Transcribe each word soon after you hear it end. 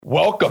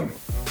Welcome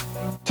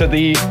to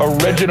the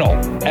original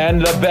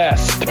and the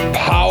best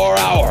Power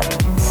Hour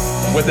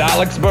with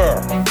Alex Burr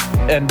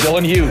and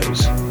Dylan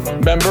Hughes,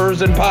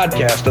 members and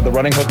podcast of the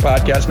Running Hook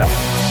Podcast Network.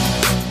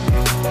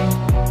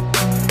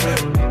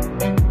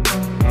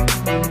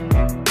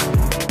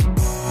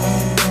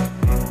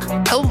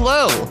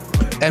 Hello,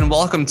 and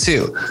welcome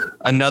to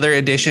another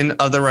edition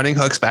of the Running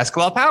Hooks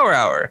Basketball Power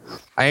Hour.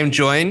 I am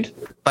joined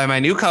by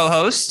my new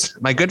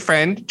co-host, my good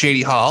friend,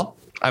 JD Hall.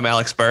 I'm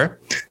Alex Burr.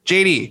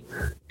 JD,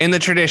 in the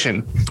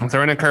tradition, I'm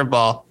throwing a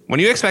curveball.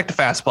 When you expect a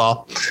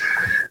fastball,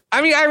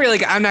 I'm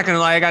not going to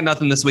lie, I got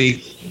nothing this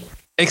week.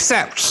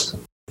 Except,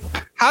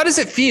 how does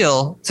it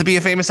feel to be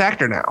a famous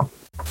actor now?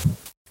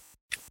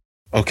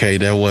 Okay,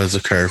 that was a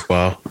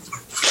curveball.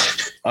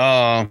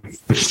 I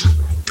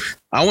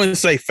wouldn't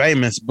say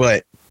famous,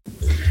 but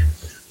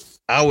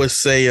I would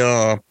say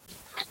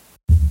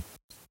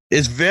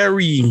it's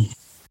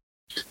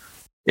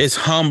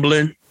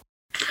humbling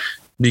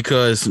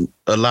because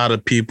a lot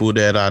of people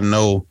that I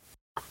know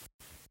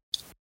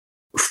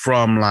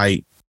from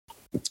like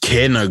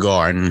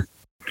kindergarten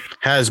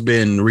has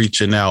been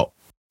reaching out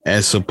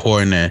and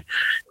supporting and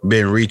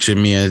been reaching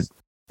me. As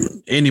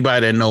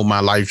anybody that know my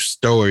life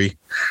story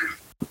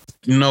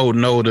know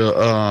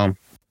the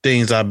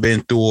things I've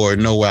been through or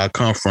know where I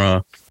come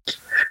from.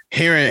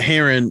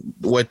 Hearing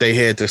what they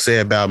had to say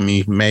about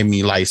me made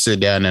me like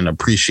sit down and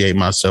appreciate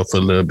myself a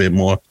little bit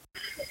more.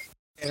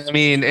 I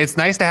mean, it's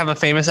nice to have a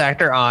famous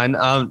actor on.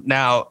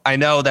 Now, I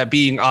know that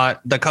being on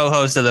the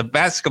co-host of the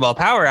Basketball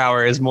Power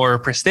Hour is more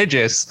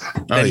prestigious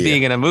than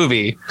being in a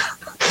movie.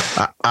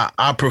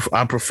 I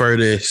prefer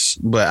this,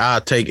 but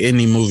I'll take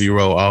any movie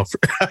role offer.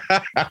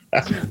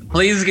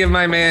 Please put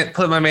my man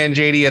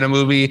JD in a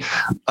movie.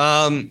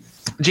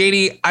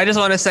 JD, I just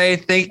want to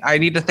say I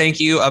need to thank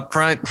you up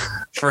front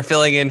for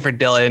filling in for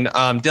Dylan.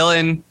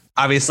 Dylan,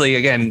 obviously,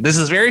 again, this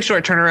is very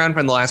short turnaround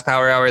from the last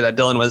Power Hour that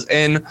Dylan was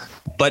in.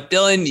 But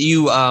Dylan,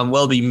 you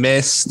will be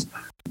missed.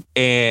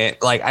 And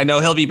I know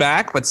he'll be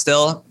back, but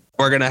still,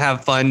 we're going to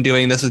have fun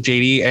doing this with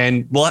JD.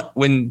 And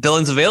when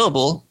Dylan's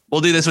available, we'll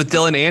do this with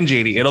Dylan and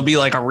JD. It'll be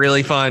like a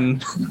really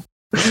fun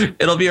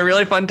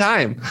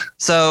time.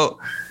 So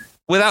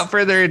without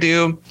further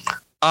ado,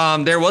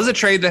 there was a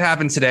trade that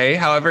happened today.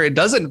 However, it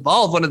does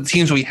involve one of the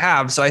teams we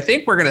have. So I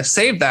think we're going to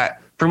save that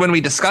for when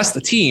we discuss the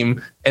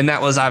team. And that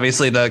was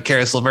obviously the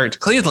Caris LeVert to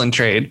Cleveland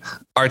trade.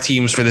 Our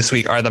teams for this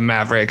week are the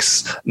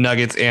Mavericks,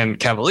 Nuggets, and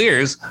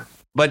Cavaliers.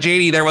 But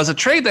JD, there was a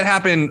trade that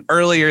happened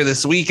earlier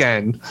this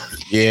weekend.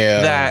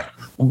 Yeah. That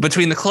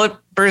between the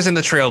Clippers and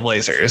the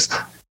Trailblazers.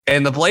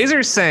 And the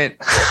Blazers sent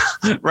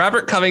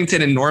Robert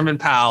Covington and Norman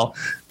Powell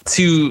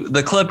to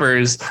the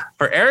Clippers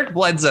for Eric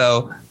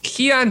Bledsoe,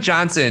 Keon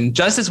Johnson,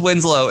 Justice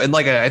Winslow, and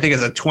I think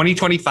it's a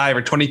 2025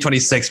 or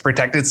 2026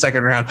 protected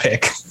second round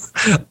pick.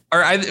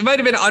 Or it might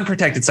have been an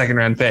unprotected second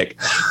round pick.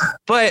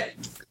 But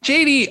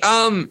JD,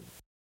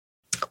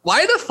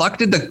 why the fuck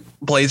did the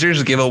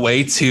Blazers give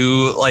away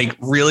two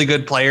really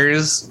good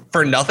players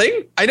for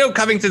nothing? I know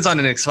Covington's on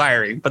an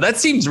expiring, but that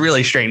seems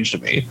really strange to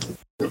me.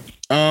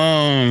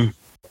 I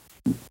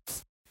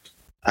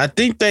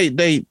think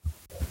they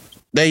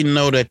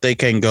know that they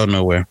can't go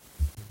nowhere.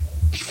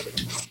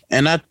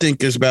 And I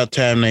think it's about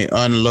time they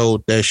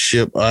unload that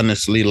ship,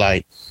 honestly.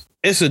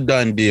 It's a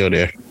done deal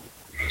there.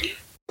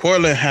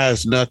 Portland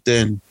has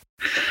nothing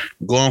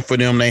going for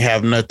them. They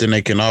have nothing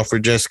they can offer.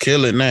 Just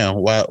kill it now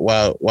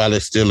while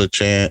it's still a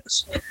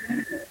chance.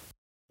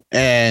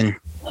 And,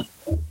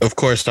 of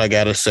course, I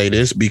got to say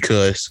this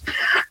because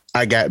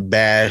I got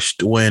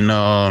bashed when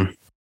I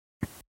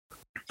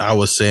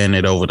was saying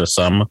it over the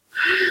summer.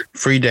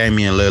 Free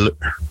Damian Lillard.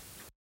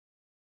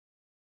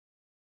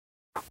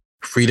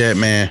 Free that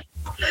man.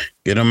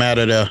 Get him out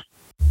of there.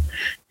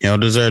 You don't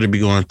deserve to be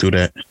going through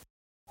that.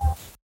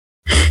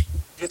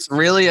 It's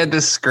really a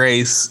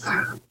disgrace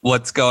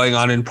what's going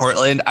on in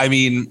Portland. I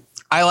mean,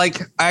 I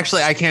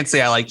can't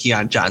say I like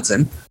Keon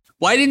Johnson.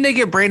 Why didn't they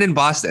get Brandon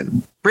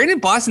Boston? Brandon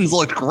Boston's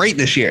looked great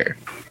this year.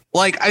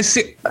 I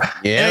see.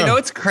 Yeah. And I know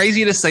it's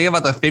crazy to say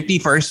about the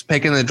 51st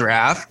pick in the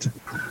draft,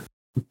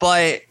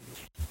 but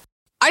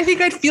I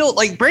think I'd feel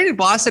like Brandon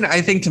Boston, I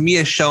think to me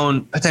has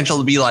shown potential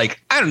to be I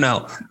don't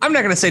know. I'm not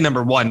going to say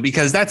number one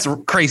because that's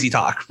crazy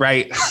talk,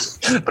 right?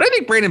 But I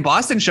think Brandon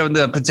Boston showed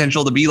the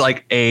potential to be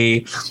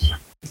a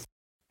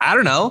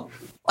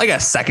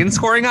second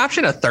scoring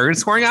option, a third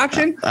scoring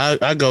option.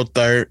 I go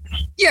third.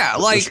 Yeah.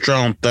 A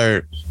strong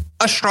third.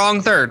 A strong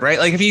third,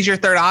 right? If he's your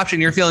third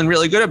option, you're feeling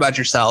really good about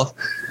yourself.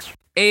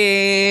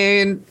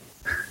 And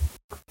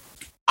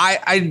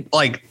I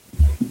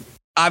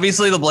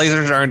obviously the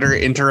Blazers are under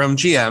interim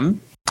GM.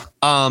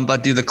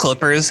 But do the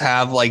Clippers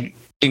have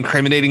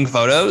incriminating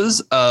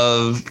photos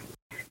of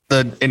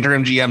the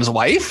interim GM's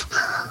wife?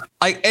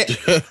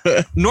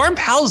 Norm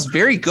Powell's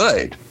very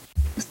good.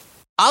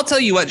 I'll tell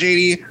you what,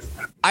 JD,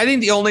 I think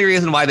the only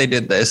reason why they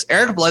did this,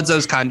 Eric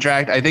Bledsoe's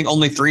contract, I think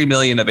only $3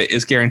 million of it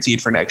is guaranteed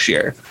for next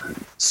year.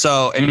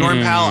 So, and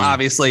Norm Powell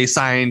obviously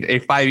signed a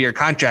 5-year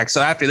contract.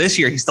 So after this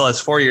year, he still has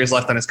 4 years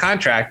left on his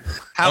contract.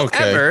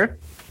 However,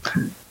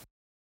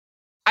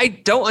 I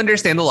don't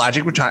understand the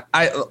logic. Which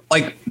I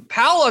like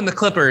Powell on the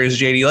Clippers,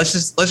 JD. Let's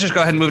just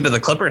go ahead and move to the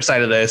Clippers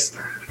side of this.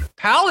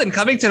 Powell and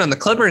Covington on the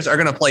Clippers are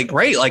going to play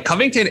great. Like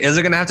Covington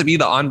isn't going to have to be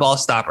the on-ball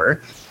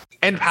stopper,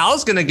 and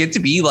Powell's going to get to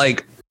be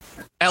like,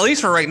 at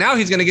least for right now,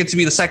 he's going to get to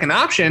be the second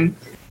option.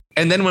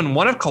 And then when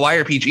one of Kawhi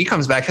or PG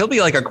comes back, he'll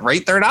be like a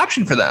great third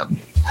option for them.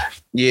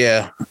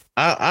 Yeah,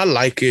 I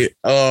like it.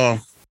 I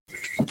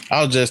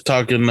was just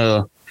talking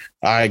to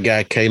our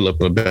guy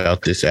Caleb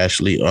about this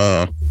actually.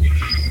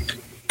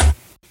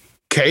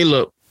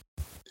 Caleb,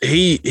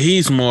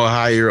 he's more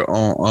higher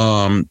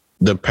on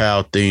the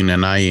Powell thing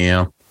than I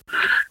am.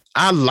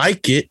 I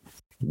like it.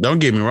 Don't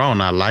get me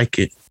wrong, I like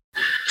it.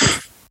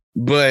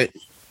 But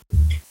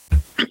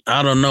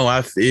I don't know.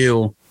 I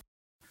feel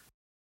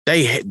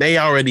they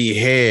already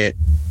had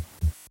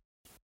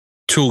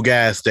two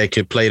guys that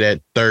could play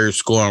that third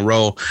scoring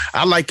role.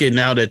 I like it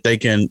now that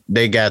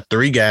they got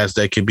three guys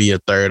that could be a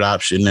third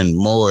option, and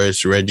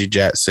Morris, Reggie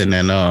Jackson,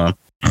 and now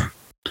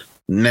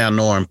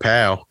Norman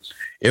Powell.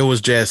 It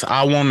was just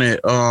I wanted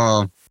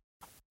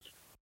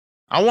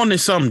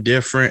something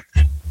different,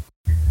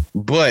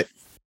 but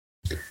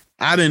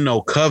I didn't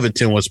know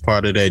Covington was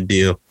part of that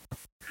deal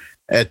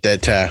at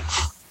that time.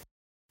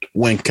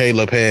 When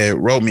Caleb had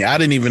wrote me, I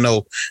didn't even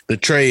know the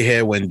trade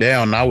had went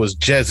down. I was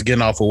just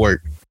getting off of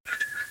work.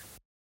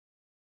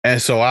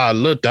 And so I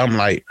looked, I'm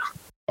like,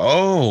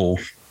 oh,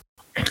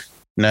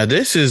 now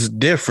this is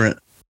different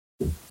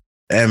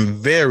and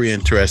very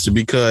interesting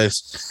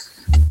because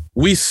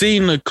we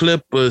seen the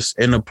Clippers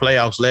in the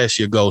playoffs last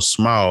year go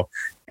small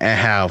and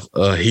have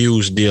a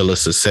huge deal of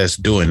success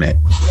doing that.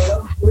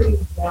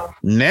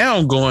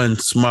 Now going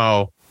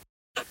small,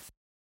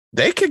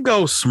 they could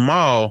go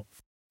small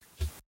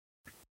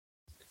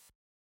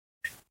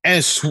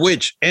and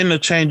switch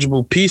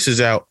interchangeable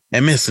pieces out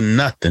and miss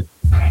nothing.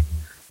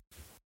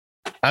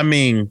 I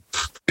mean,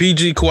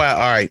 PG, Kawhi, all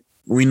right,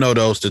 we know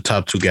those the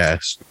top two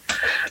guys.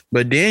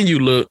 But then you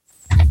look,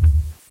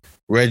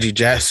 Reggie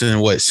Jackson,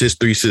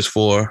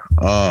 6'3",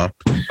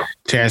 6'4",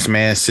 Terrence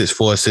Mann,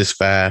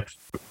 6'4",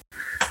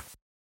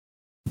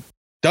 6'5".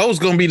 Those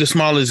gonna be the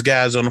smallest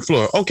guys on the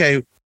floor.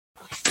 Okay.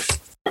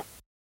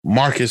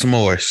 Marcus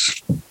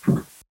Morris,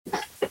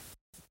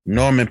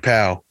 Norman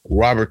Powell,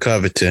 Robert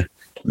Covington,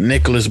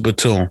 Nicholas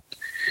Batum.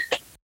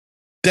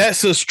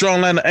 That's a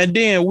strong line. And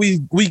then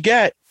we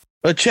got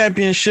a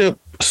championship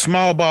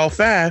small ball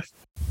five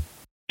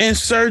and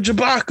Serge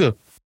Ibaka.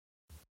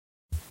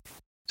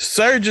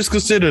 Serge is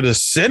considered a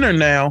center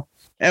now.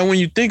 And when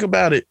you think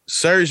about it,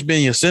 Serge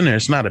being a center,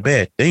 it's not a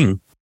bad thing.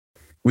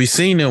 We've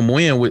seen him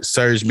win with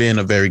Serge being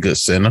a very good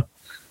center.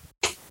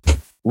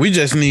 We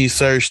just need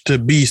Serge to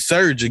be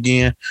Serge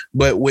again.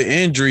 But with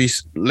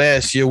injuries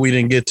last year, we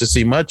didn't get to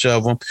see much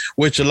of them,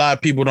 which a lot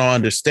of people don't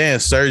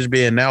understand. Serge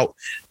being out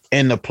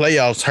in the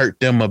playoffs hurt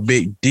them a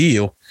big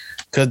deal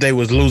because they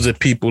was losing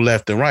people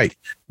left and right.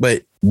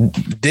 But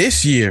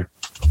this year,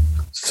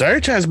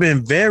 Serge has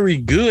been very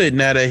good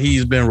now that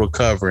he's been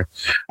recovering.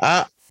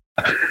 I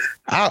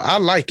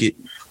like it.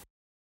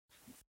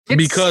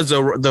 Because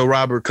of the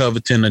Robert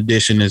Covington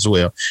addition as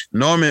well.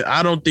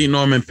 I don't think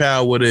Norman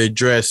Powell would have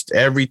addressed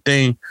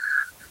everything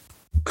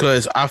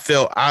because I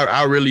felt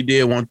I really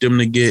did want them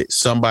to get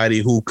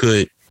somebody who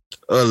could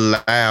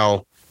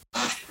allow.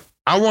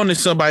 I wanted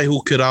somebody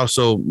who could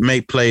also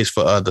make plays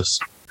for others.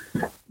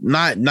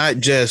 Not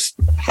just,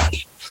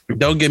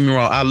 don't get me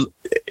wrong.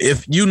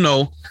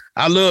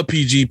 I love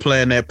PG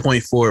playing that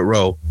point forward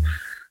role.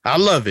 I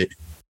love it.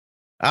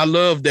 I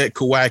love that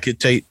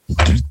Kawhi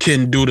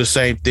can do the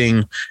same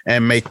thing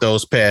and make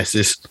those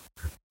passes.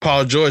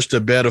 Paul George,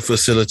 the better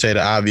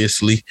facilitator,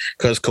 obviously,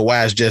 because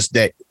Kawhi is just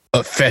that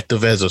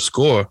effective as a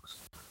scorer.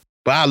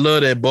 But I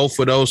love that both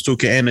of those two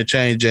can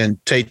interchange and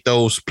take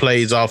those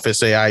plays off and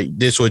say, all right,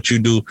 this is what you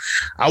do.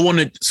 I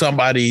wanted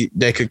somebody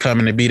that could come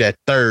in and be that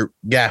third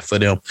guy for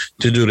them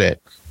to do that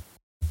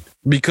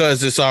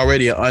because it's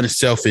already an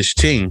unselfish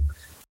team.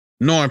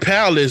 Norman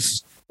Powell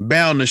is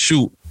bound to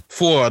shoot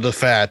 4 of the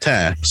 5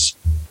 times.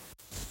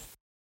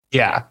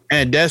 Yeah.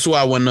 And that's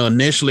why when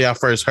initially I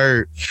first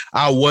heard,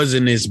 I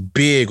wasn't as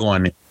big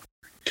on it.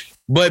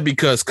 But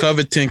because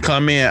Covington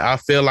come in, I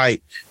feel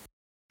like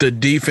the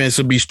defense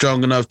will be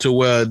strong enough to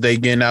where they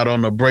get out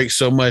on the break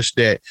so much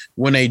that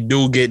when they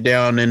do get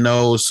down in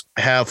those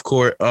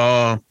half-court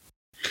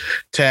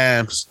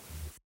times,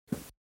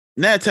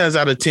 9 times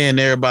out of 10,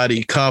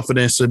 everybody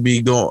confidence will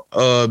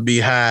be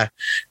high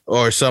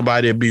or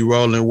somebody will be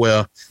rolling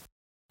well.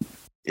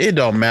 It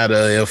don't matter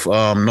if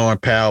Norman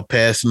Powell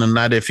passing or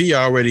not. If he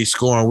already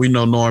scoring, we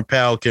know Norman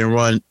Powell can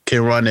run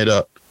it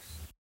up.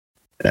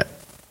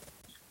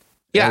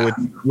 Yeah.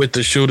 With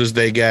the shooters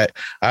they got,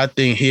 I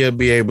think he'll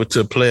be able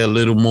to play a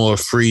little more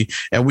free,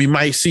 and we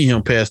might see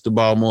him pass the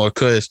ball more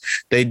because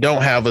they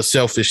don't have a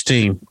selfish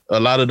team. A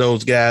lot of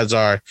those guys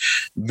are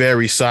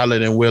very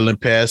solid and willing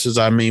passers.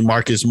 I mean,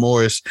 Marcus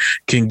Morris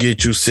can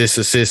get you 6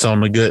 assists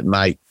on a good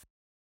night.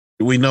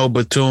 We know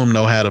Batum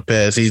know how to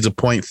pass. He's a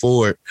point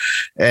forward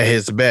at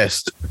his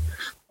best.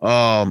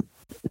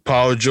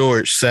 Paul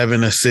George,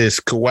 7 assists.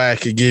 Kawhi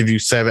could give you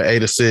 7,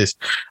 8 assists.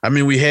 I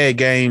mean, they had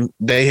games.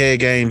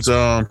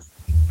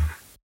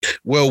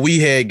 We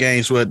had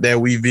games that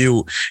we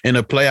viewed in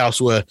the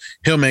playoffs where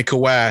him and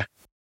Kawhi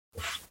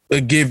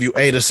would give you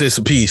 8 assists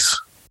apiece.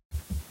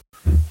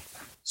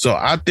 So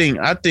I think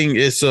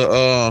it's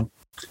the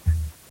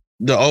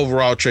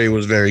overall trade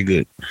was very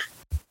good.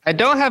 I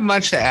don't have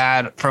much to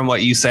add from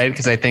what you said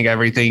because I think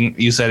everything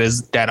you said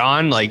is dead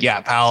on. Like,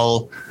 yeah,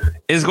 Powell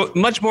is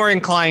much more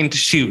inclined to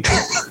shoot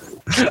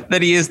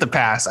than he is to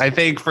pass. I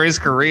think for his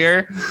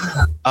career,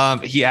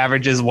 he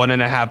averages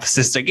 1.5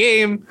 assists a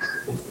game,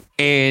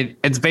 and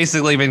it's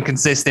basically been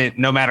consistent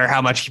no matter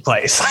how much he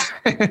plays.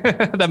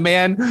 The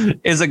man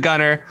is a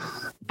gunner,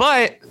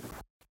 but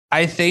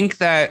I think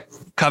that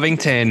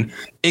Covington,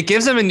 it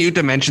gives them a new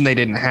dimension they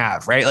didn't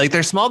have, right? Like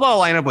their small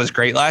ball lineup was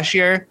great last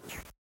year.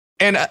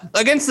 And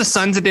against the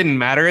Suns, it didn't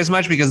matter as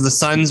much because the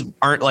Suns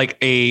aren't like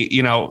a,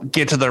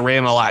 get to the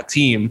rim a lot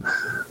team.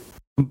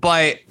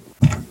 But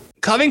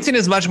Covington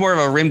is much more of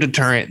a rim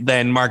deterrent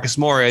than Marcus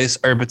Morris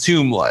or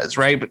Batum was,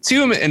 right?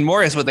 Batum and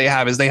Morris, what they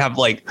have is they have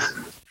like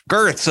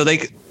girth. So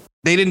they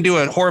didn't do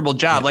a horrible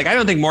job. Like, I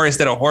don't think Morris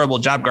did a horrible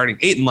job guarding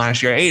Ayton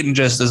last year. Ayton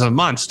just is a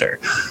monster,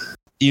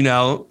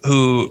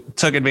 who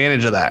took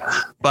advantage of that.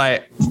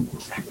 But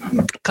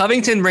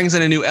Covington brings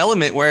in a new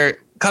element where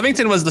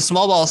Covington was the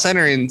small ball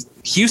center in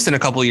Houston a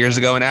couple of years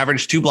ago and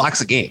averaged 2 blocks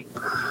a game.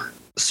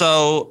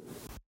 So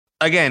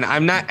again,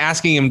 I'm not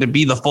asking him to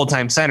be the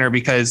full-time center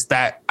because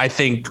that I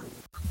think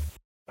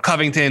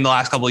Covington the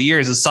last couple of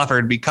years has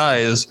suffered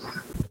because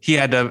he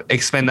had to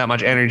expend that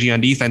much energy on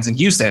defense in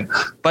Houston.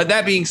 But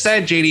that being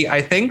said, JD,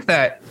 I think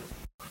that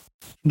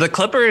the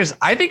Clippers,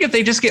 I think if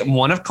they just get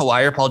one of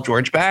Kawhi or Paul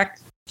George back,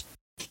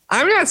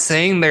 I'm not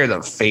saying they're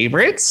the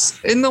favorites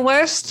in the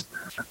West,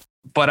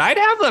 but I'd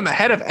have them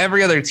ahead of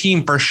every other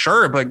team for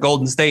sure. But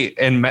Golden State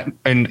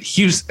and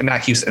Houston,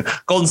 not Houston,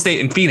 Golden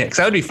State and Phoenix.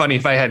 That would be funny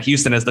if I had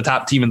Houston as the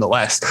top team in the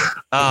West.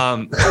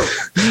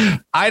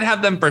 I'd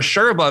have them for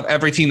sure above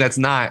every team that's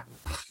not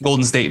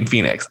Golden State and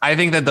Phoenix. I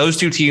think that those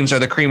two teams are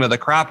the cream of the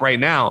crop right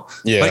now.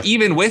 Yeah. But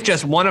even with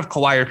just one of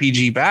Kawhi or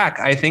PG back,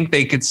 I think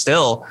they could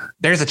still,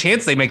 there's a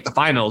chance they make the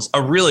finals,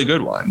 a really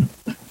good one.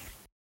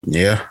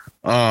 Yeah.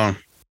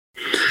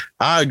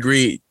 I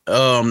agree.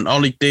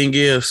 Only thing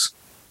is,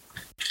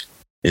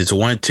 it's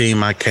one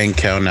team I can't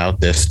count out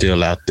that's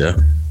still out there.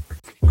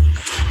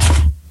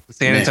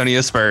 San Antonio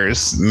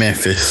Spurs.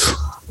 Memphis.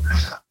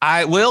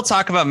 I will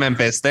talk about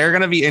Memphis. They're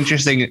going to be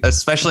interesting,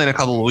 especially in a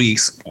couple of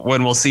weeks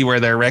when we'll see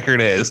where their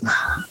record is.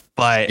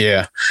 But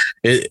yeah,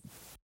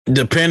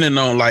 depending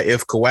on like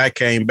if Kawhi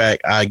came back,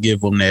 I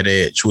give them that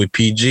edge. With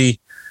PG,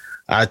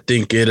 I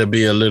think it'll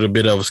be a little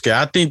bit of a scare.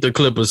 I think the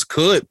Clippers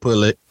could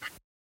pull it.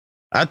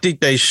 I think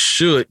they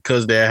should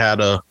because they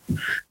had a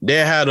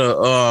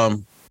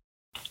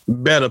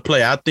better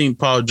play. I think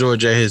Paul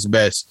George at his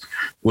best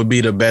would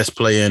be the best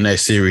player in that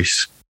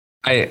series.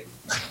 I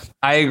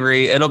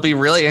agree. It'll be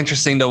really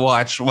interesting to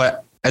watch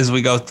as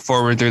we go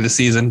forward through the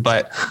season.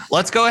 But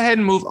let's go ahead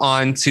and move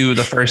on to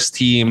the first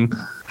team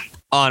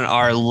on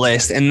our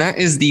list, and that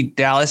is the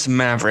Dallas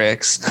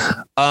Mavericks.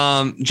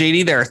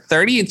 JD, they're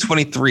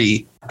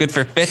 30-23. Good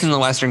for 5th in the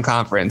Western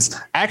Conference.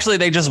 Actually,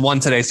 they just won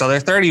today, so they're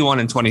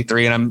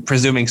 31-23, and I'm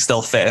presuming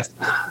still 5th.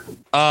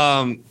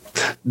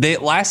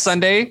 Last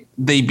Sunday,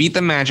 they beat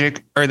the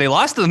Magic, or they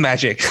lost to the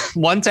Magic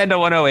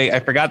 110-108. I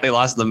forgot they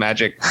lost to the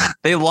Magic.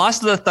 They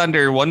lost to the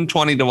Thunder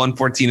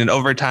 120-114 in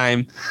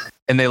overtime,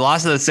 and they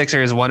lost to the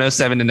Sixers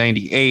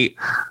 107-98.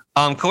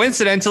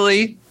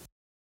 Coincidentally,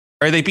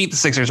 or they beat the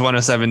Sixers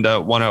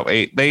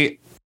 107-108.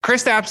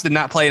 Kristaps did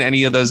not play in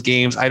any of those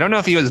games. I don't know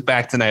if he was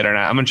back tonight or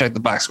not. I'm gonna check the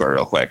box score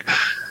real quick.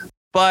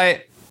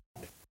 But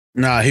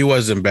nah, he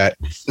wasn't back.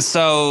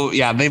 So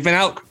yeah, they've been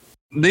out.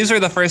 These are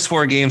the first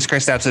 4 games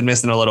Kristaps had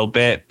missed in a little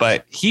bit,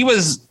 but he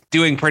was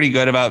doing pretty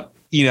good about,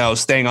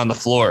 staying on the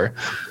floor.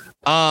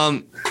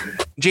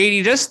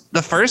 JD, just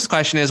the first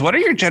question is, what are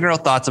your general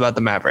thoughts about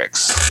the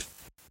Mavericks?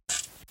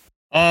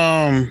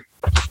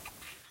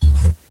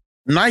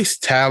 Nice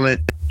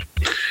talent.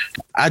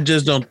 I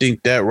just don't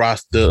think that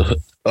roster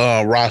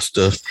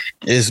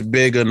is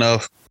big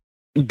enough,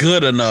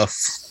 good enough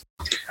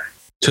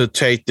to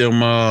take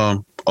them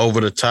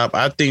over the top.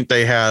 I think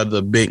they have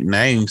the big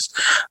names.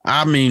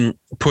 I mean,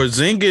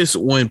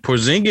 when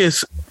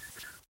Porzingis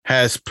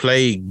has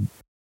played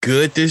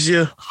good this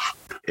year,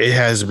 it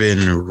has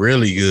been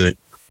really good.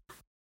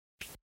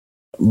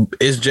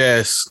 It's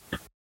just,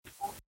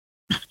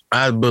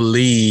 I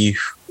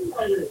believe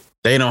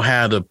they don't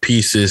have the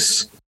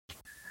pieces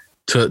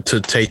to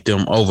take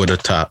them over the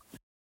top.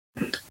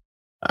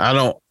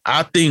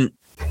 I think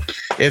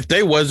if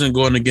they wasn't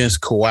going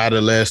against Kawhi the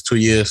last 2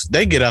 years,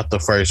 they get out the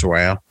first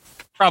round.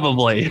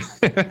 Probably.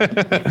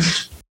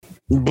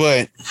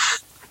 But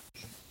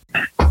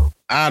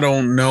I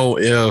don't know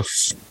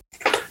if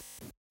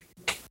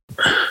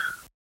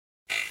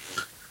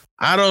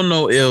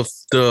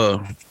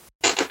the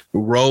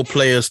role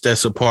players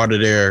that's a part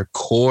of their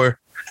core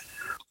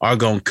are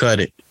going to cut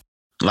it.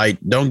 Like,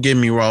 don't get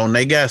me wrong.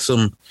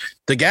 The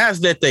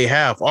guys that they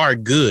have are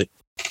good.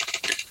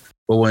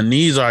 But when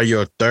these are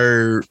your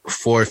third,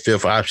 fourth,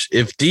 fifth option,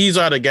 if these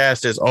are the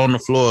guys that's on the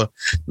floor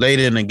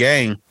later in the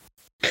game,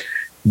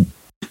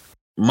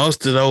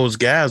 most of those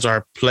guys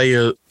are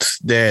players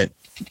that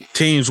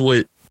teams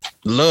would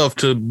love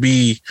to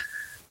be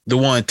the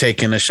one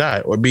taking a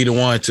shot or be the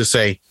one to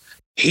say,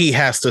 he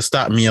has to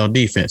stop me on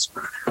defense.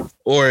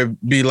 Or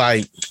be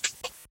like,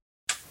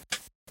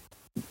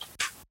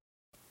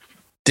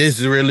 this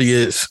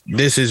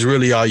is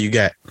really all you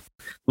got.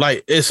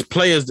 Like, it's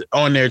players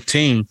on their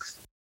team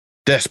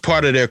that's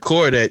part of their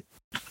core that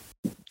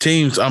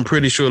teams, I'm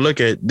pretty sure,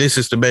 look at, this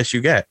is the best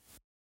you got.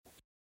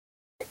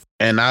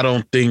 And I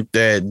don't think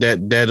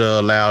that'll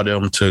allow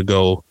them to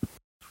go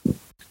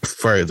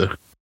further.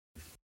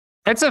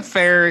 It's a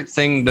fair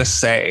thing to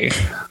say.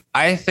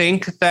 I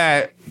think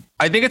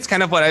it's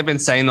kind of what I've been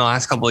saying the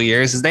last couple of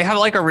years is they have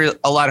like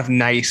a lot of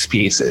nice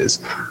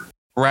pieces,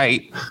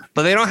 right?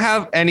 But they don't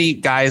have any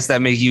guys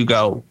that make you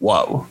go,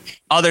 whoa,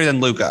 other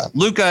than Luka.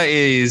 Luka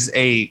is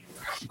a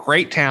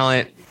great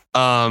talent.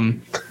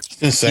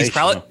 He's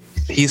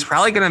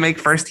probably going to make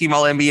first team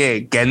All NBA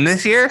again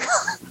this year.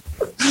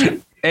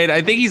 And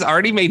I think he's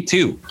already made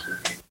 2.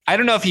 I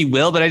don't know if he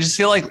will, but I just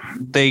feel like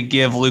they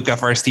give Luka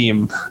first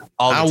team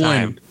all the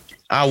time.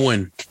 I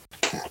wouldn't.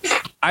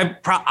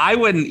 I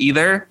wouldn't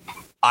either.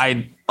 I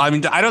mean,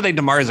 I don't think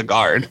DeMar is a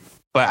guard,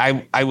 but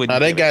I would. No,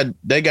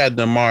 they got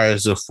DeMar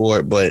as a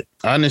forward, but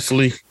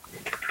honestly,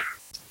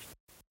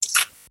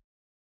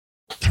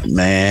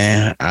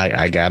 man,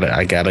 I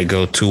gotta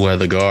go 2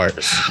 other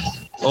guards.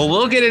 Well,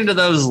 we'll get into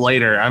those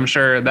later. I'm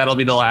sure that'll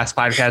be the last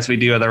podcast we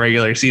do of the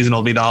regular season.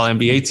 Will be the All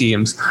NBA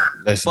teams.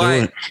 Let's do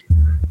it.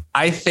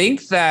 I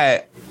think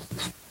that,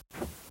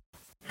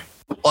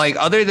 like,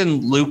 other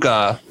than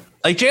Luka,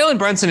 like Jalen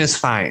Brunson is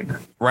fine,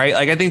 right?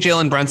 Like, I think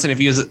Jalen Brunson, if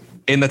he was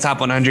in the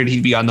top 100,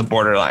 he'd be on the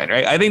borderline,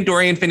 right? I think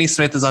Dorian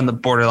Finney-Smith is on the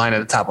borderline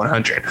of the top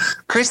 100.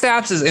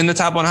 Kristaps is in the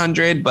top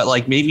 100, but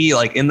like maybe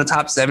like in the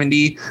top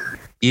 70.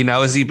 You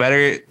know, is he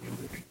better?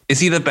 Is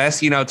he the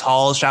best,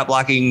 tall shot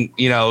blocking,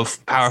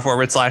 power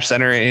forward /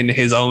 center in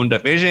his own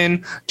division?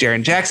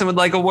 Jaren Jackson would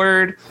like a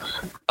word.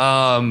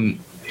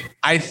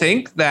 I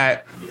think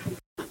that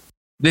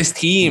this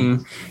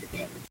team,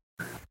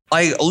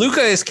 like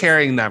Luka is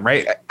carrying them,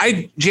 right?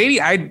 I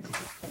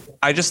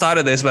just thought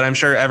of this, but I'm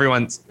sure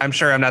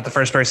I'm not the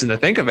first person to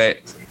think of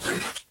it.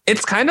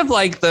 It's kind of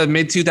like the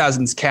mid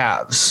 2000s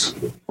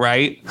Cavs,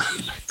 right?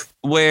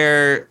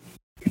 Where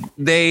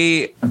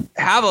they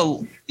have a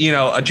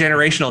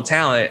generational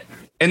talent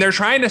and they're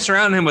trying to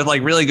surround him with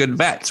like really good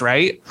vets,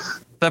 right?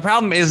 The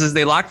problem is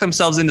they lock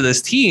themselves into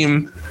this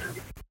team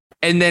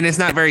and then it's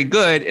not very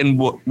good. And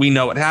we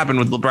know what happened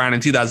with LeBron in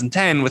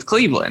 2010 with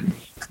Cleveland.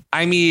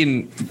 I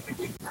mean,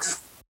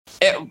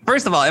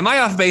 first of all, am I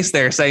off base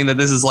there saying that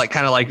this is like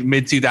kind of like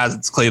mid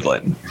 2000s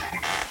Cleveland?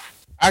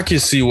 I can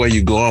see where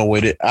you're going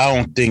with it. I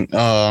don't think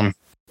outside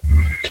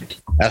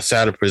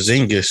of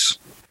Porzingis,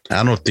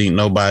 I don't think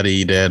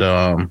nobody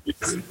that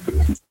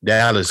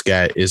Dallas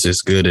got is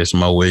as good as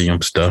Mo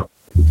Williams stuff.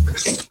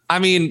 I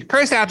mean,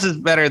 Kristaps is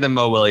better than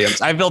Mo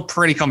Williams. I feel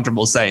pretty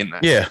comfortable saying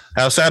that. Yeah,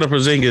 outside of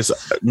Porzingis,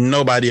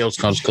 nobody else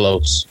comes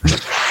close.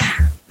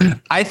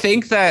 I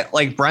think that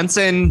like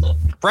Brunson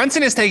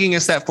is taking a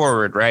step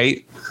forward,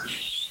 right?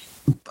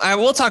 I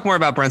will talk more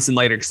about Brunson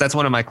later because that's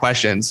one of my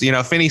questions.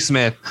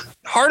 Finney-Smith,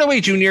 Hardaway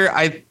Jr.,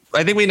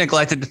 I think we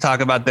neglected to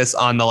talk about this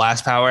on the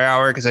last Power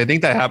Hour because I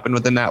think that happened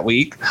within that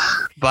week.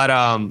 But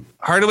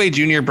Hardaway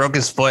Jr. broke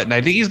his foot, and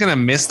I think he's going to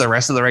miss the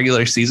rest of the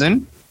regular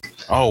season.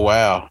 Oh,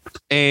 wow.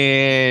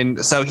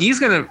 And so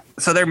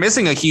they're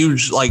missing a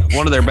huge, like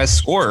one of their best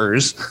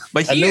scorers.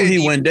 But I knew he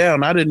went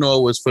down. I didn't know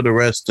it was for the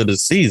rest of the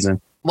season.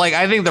 Like,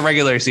 I think the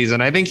regular season.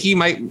 I think he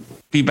might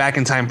be back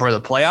in time for the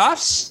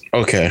playoffs.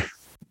 Okay.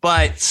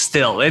 But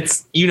still,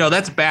 it's,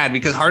 that's bad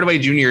because Hardaway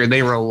Jr.,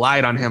 they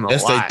relied on him a lot.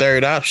 That's their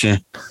third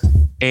option.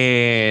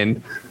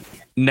 And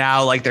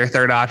now, like, their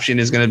third option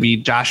is going to be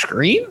Josh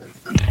Green.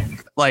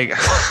 Like,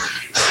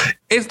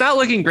 it's not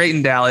looking great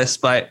in Dallas,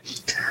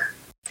 but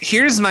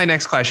here's my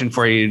next question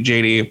for you,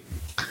 JD.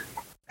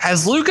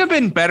 Has Luka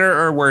been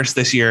better or worse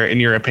this year, in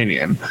your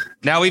opinion?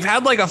 Now, we've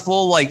had, like, a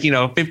full,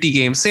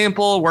 50-game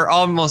sample. We're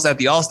almost at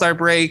the All-Star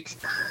break.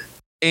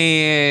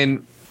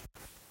 And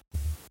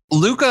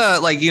Luka,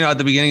 at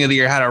the beginning of the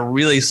year had a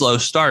really slow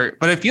start,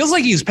 but it feels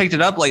like he's picked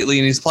it up lately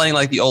and he's playing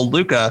like the old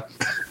Luka.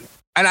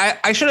 And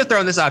I should have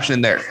thrown this option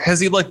in there. Has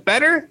he looked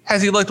better?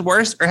 Has he looked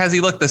worse? Or has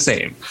he looked the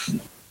same?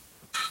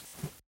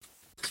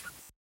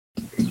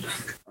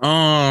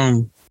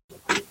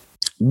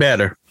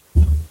 Better.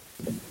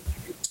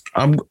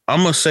 I'm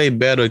gonna say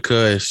better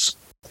because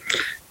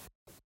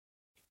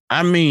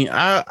I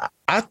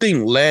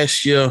think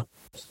last year,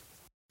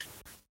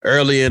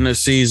 early in the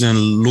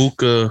season,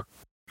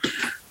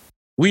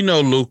 we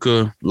know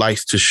Luka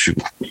likes to shoot.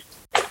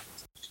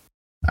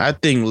 I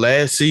think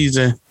last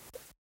season,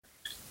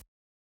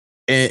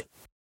 and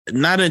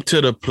not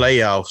into the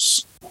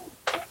playoffs,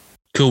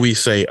 could we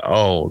say,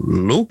 "Oh,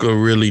 Luka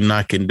really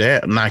knocking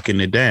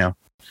it down"?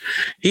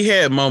 He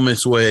had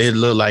moments where it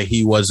looked like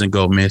he wasn't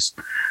gonna miss,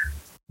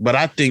 but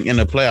I think in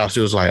the playoffs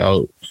it was like,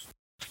 "Oh,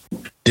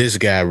 this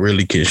guy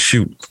really can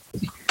shoot.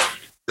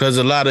 Because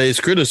a lot of his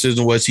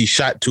criticism was he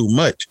shot too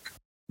much.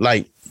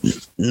 Like,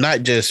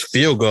 not just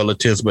field goal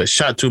attempts, but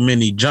shot too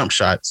many jump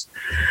shots.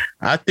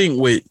 I think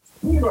with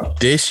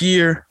this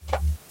year,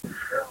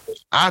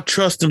 I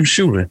trust him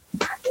shooting.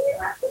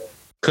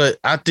 Because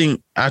I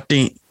think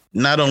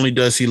not only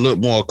does he look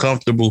more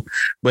comfortable,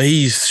 but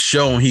he's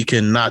shown he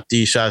can knock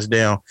these shots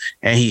down,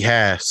 and he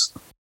has.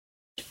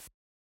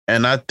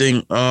 And I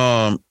think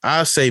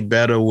I'll say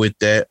better with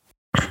that.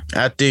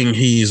 I think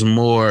he's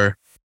more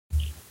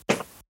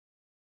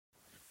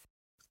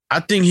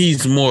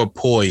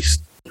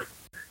poised.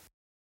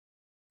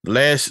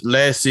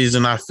 Last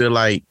season, I feel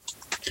like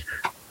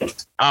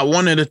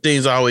one of the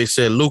things I always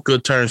said, Luka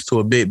turns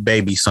to a big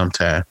baby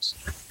sometimes.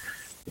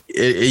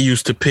 It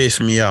used to piss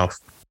me off.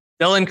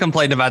 Dylan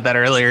complained about that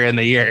earlier in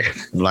the year.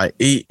 Like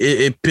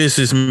it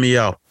pisses me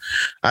off.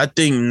 I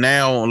think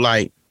now,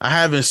 like, I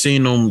haven't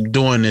seen him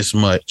doing this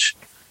much.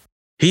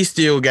 He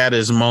still got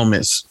his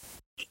moments,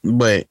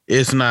 but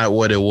it's not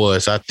what it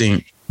was. I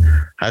think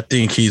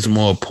he's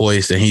more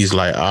poised, and he's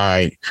like, all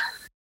right,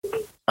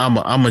 I'm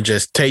gonna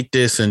just take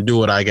this and do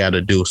what I got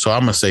to do. So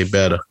I'm gonna say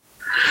better.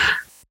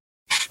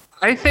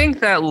 I think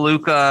that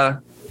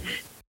Luka,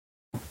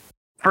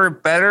 for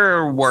better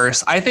or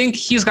worse, I think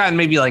he's gotten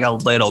maybe like a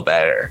little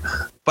better,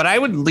 but I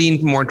would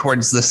lean more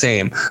towards the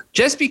same,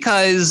 just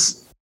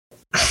because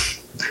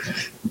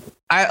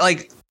I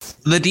like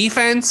the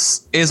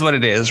defense is what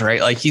it is,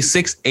 right? Like, he's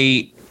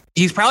 6'8".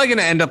 He's probably going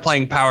to end up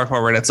playing power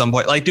forward at some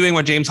point, like doing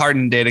what James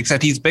Harden did,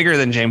 except he's bigger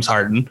than James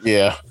Harden.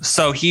 Yeah.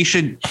 So he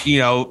should,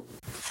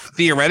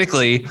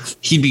 theoretically,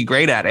 he'd be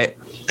great at it.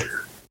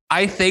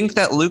 I think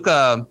that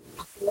Luka,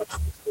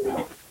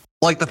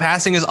 like, the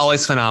passing is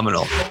always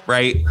phenomenal,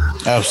 right?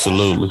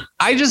 Absolutely.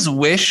 I just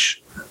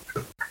wish,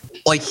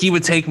 like, he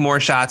would take more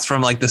shots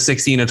from like the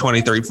 16 to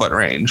 23 foot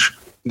range.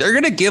 They're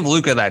going to give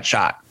Luka that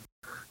shot.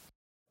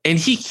 And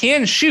he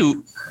can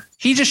shoot.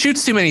 He just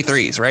shoots too many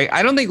threes, right?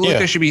 I don't think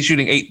Luka should be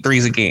shooting 8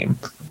 threes a game.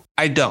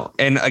 I don't.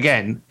 And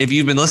again, if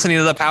you've been listening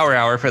to the Power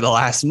Hour for the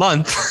last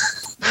month,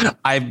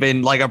 I've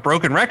been like a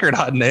broken record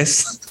on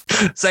this,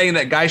 saying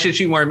that guys should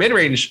shoot more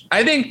mid-range.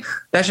 I think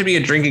that should be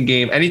a drinking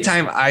game.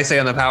 Anytime I say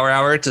on the Power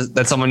Hour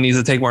that someone needs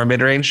to take more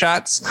mid-range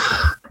shots,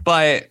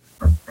 but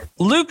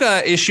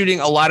Luka is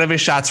shooting a lot of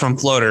his shots from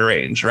floater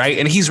range, right?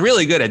 And he's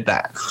really good at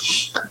that.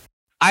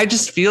 I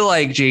just feel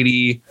like,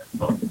 JD,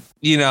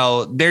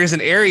 there's an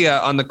area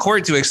on the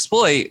court to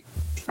exploit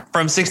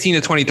from 16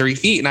 to 23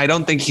 feet, and I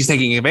don't think he's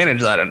taking advantage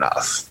of that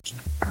enough.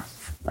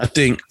 I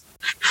think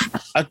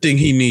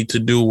he needs to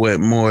do what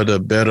more the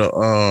better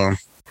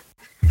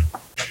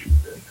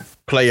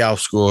playoff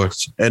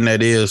scores, and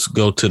that is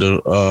go to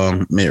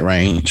the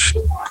mid-range.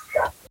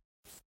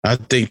 I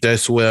think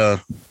that's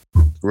where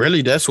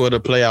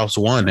the playoffs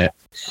won at,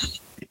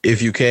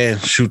 if you can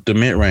shoot the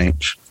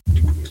mid-range.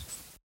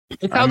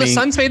 It's how the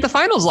Suns made the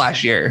finals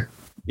last year.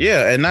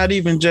 Yeah, and not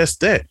even just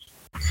that.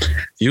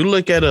 You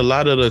look at a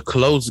lot of the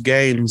close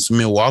games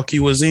Milwaukee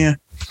was in,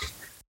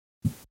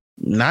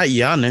 not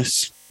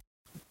Giannis,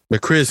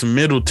 but Chris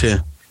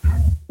Middleton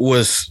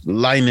was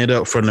lighting it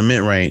up from the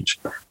mid-range.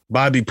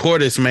 Bobby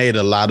Portis made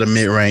a lot of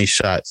mid-range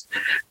shots.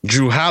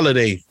 Drew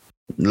Holiday,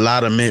 a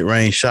lot of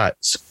mid-range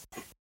shots.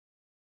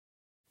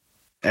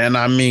 And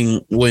I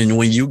mean,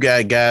 when you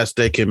got guys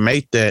that can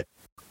make that,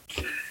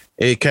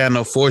 it kind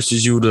of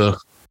forces you to,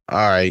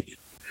 all right,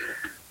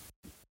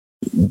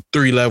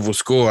 3-level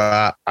score,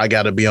 I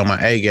got to be on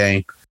my A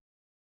game.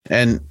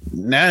 And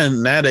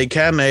now they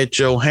kind of at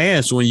your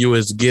hands when you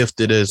as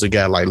gifted as a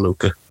guy like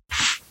Luka.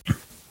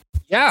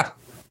 Yeah.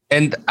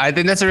 And I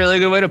think that's a really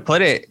good way to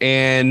put it.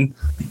 And,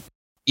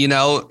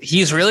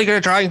 he's really good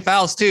at drawing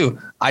fouls too.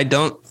 I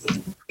don't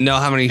know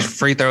how many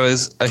free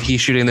throws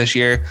he's shooting this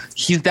year.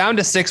 He's down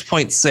to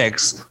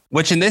 6.6,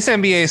 which in this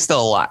NBA is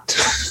still a lot.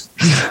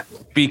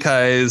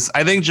 Because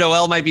I think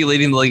Joel might be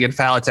leading the league in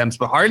foul attempts,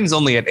 but Harden's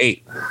only at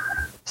 8.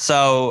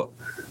 So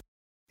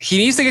he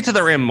needs to get to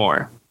the rim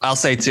more, I'll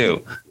say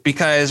too,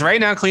 because right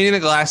now cleaning the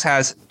glass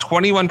has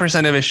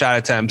 21% of his shot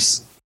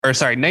attempts,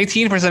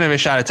 19% of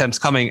his shot attempts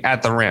coming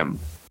at the rim.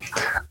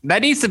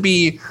 That needs to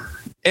be,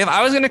 if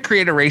I was going to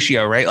create a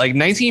ratio, right? Like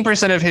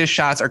 19% of his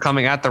shots are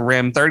coming at the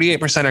rim,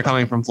 38% are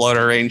coming from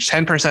floater range,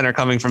 10% are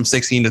coming from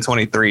 16 to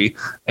 23,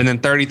 and then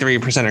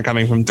 33% are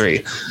coming from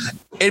 3.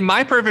 In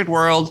my perfect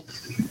world,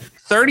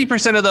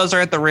 30% of those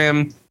are at the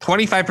rim,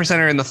 25%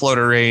 are in the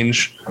floater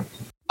range,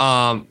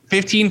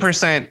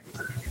 15%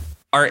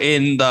 are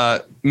in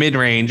the mid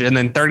range, and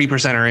then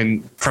 30% are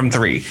in from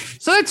 3.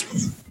 So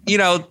that's, he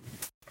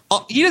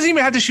doesn't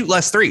even have to shoot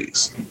less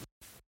threes.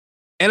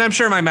 And I'm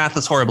sure my math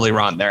is horribly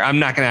wrong there. I'm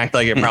not going to act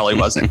like it probably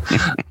wasn't,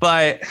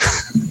 but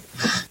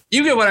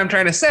you get what I'm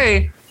trying to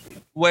say,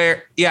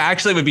 where,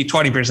 actually it would be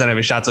 20% of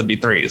his shots would be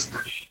threes,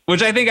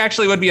 which I think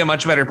actually would be a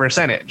much better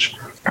percentage.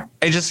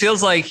 It just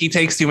feels like he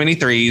takes too many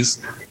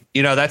threes.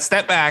 That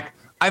step back,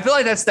 I feel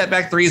like that step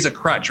back 3 is a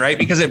crutch, right?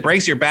 Because it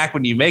breaks your back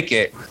when you make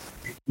it.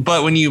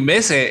 But when you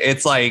miss it,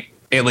 it's like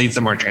it leads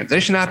to more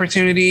transition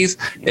opportunities.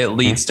 It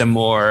leads to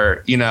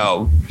more,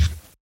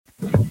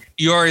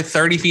 you're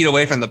 30 feet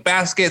away from the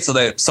basket so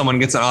that if someone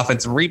gets an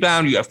offensive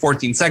rebound, you have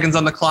 14 seconds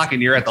on the clock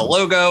and you're at the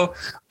logo.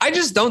 I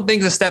just don't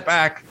think the step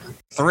back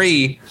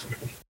three,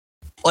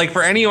 like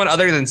for anyone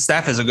other than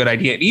Steph, is a good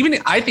idea. Even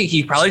I think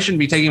he probably shouldn't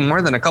be taking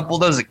more than a couple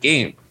of those a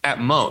game at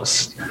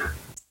most.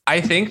 I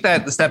think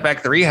that the step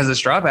back three has its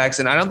drawbacks,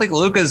 and I don't think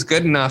Luka is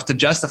good enough to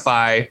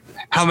justify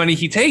how many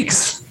he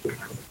takes.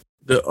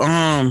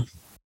 The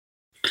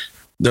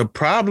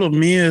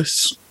problem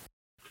is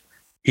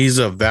he's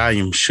a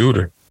volume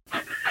shooter.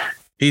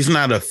 He's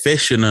not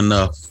efficient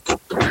enough.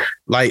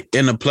 Like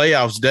in the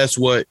playoffs, that's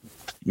what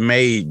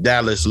made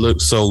Dallas look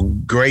so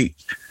great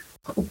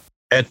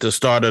at the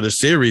start of the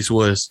series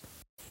was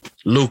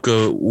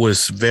Luka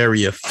was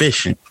very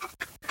efficient.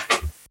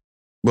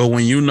 But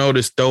when you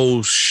notice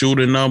those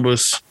shooting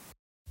numbers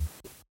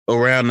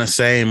around the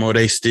same or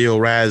they still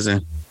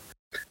rising,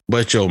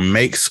 but your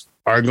makes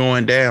are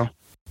going down,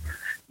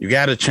 you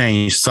got to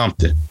change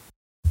something.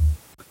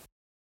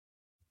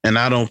 And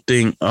I don't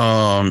think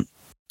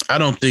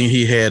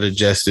he had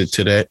adjusted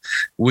to that.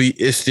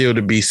 It's still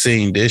to be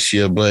seen this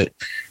year, but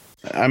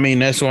I mean,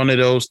 that's one of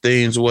those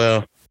things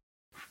where,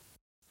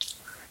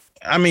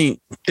 I mean,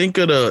 think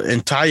of the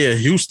entire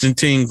Houston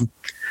team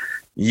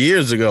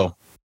years ago.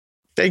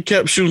 They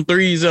kept shooting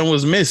threes and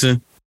was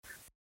missing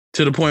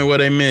to the point where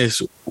they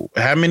missed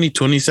how many?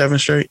 27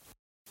 straight?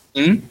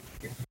 Mm-hmm.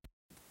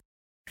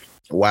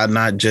 Why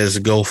not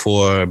just go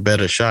for a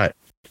better shot?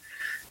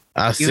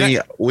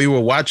 We were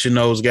watching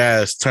those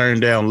guys turn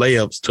down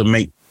layups to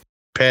make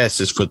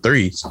passes for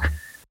threes.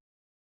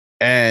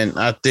 And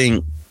I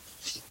think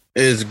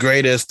as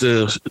much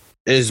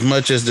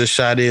as the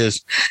shot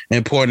is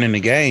important in the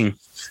game,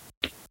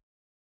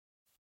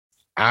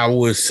 I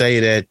would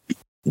say that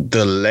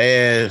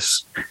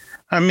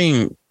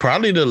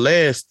probably the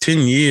last 10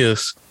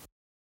 years,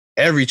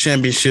 every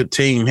championship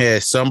team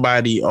has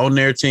somebody on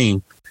their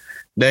team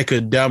that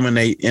could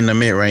dominate in the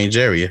mid-range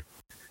area.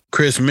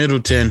 Chris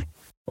Middleton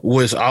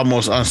was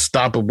almost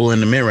unstoppable in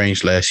the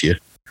mid-range last year.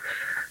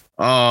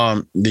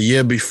 The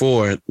year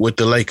before with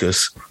the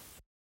Lakers,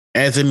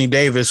 Anthony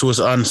Davis was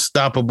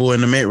unstoppable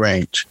in the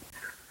mid-range.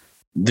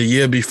 The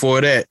year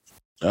before that,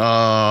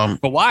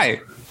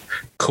 Kawhi,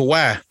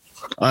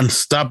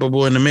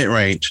 unstoppable in the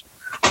mid-range.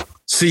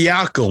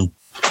 Siakam,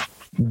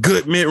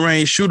 good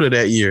mid-range shooter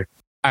that year.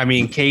 I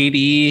mean,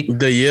 KD.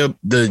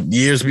 The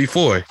years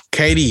before,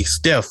 KD,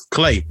 Steph,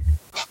 Clay,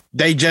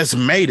 they just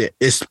made it,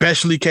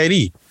 especially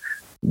KD.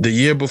 The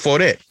year before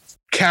that,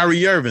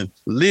 Kyrie Irving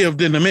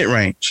lived in the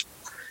mid-range.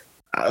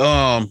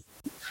 The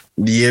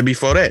year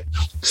before that,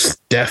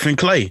 Steph and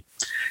Clay,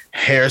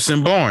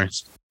 Harrison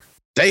Barnes.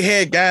 They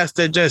had guys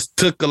that just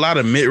took a lot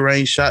of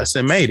mid-range shots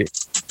and made it.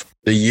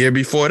 The year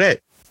before that,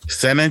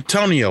 San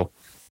Antonio,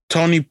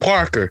 Tony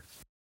Parker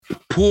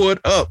pulled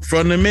up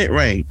from the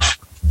mid-range.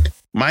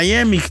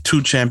 Miami,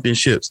 2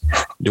 championships.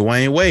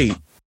 Dwayne Wade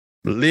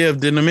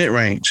lived in the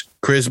mid-range.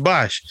 Chris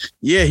Bosh,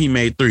 yeah, he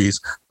made threes,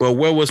 but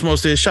where was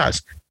most of his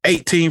shots?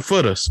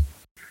 18-footers.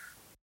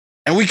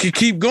 And we could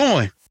keep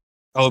going.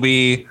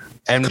 Kobe,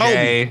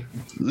 MJ.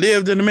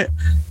 Lived in the mid.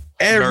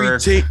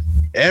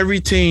 Every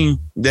team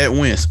that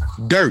wins.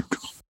 Dirk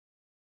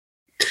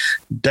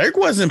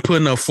wasn't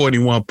putting up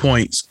 41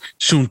 points,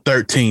 shooting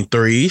 13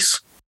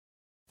 threes.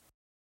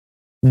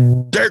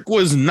 Dirk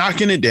was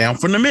knocking it down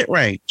from the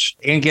mid-range.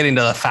 And getting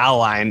to the foul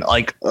line,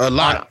 like a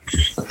lot.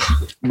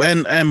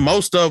 And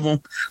most of them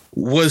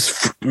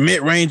was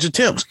mid-range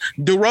attempts.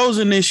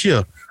 DeRozan this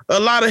year, a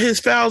lot of his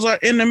fouls are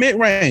in the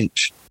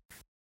mid-range.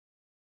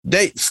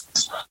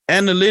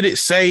 Analytics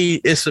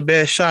say it's the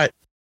best shot,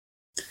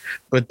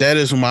 but that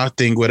is my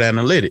thing with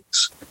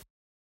analytics.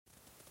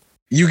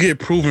 You get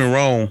proven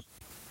wrong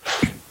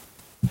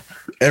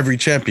every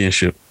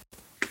championship.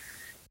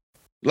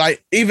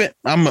 Like, even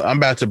I'm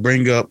about to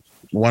bring up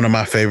one of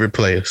my favorite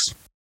players,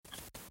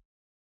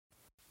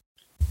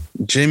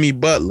 Jimmy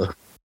Butler.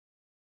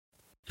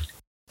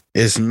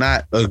 Is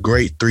not a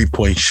great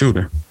 3-point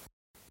shooter.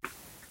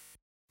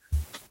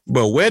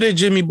 But where did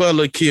Jimmy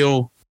Butler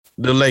kill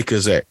the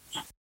Lakers at?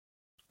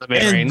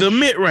 In the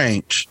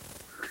mid-range.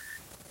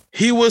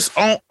 He was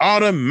on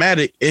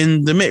automatic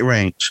in the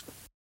mid-range.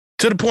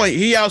 To the point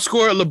he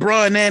outscored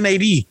LeBron and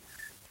AD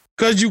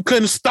because you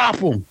couldn't stop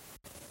him.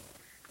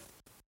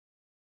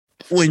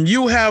 When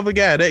you have a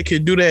guy that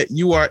can do that,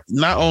 you are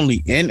not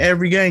only in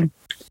every game,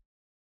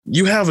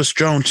 you have a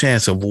strong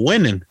chance of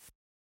winning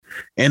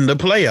in the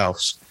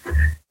playoffs.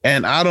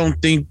 And I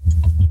don't think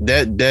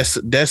that's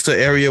the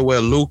area where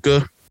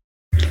Luka,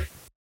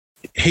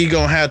 he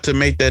gonna have to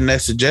make that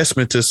next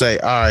adjustment to say,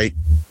 all right,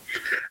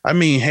 I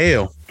mean,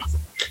 hell,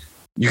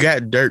 you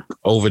got Dirk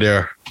over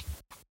there.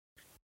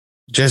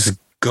 Just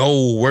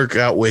go work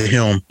out with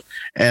him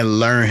and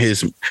learn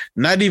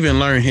not even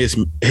learn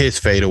his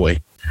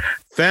fadeaway.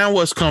 Find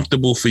what's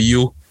comfortable for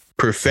you,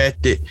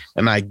 perfect it,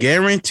 and I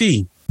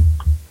guarantee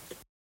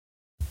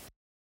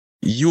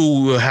you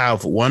will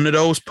have one of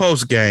those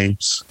post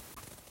games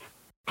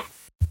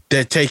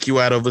that take you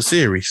out of a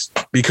series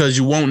because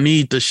you won't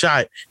need the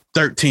shot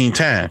 13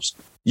 times.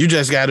 You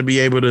just got to be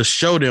able to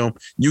show them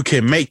you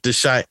can make the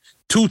shot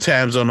 2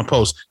 times on the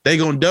post. They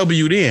gonna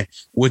W it in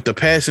with the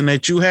passing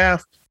that you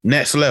have.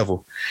 Next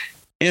level.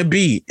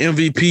 Embiid,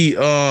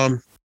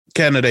 MVP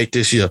candidate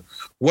this year.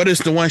 What is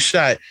the one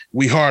shot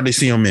we hardly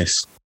see him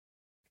miss?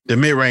 The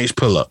mid-range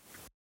pull-up.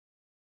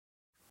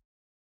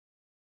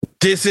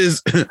 This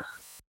is,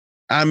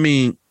 I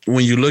mean,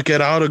 when you look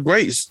at all the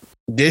greats,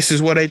 this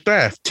is where they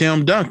thrive.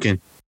 Tim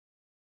Duncan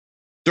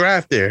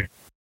thrive there.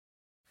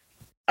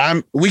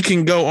 We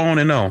can go on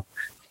and on.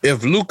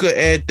 If Luka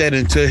add that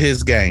into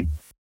his game,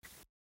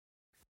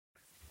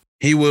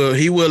 he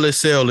will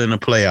excel in the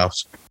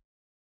playoffs.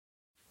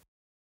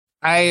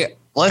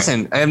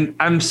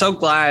 I'm so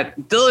glad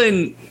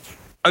Dylan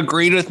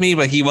agreed with me,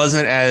 but he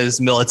wasn't as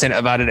militant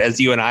about it as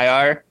you and I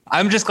are.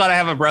 I'm just glad I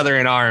have a brother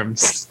in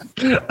arms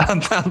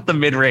about the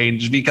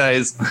mid-range,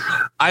 because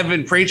I've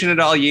been preaching it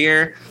all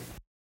year.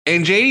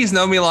 And JD's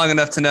known me long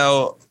enough to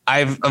know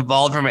I've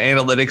evolved from an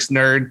analytics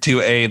nerd to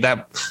a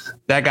that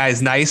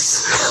guy's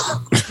nice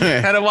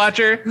kind of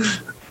watcher.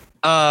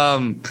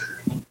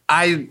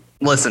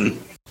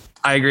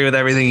 I agree with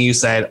everything you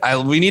said.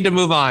 We need to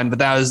move on, but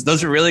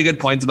those are really good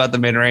points about the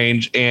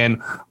mid-range. And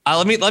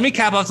let me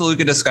cap off the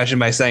Luka discussion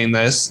by saying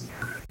this.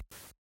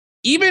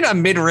 Even a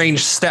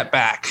mid-range step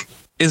back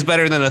is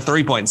better than a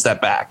 3-point step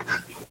back.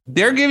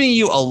 They're giving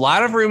you a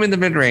lot of room in the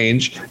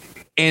mid-range,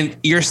 and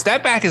your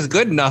step back is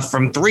good enough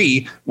from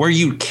 3 where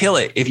you kill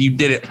it if you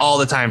did it all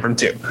the time from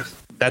 2.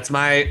 That's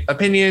my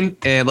opinion.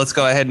 And let's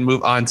go ahead and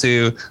move on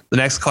to the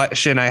next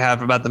question I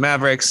have about the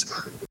Mavericks.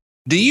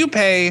 Do you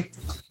pay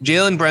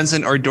Jalen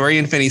Brunson or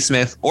Dorian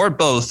Finney-Smith or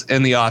both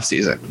in the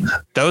offseason?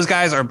 Those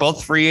guys are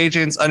both free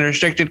agents,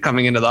 unrestricted,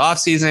 coming into the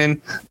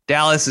offseason.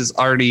 Dallas has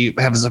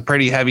a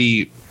pretty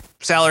heavy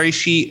salary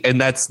sheet, and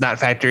that's not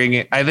factoring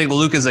it. I think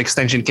Luka's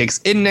extension kicks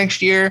in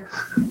next year,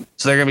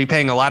 so they're going to be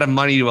paying a lot of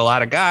money to a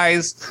lot of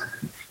guys.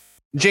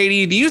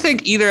 JD, do you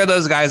think either of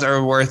those guys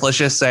are worth, let's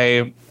just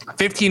say,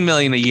 $15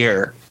 million a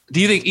year? Do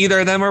you think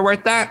either of them are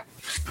worth that?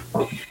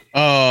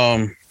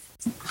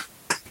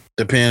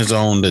 Depends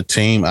on the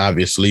team,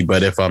 obviously,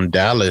 but if I'm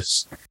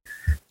Dallas,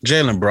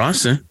 Jalen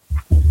Brunson,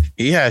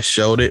 he has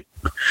showed it.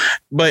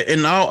 But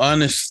in all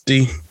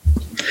honesty,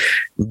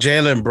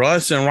 Jalen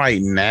Brunson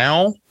right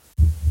now,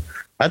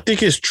 I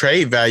think his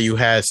trade value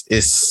has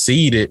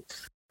exceeded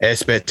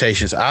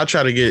expectations. I'll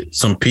try to get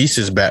some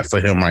pieces back for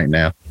him right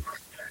now.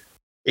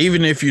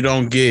 Even if you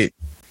don't get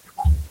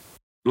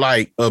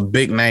like a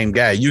big name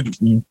guy, you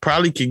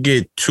probably could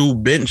get 2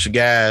 bench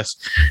guys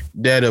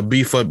that'll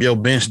beef up your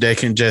bench that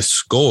can just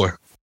score.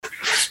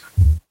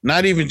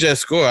 Not even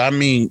just score. I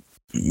mean,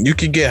 you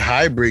could get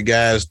hybrid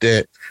guys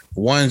that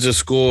one's a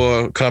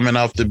scorer coming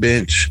off the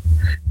bench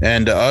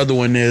and the other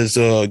one is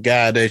a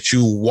guy that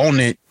you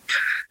wanted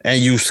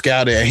and you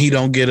scouted and he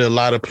don't get a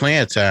lot of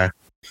playing time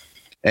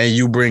and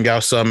you bring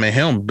out something in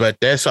him. But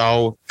that's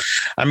all.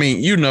 I mean,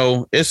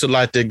 it's a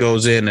lot that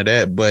goes into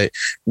that, but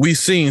we've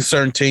seen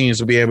certain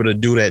teams be able to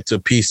do that to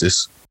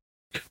pieces.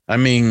 I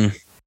mean,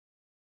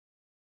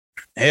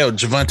 hell,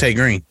 Javonte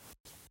Green.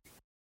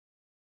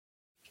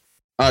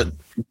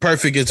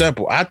 Perfect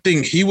example. I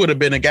think he would have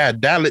been a guy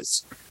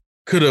Dallas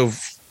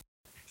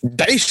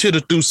they should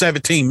have threw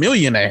 $17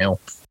 million at him.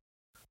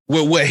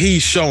 With what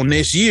he's shown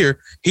this year,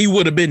 he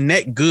would have been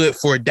that good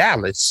for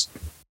Dallas.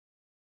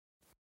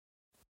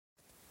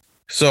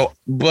 So,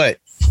 but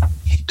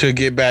to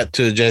get back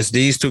to just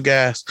these 2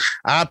 guys,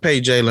 I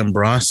pay Jalen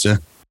Brunson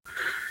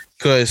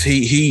because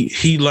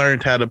he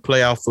learned how to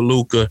play off of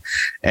Luka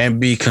and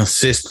be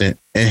consistent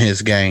in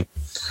his game.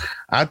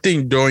 I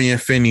think Dorian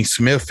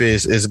Finney-Smith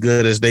is as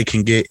good as they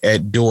can get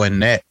at doing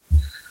that.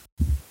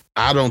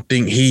 I don't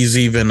think he's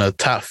even a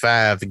top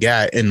 5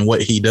 guy in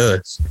what he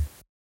does.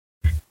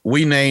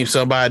 We named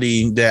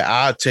somebody that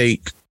I'll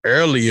take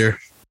earlier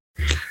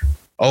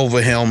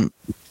over him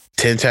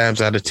 10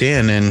 times out of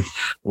 10, and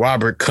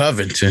Robert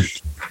Covington.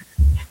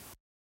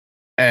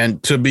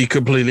 And to be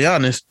completely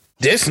honest,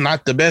 this is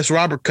not the best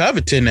Robert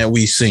Covington that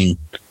we've seen.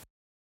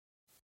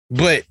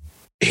 But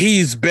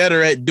he's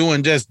better at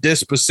doing just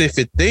this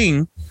specific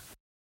thing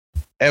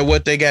at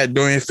what they got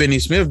Dorian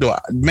Finney-Smith doing.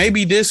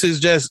 Maybe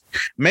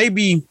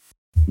maybe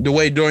the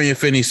way Dorian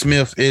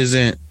Finney-Smith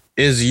isn't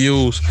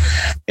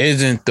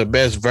the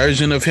best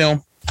version of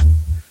him.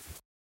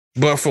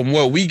 But from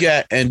what we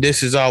got, and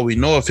this is all we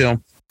know of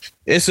him,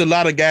 it's a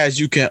lot of guys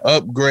you can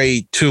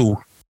upgrade to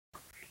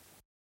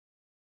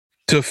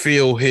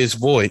fill his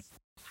void.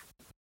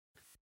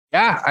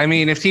 Yeah, I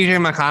mean, if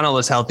TJ McConnell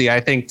was healthy, I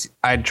think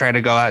I'd try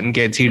to go out and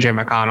get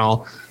TJ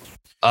McConnell.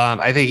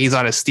 I think he's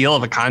on a steal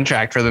of a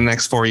contract for the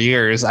next 4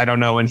 years. I don't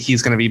know when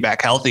he's going to be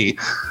back healthy.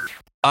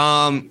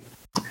 I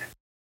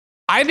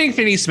think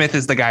Finney-Smith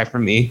is the guy for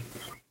me.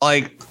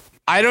 Like,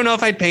 I don't know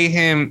if I'd pay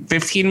him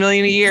 $15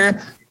 million a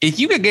year. If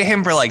you could get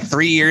him for like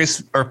 3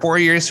 years or 4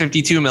 years,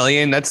 $52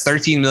 million, that's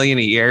 $13 million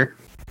a year.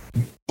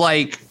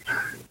 Like,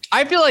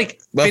 I feel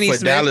like but for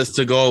Dallas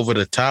to go over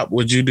the top,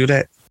 would you do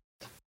that?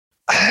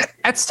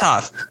 That's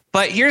tough.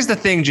 But here's the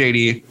thing,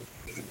 JD.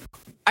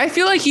 I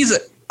feel like he's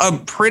a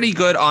pretty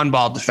good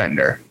on-ball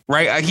defender,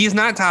 right? He's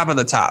not top of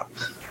the top.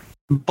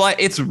 but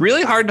it's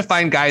really hard to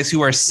find guys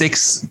who are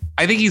 6.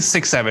 I think he's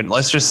 6'7".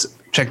 Let's just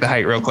check the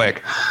height real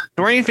quick.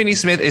 Dorian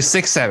Finney-Smith is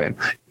 6'7".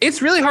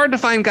 It's really hard to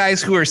find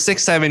guys who are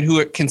 6'7"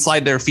 who can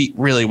slide their feet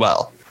really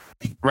well,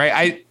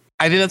 right?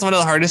 I think that's one of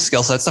the hardest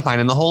skill sets to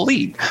find in the whole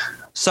league.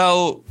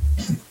 So,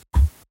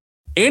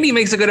 and he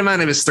makes a good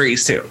amount of his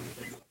threes too.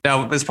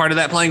 Now, as part of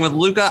that playing with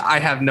Luka, I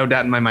have no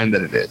doubt in my mind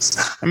that it is.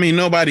 I mean,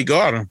 nobody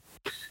guard him.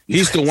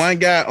 He's the one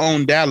guy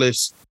on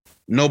Dallas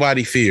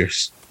nobody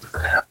fears.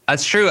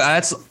 That's true.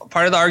 That's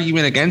part of the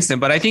argument against him.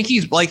 But I think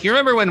he's like, you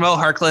remember when Mo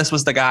Harkless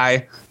was the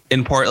guy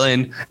in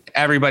Portland?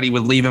 Everybody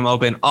would leave him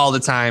open all the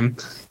time.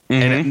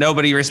 And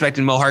nobody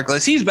respected Mo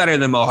Harkless. He's better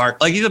than Mo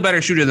Harkless. Like, he's a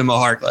better shooter than Mo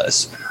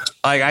Harkless.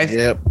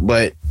 Yeah,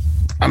 but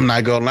I'm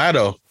not gonna lie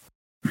though.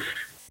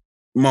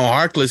 Mo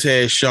Harkless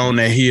has shown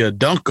that he'll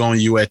dunk on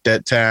you at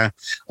that time.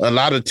 A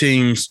lot of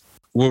teams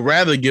would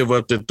rather give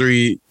up the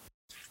three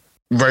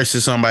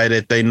versus somebody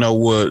that they know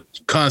would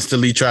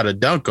constantly try to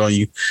dunk on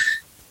you.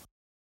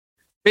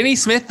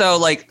 Finney-Smith, though,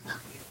 like,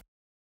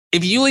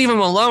 if you leave him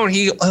alone,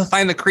 he'll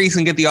find the crease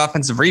and get the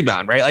offensive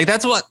rebound, right? Like,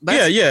 that's.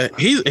 Yeah.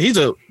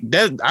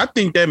 I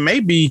think that may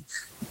be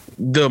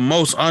the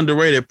most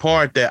underrated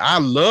part that I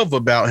love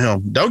about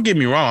him. Don't get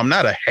me wrong. I'm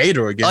not a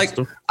hater against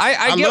him.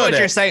 I get what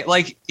you're saying.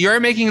 Like, you're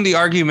making the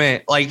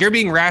argument, like, you're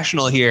being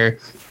rational here.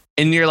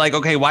 And you're like,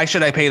 okay, why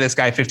should I pay this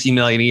guy $15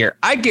 million a year?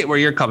 I get where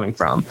you're coming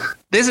from.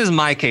 This is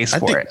my case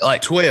for it.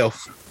 Like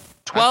 12.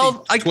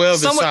 12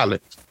 is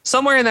solid.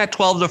 Somewhere in that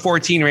 12 to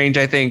 14 range,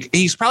 I think.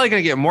 He's probably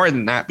going to get more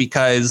than that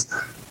because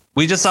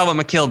we just saw what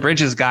Mikal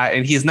Bridges got,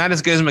 and he's not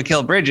as good as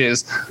Mikal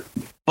Bridges,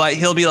 but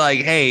he'll be like,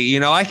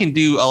 hey, I can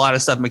do a lot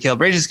of stuff Mikal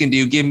Bridges can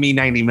do. Give me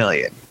 $90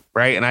 million,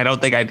 right? And I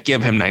don't think I'd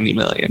give him $90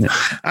 million.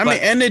 I mean,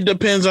 and it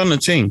depends on the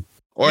team.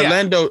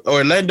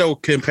 Orlando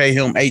can pay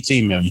him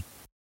 $18 million.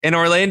 And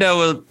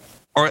Orlando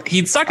or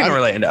he'd suck in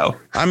Orlando.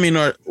 I mean,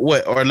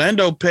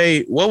 Orlando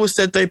paid? What was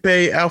that they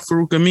paid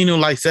Al-Farouq Aminu,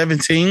 like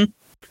 17?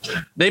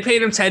 They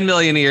paid him $10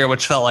 million a year,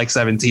 which felt like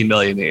 $17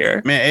 million a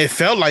year. Man, it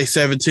felt like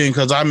 17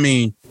 because I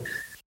mean,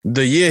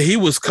 the year he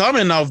was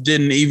coming off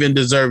didn't even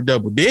deserve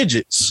double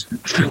digits.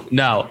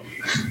 No,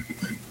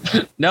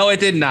 it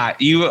did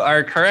not. You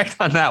are correct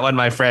on that one,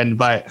 my friend.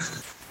 But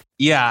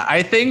yeah,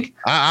 I think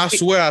I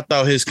swear I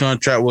thought his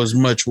contract was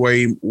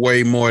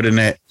way more than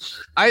that.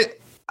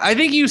 I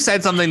think you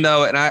said something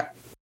though, and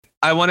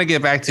I want to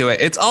get back to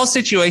it. It's all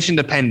situation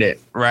dependent,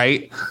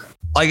 right?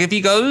 Like if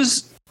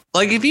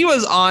he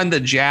was on the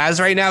Jazz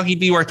right now, he'd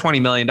be worth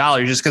 $20 million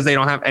just because they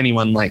don't have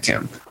anyone like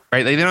him,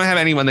 right? They don't have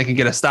anyone that can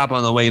get a stop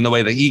on the way in the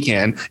way that he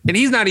can. And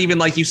he's not even,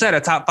 like you said,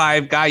 a top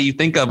 5 guy you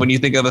think of when you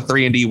think of a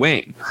 3-and-D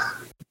wing.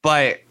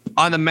 But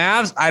on the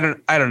Mavs, I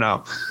don't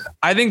know.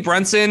 I think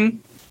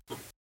Brunson,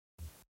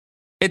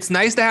 it's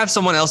nice to have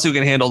someone else who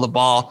can handle the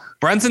ball.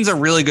 Brunson's a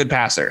really good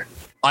passer.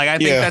 Like I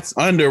think that's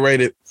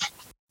underrated.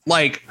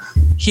 Like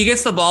he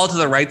gets the ball to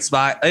the right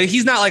spot.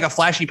 He's not like a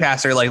flashy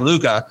passer like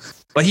Luka,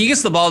 but he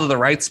gets the ball to the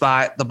right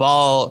spot. The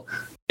ball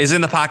is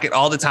in the pocket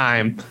all the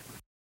time.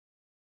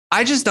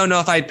 I just don't know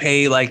if I'd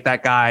pay like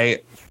that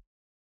guy.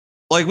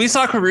 Like we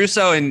saw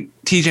Caruso and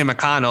TJ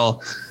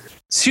McConnell,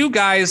 2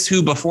 guys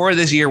who before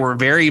this year were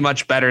very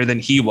much better than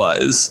he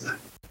was,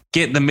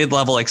 get the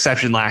mid-level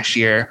exception last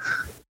year.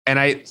 And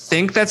I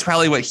think that's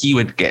probably what he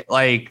would get.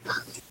 Like,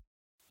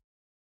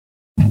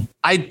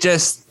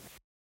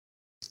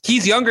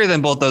 he's younger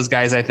than both those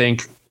guys, I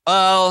think.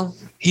 Well,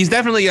 he's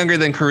definitely younger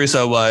than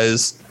Caruso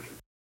was.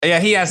 Yeah,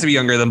 he has to be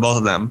younger than both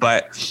of them,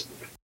 but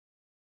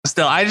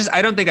still,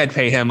 I don't think I'd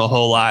pay him a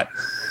whole lot.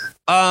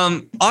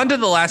 On to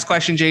the last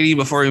question, JD,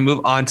 before we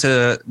move on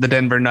to the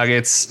Denver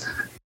Nuggets.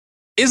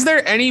 Is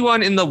there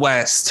anyone in the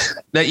West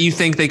that you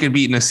think they could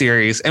beat in a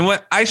series? And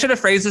what I should have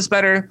phrased this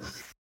better.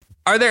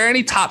 Are there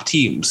any top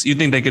teams you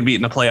think they could beat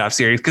in a playoff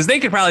series? Because they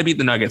could probably beat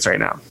the Nuggets right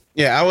now.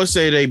 Yeah, I would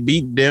say they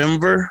beat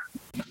Denver.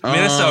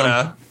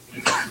 Minnesota.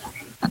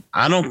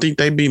 I don't think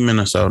they beat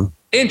Minnesota.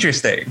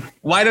 Interesting.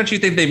 Why don't you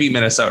think they beat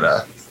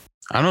Minnesota?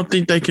 I don't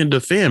think they can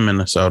defend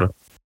Minnesota.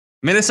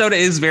 Minnesota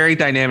is very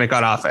dynamic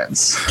on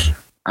offense.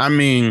 I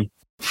mean,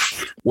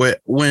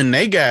 when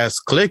they guys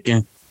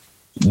clicking,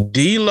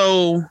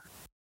 D'Lo,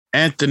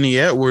 Anthony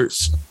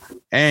Edwards,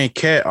 and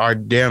Cat are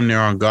damn near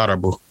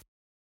unguardable.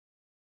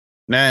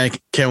 Now,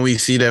 can we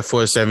see that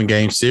for a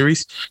 7-game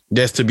series?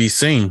 That's to be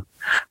seen.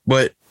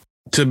 But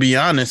to be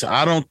honest,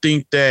 I don't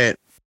think that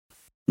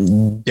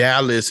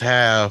Dallas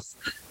have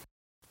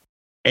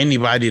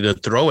anybody to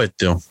throw at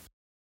them.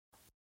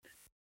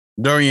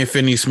 Dorian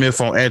Finney-Smith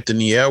on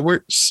Anthony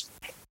Edwards.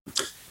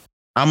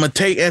 I'm going to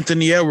take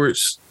Anthony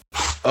Edwards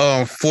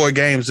 4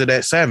 games of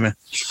that 7.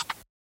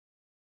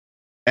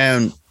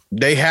 And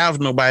they have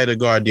nobody to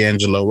guard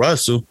D'Angelo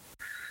Russell.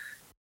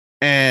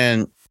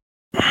 And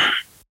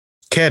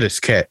Cat is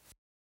Cat.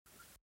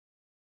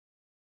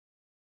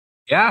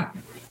 Yeah.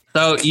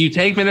 So you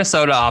take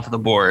Minnesota off the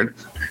board.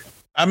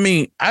 I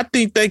mean, I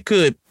think they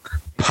could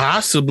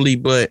possibly,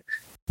 but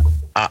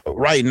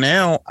right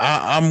now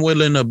I'm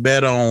willing to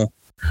bet on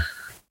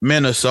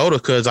Minnesota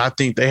because I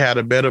think they had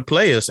a better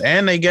players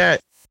and they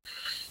got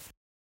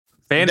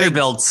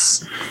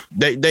Vanderbilt's.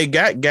 They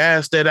got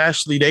guys that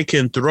actually they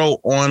can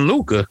throw on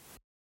Luka.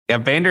 Yeah,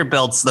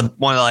 Vanderbilt's the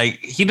one. Like,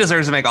 he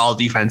deserves to make all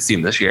defense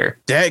team this year.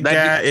 That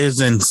guy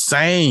is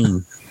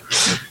insane.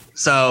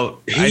 So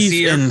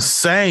he's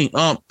insane.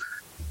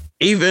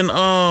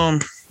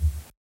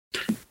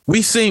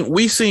 We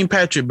seen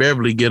Patrick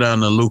Beverly get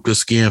on the Luka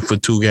skin for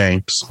 2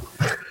 games.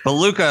 But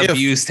Luka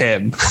abused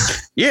him.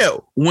 Yeah,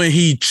 when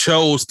he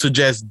chose to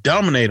just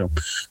dominate him.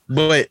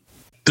 But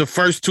the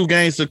first 2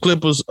 games, the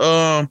Clippers,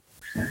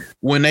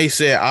 when they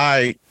said, all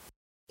right,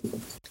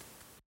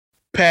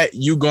 Pat,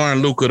 you guard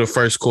Luka the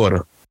first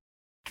quarter.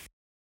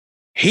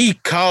 He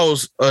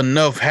caused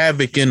enough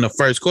havoc in the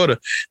first quarter.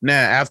 Now,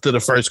 after the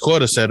first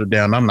quarter settled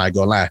down, I'm not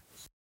going to lie.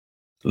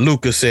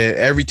 Luka said,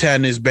 every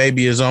time this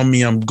baby is on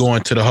me, I'm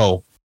going to the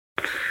hole.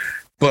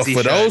 But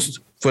for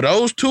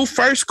those 2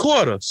 first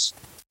quarters,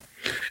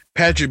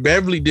 Patrick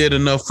Beverly did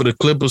enough for the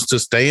Clippers to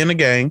stay in the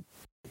game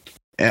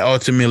and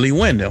ultimately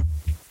win them.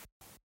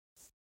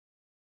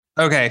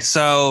 Okay,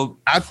 so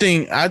I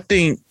think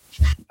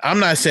I'm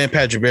not saying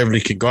Patrick Beverly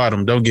could guard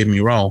him. Don't get me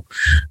wrong,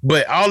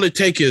 but all it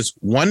takes is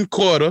 1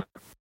 quarter.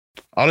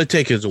 All it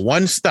takes is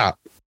 1 stop,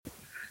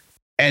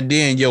 and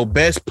then your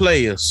best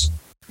players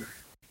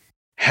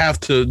have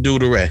to do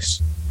the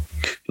rest.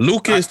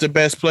 Luka is the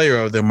best player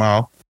of them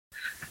all.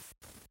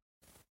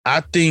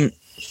 I think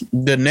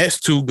the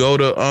next 2 go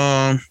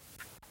to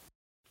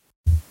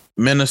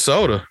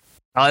Minnesota.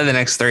 I like the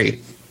next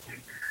 3.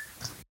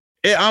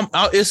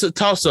 It's a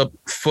toss-up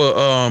for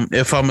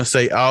if I'm going to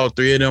say all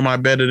 3 of them are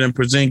better than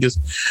Porzingis,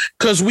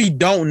 because we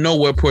don't know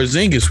what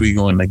Porzingis we're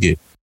going to get.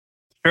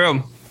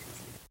 True.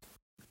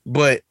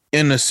 But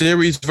in the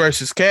series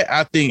versus Cat,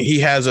 I think he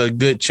has a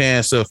good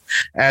chance of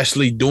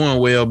actually doing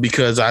well,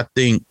 because I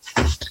think,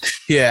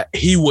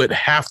 he would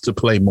have to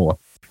play more.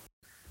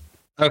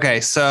 Okay,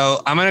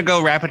 so I'm going to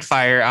go rapid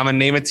fire. I'm going to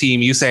name a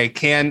team. You say,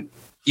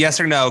 yes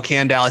or no,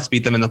 can Dallas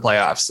beat them in the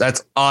playoffs?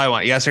 That's all I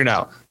want. Yes or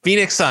no.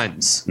 Phoenix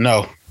Suns.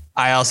 No.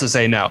 I also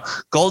say no.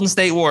 Golden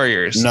State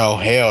Warriors. No,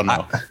 hell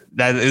no.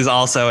 That is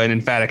also an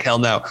emphatic hell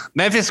no.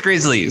 Memphis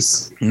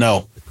Grizzlies.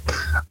 No.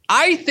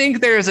 I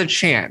think there is a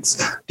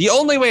chance. The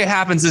only way it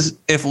happens is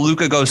if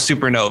Luka goes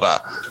supernova.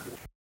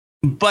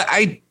 But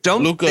I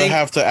don't think Luka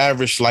have to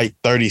average like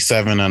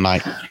 37 a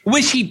night.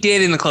 Which he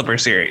did in the Clipper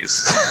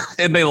series.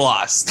 And they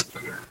lost.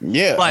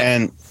 Yeah,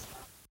 and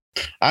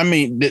I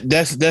mean,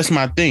 that's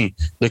my thing.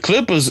 The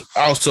Clippers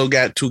also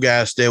got 2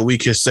 guys that we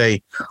could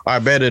say are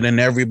better than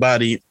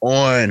everybody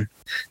on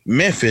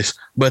Memphis.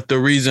 But the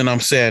reason I'm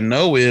saying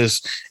no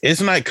is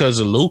it's not because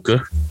of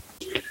Luka.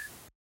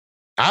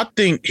 I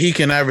think he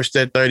can average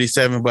that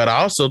 37, but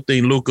I also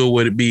think Luka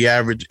would be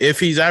average. If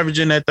he's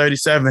averaging that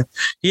 37,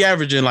 he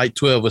averaging like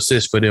 12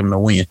 assists for them to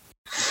win.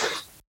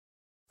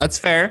 That's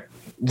fair.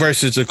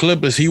 Versus the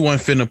Clippers, he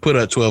wasn't finna put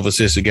up 12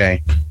 assists a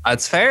game.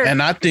 That's fair.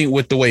 And I think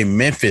with the way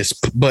Memphis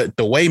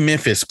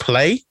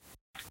play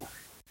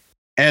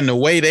and the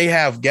way they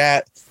have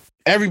got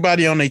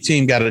everybody on their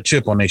team got a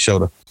chip on their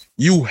shoulder.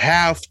 You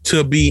have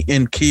to be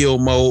in kill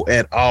mode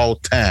at all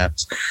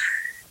times.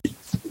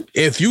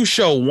 If you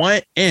show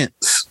 1 inch,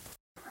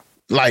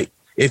 like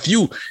if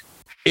you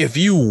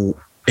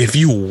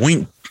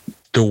wink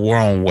the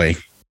wrong way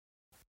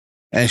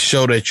and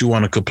show that you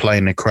want to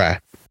complain and cry,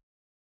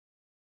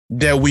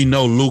 that we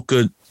know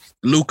Luka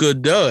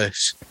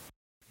does.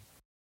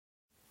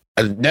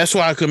 That's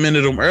why I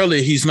commended him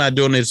earlier. He's not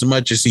doing as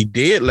much as he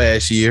did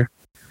last year.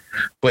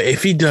 But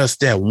if he does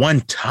that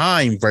one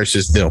time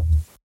versus them,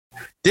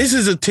 this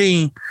is a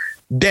team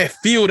that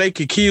feel they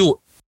could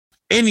kill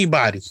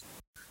anybody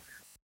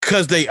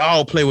because they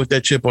all play with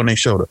that chip on their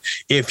shoulder.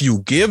 If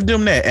you give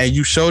them that and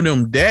you show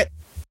them that,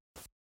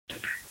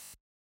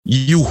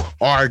 you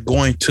are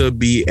going to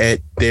be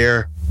at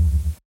their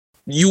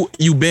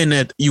you been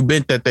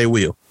that they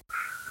will.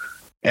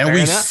 And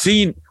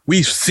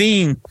we've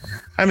seen,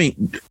 I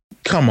mean,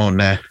 come on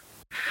now.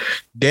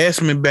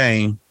 Desmond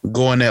Bain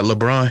going at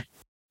LeBron.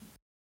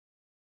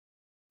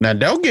 Now,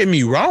 don't get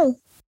me wrong.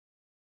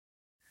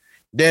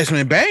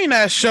 Desmond Bain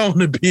has shown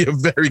to be a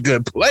very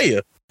good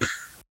player.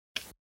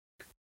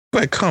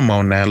 But come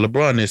on now,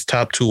 LeBron is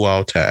top 2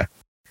 all time.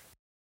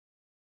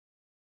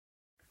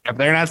 If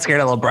they're not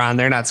scared of LeBron,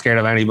 they're not scared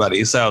of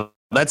anybody. So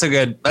that's a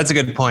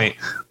good point.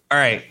 All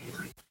right.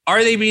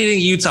 Are they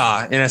beating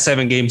Utah in a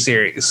 7-game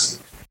series?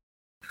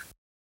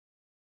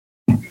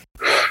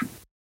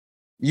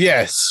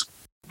 Yes.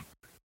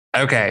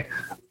 Okay.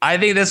 I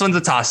think this one's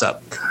a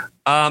toss-up.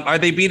 Are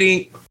they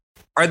beating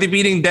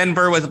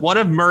Denver with one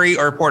of Murray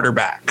or Porter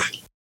back?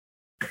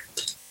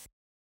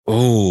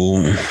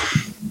 Oh.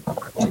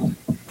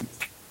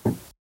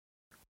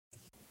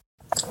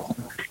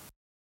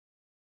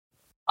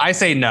 I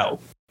say no.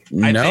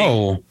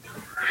 No.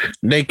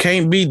 They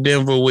can't beat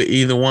Denver with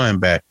either one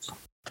back.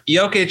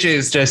 Jokic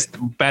is just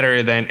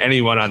better than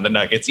anyone on the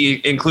Nuggets,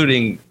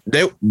 including...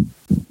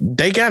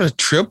 They got a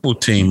triple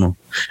team him.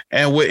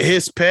 And with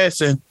his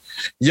passing,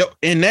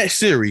 in that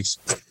series,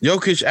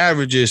 Jokic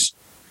averages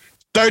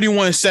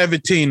 31,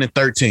 17, and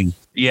 13.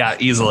 Yeah,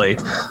 easily.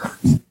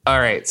 All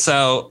right.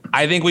 So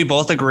I think we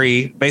both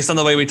agree, based on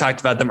the way we talked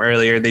about them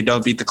earlier, they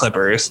don't beat the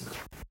Clippers.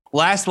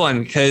 Last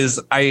one, because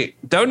I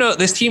don't know.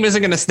 This team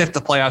isn't going to sniff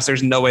the playoffs.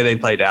 There's no way they'd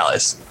play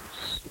Dallas.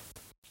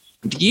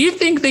 Do you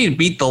think they'd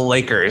beat the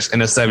Lakers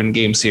in a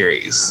 7-game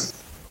series?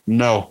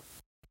 No.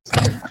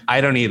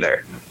 I don't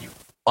either.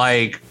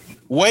 Like,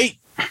 wait.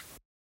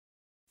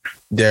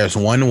 There's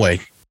one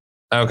way.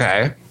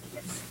 Okay.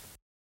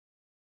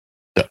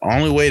 The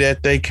only way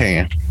that they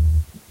can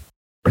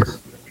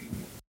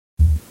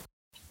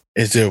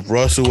is if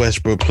Russell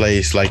Westbrook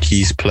plays like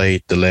he's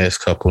played the last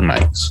couple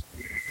nights.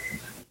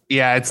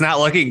 Yeah, it's not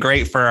looking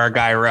great for our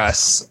guy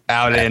Russ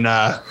out in.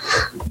 Now,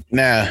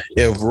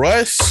 if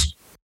Russ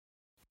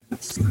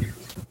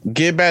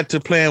get back to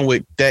playing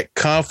with that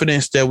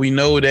confidence that we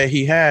know that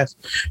he has,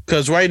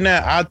 because right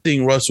now I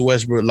think Russell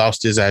Westbrook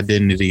lost his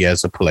identity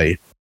as a player.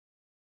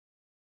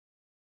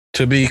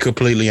 To be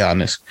completely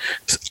honest,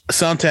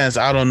 sometimes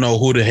I don't know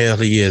who the hell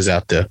he is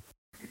out there.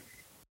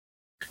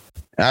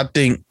 I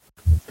think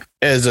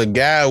as a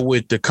guy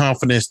with the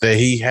confidence that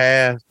he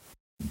has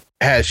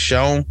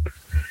shown,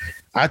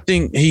 I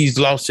think he's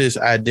lost his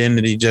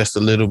identity just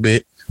a little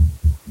bit.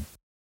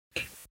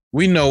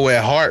 We know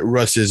at heart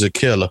Russ is a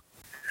killer.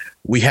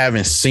 We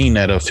haven't seen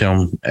that of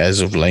him as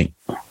of late.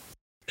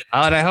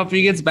 And I hope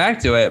he gets back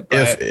to it.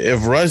 But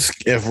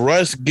if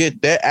Russ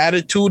get that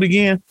attitude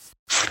again,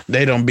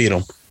 they don't beat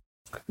him.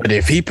 But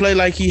if he play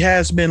like he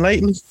has been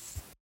lately,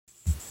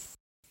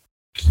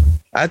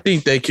 I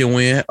think they can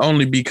win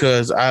only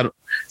because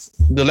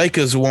the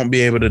Lakers won't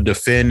be able to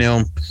defend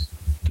them.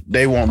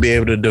 They won't be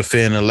able to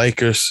defend the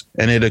Lakers,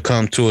 and it'll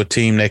come to a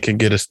team that can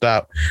get a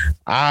stop.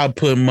 I'll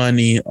put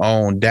money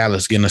on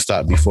Dallas getting a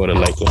stop before the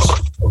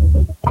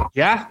Lakers.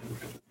 Yeah.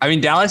 I mean,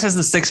 Dallas has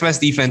the 6th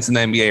best defense in the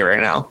NBA right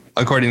now,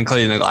 according to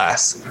Cleaning the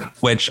Glass,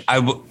 which I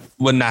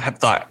would not have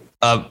thought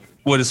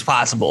what is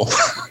possible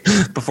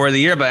before the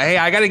year. But hey,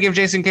 I got to give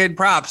Jason Kidd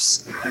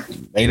props.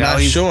 They're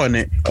not showing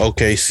it.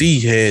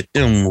 OKC had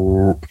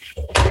them.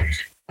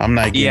 I'm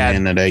not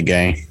getting into that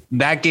game.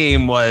 That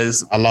game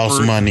was... I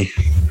lost money.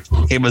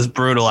 It was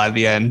brutal at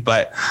the end.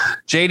 But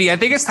JD, I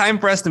think it's time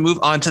for us to move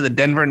on to the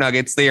Denver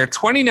Nuggets. They are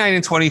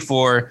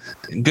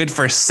 29-24, good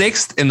for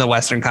 6th in the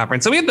Western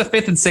Conference. So we have the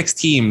 5th and 6th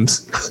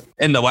teams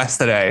in the West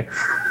today.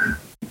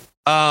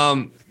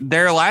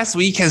 Their last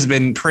week has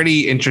been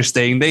pretty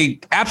interesting.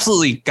 They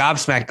absolutely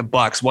gobsmacked the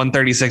Bucks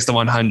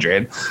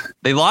 136-100.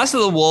 They lost to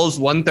the Wolves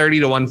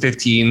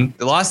 130-115.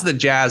 They lost to the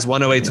Jazz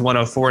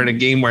 108-104 in a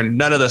game where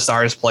none of the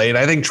stars played.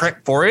 I think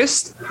Trent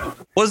Forrest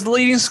was the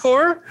leading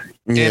scorer.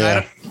 Yeah.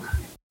 And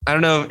I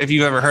don't know if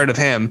you've ever heard of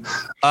him.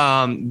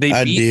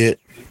 I did.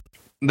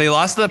 They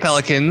lost to the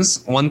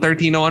Pelicans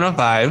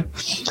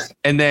 113-105.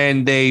 And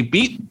then they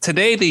beat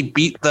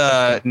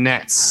the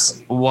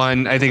Nets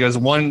I think it was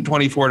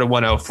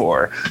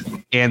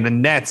 124-104. And the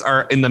Nets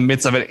are in the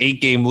midst of an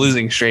 8-game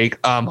losing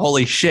streak.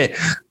 Holy shit.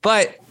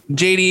 But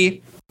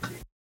JD,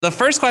 the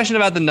first question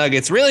about the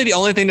Nuggets, really the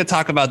only thing to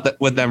talk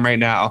about with them right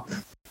now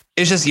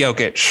is just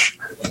Jokic.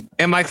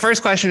 And my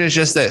first question is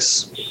just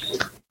this.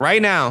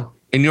 Right now,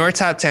 in your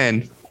top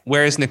 10,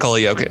 where is Nikola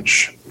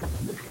Jokic?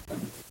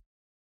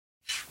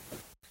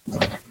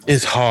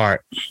 It's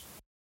hard.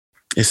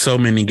 It's so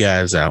many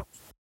guys out.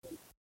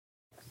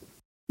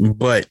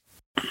 But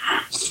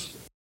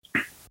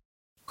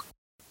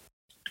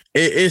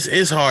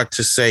it's hard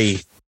to say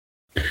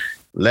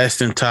less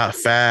than top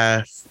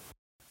 5,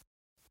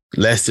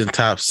 less than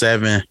top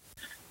 7,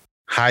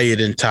 higher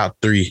than top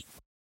 3.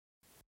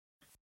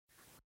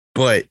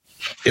 But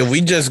if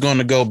we just going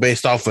to go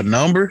based off of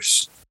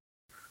numbers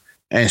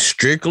and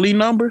strictly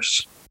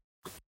numbers,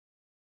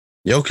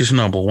 Jokic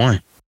number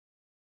 1.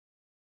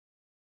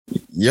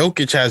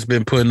 Jokic has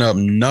been putting up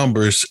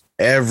numbers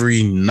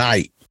every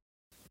night.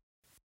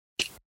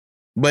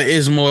 But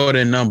it's more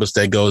than numbers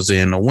that goes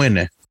in the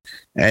winning.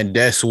 And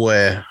that's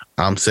where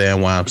I'm saying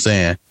what I'm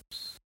saying.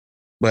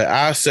 But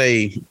I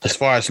say, as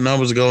far as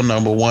numbers go,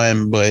 number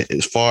 1. But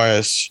as far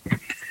as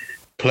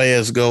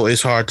players go,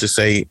 it's hard to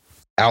say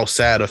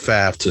outside of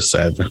 5 to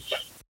 7.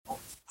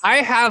 I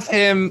have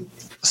him.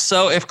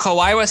 So if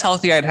Kawhi was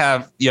healthy, I'd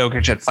have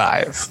Jokic at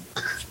 5.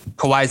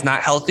 Kawhi's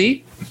not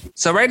healthy.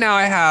 So right now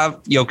I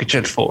have Jokic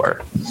at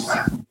 4.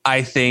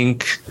 I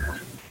think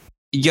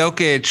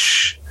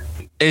Jokic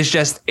is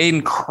just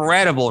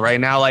incredible right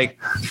now. Like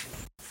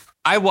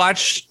I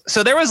watched,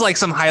 so there was like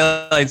some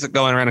highlights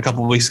going around a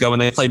couple of weeks ago when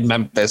they played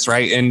Memphis,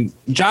 right? And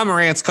John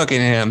Morant's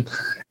cooking him.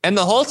 And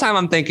the whole time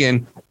I'm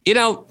thinking,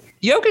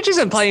 Jokic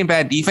isn't playing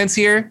bad defense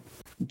here.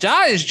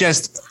 Ja is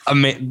just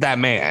that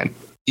man.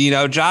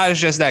 Ja is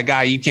just that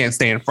guy you can't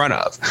stay in front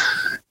of.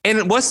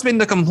 And what's been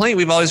the complaint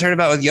we've always heard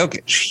about with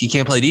Jokic? He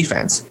can't play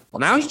defense. Well,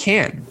 now he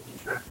can.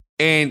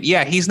 And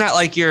yeah, he's not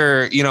like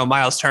your,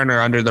 Miles Turner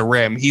under the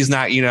rim. He's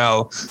not,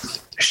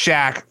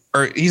 Shaq,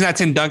 or he's not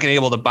Tim Duncan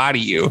able to body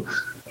you.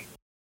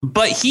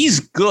 But he's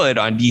good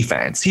on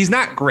defense. He's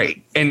not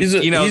great. And he's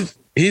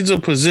a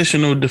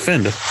positional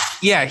defender.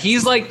 Yeah,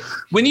 he's like,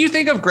 when you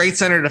think of great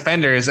center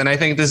defenders, and I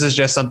think this is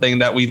just something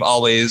that we've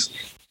always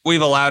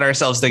we've allowed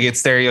ourselves to get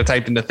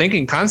stereotyped into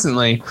thinking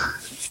constantly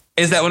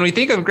is that when we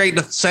think of great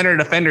center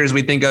defenders,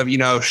 we think of,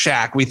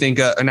 Shaq, we think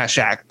of, not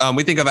Shaq,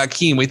 we think of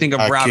Hakeem, we think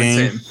of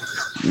Robinson,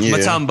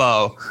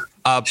 Mutombo,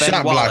 Ben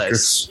shot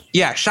Wallace. blockers.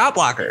 Yeah, shot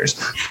blockers.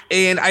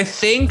 And I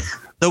think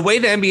the way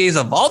the NBA is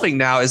evolving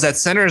now is that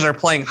centers are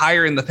playing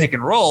higher in the pick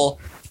and roll,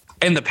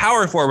 and the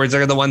power forwards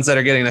are the ones that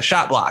are getting the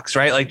shot blocks,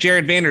 right? Like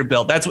Jared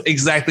Vanderbilt, that's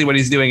exactly what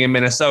he's doing in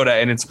Minnesota,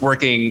 and it's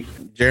working.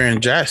 Jaren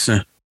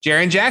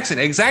Jackson,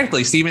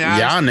 exactly. Steven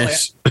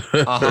Adams.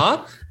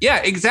 Giannis. Yeah,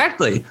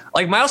 exactly.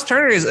 Like Miles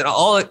Turner is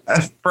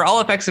for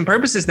all effects and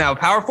purposes now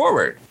power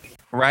forward,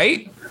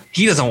 right?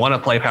 He doesn't want to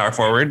play power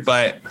forward,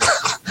 but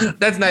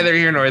that's neither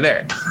here nor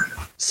there.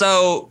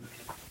 So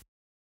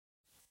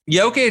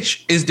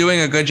Jokic is doing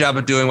a good job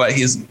of doing what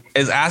is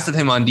asked of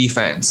him on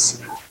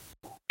defense.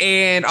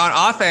 And on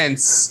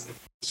offense,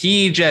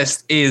 he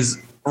just is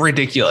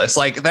ridiculous.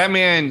 Like that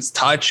man's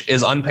touch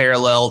is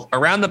unparalleled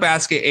around the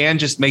basket and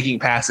just making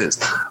passes.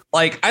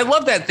 Like I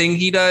love that thing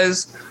he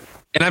does.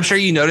 And I'm sure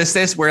you noticed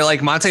this where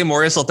like Monte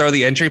Morris will throw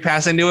the entry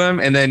pass into him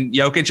and then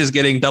Jokic is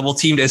getting double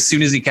teamed as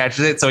soon as he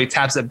catches it. So he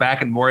taps it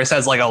back and Morris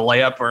has like a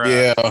layup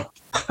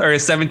or a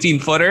 17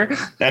 footer.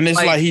 And it's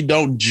like he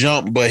don't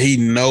jump, but he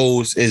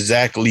knows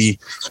exactly.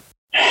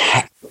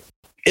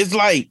 It's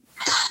like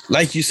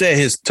you said,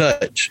 his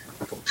touch.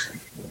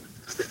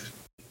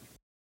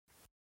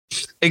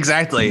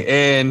 Exactly.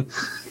 And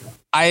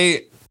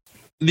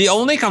the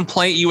only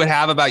complaint you would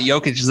have about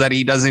Jokic is that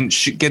he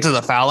doesn't get to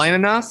the foul line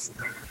enough.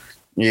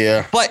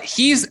 Yeah. But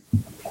he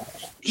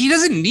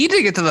doesn't need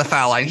to get to the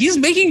foul line. He's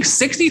making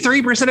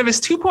 63% of his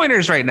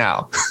 2-pointers right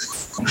now.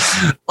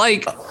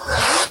 Like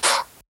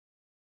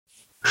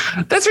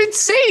that's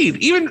insane.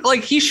 Even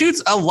like he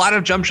shoots a lot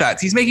of jump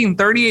shots. He's making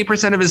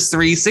 38% of his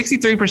threes,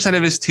 63%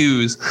 of his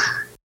twos.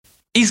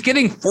 He's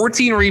getting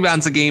 14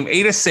 rebounds a game,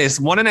 8 assists,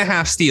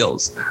 1.5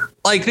 steals.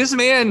 Like this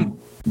man,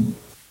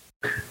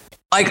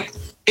 like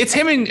it's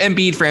him and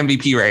Embiid for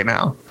MVP right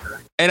now.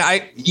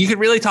 And you could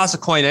really toss a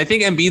coin. I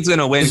think Embiid's going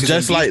to win. It's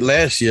just like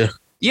last year.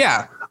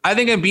 Yeah. I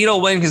think Embiid will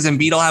win because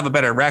Embiid will have a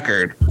better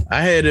record. I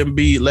had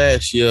Embiid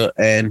last year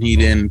and he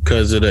didn't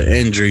because of the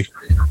injury.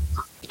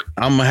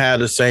 I'm going to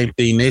have the same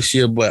thing this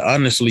year, but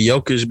honestly,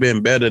 Jokic's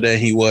been better than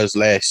he was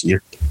last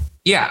year.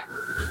 Yeah.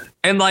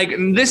 And like,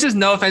 this is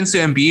no offense to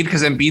Embiid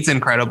because Embiid's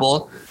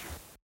incredible.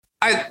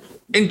 And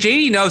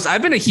JD knows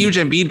I've been a huge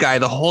Embiid guy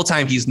the whole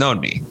time he's known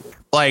me.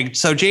 Like,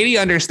 so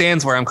JD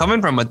understands where I'm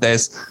coming from with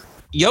this.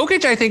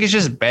 Jokic, I think, is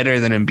just better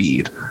than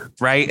Embiid,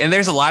 right? And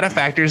there's a lot of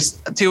factors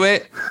to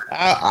it.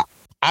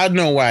 I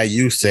know why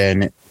you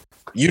saying it.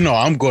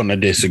 I'm going to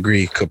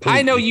disagree completely.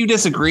 I know you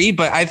disagree,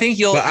 but I think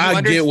But I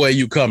get where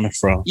you coming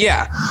from.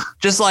 Yeah,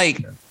 just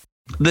like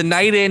the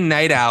night in,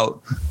 night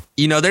out.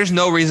 There's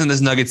no reason this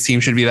Nuggets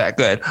team should be that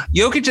good.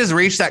 Jokic has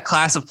reached that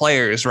class of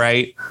players,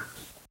 right,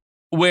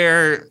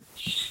 where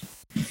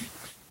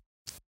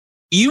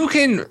you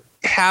can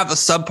have a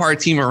subpar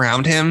team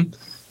around him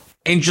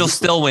and you'll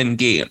still win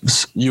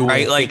games. You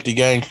right? win 50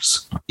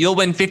 games. You'll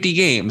win 50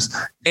 games.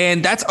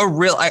 And that's a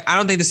real, I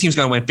don't think this team's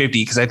going to win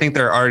 50 because I think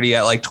they're already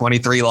at like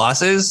 23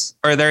 losses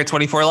or they're at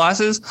 24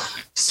 losses.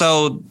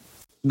 So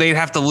they'd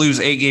have to lose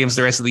 8 games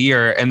the rest of the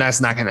year. And that's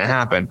not going to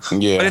happen.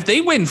 Yeah. But if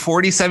they win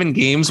 47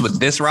 games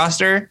with this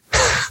roster,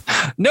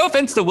 no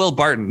offense to Will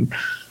Barton.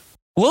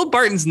 Will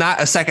Barton's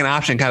not a second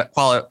option kind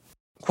of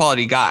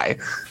quality guy.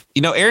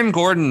 Aaron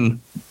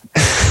Gordon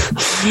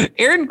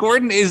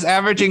is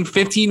averaging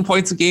 15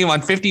 points a game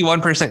on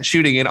 51%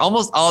 shooting, and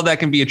almost all of that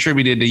can be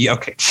attributed to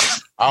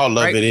Jokic. All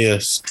of it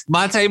is.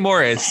 Monte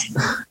Morris,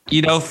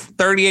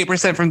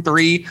 38% from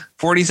 3,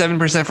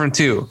 47% from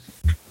 2.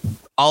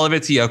 All of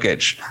it's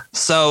Jokic.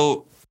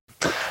 So,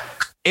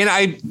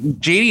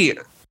 JD,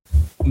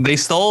 they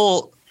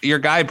stole your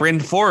guy Bryn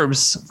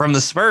Forbes from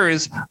the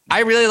Spurs.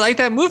 I really like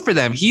that move for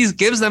them. He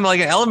gives them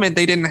like an element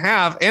they didn't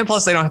have, and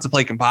plus they don't have to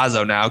play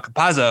Campazzo now.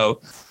 Campazzo.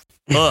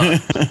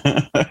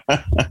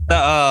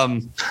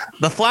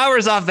 The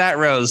flowers off that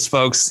rose,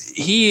 folks.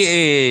 He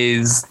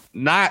is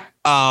not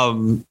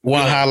one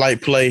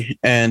highlight play,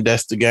 and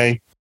that's the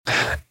game.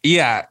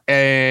 Yeah,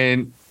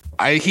 and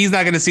he's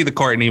not going to see the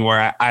court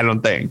anymore. I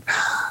don't think.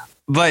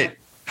 But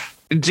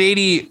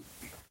JD,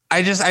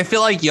 I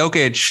feel like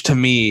Jokic to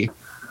me,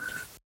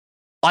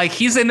 like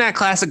he's in that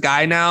classic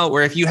guy now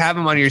where if you have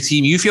him on your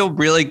team, you feel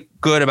really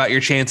good about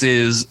your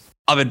chances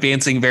of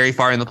advancing very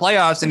far in the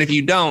playoffs, and if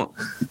you don't,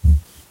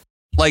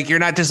 like you're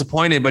not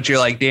disappointed, but you're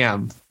like,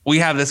 damn, we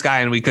have this guy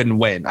and we couldn't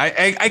win.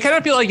 I kind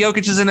of feel like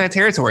Jokic is in that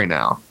territory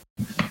now.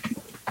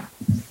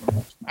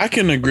 I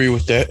can agree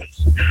with that.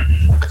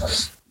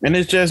 And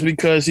it's just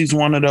because he's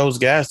one of those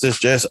guys that's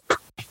just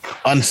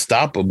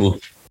unstoppable.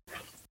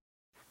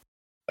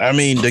 I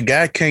mean, the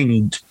guy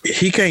can't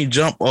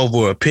jump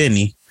over a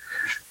penny,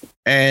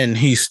 and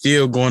he's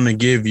still going to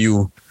give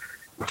you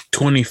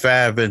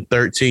 25 and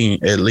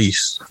 13 at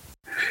least.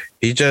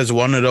 He's just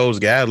one of those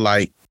guys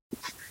like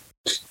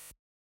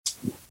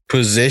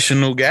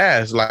positional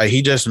guys. Like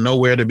he just know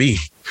where to be.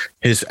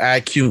 His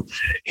IQ.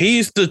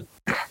 He's the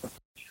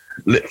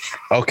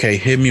Okay,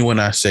 hit me when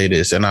I say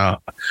this, and I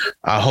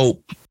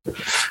hope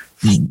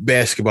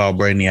basketball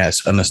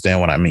brainiacs understand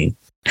what I mean.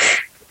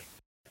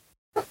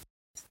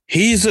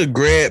 He's a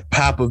Greg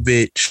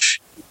Popovich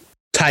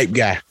type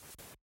guy.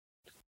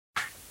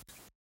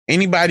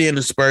 Anybody in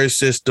the Spurs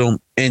system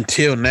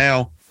until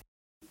now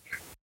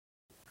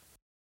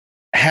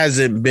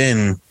hasn't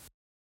been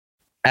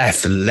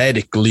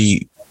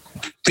athletically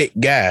fit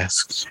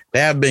guys.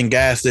 There have been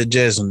guys that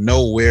just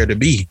know where to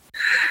be.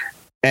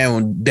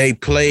 And they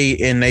play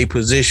in a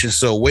position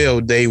so well,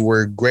 they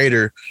were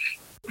greater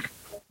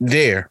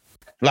there.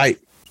 Like,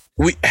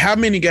 how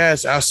many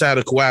guys outside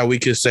of Kawhi we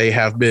could say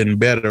have been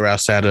better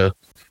outside of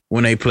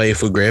when they played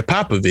for Greg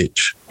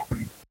Popovich?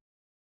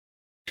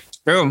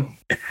 True.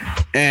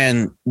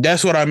 And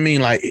that's what I mean.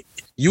 Like,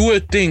 you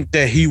would think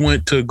that he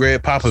went to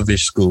Greg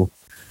Popovich school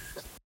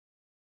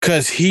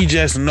because he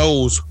just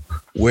knows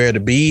where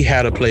to be,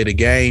 how to play the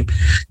game,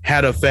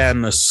 how to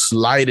find the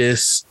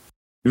slightest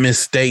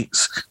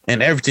mistakes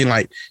and everything.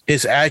 Like,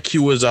 his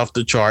IQ is off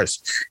the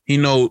charts.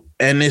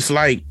 And it's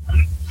like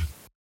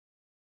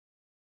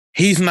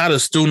he's not a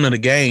student of the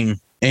game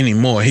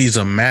anymore. He's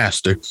a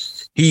master.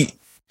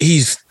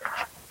 He's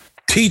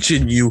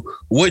teaching you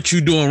what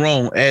you're doing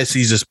wrong as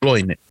he's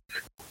exploiting it.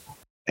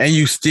 And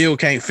you still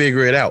can't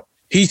figure it out.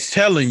 He's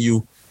telling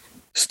you,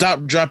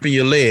 stop dropping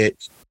your leg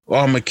or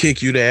I'm going to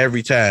kick you there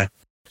every time.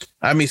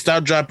 I mean,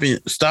 stop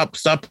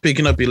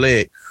picking up your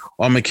leg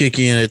or I'm going to kick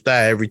you in the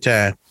thigh every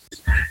time.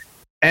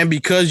 And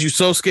because you're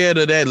so scared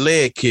of that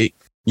leg kick,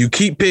 you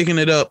keep picking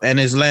it up and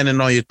it's landing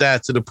on your thigh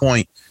to the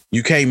point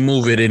you can't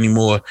move it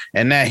anymore.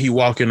 And now he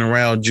walking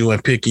around you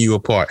and picking you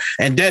apart.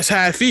 And that's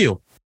how I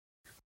feel.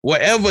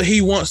 Whatever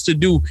he wants to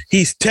do,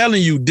 he's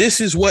telling you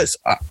this is what's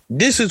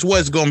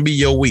going to be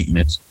your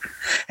weakness.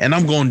 And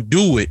I'm going to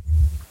do it.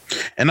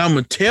 And I'm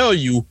going to tell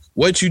you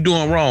what you're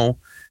doing wrong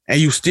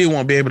and you still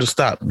won't be able to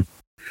stop me.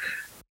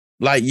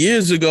 Like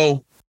years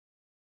ago,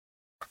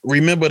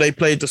 remember they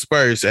played the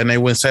Spurs and they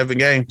won 7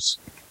 games?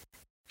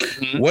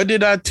 Mm-hmm. What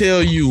did I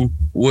tell you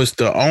was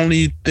the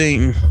only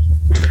thing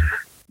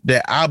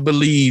that I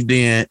believed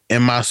in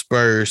my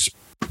Spurs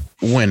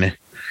winning?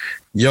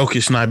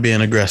 Jokic not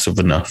being aggressive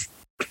enough.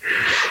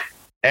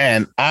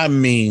 And I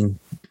mean,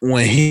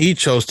 when he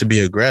chose to be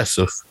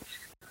aggressive,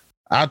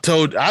 I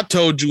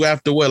told you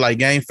after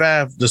game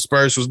 5, the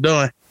Spurs was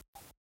done.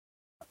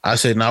 I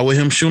said, not with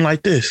him shooting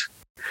like this.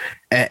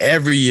 And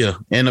every year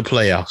in the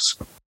playoffs,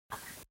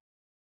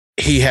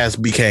 he has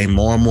become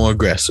more and more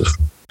aggressive.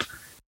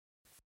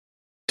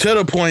 To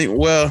the point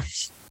where,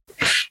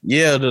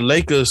 yeah, the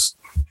Lakers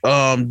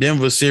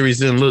Denver series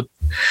didn't look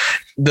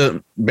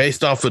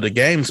based off of the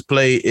games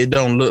played, it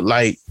don't look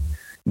like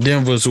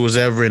Denver's was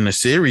ever in the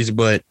series,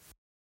 but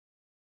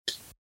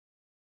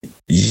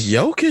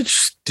Jokic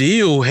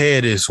still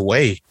had his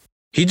way.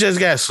 He just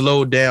got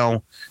slowed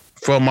down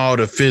from all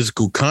the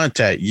physical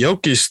contact.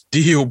 Jokic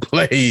still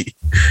played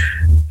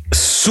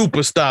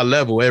superstar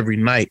level every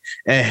night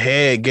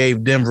and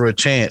gave Denver a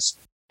chance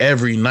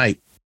every night.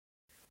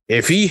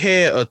 If he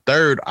had a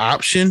third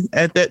option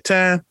at that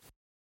time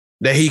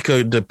that he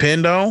could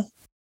depend on,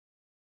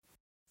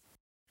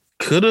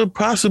 could have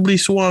possibly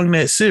swung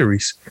that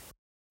series.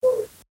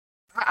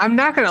 I'm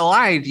not going to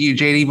lie to you,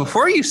 JD.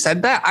 Before you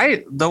said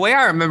that, the way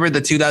I remember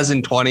the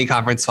 2020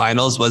 conference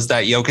finals was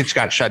that Jokic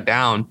got shut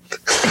down.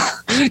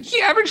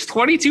 He averaged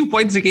 22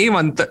 points a game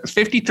on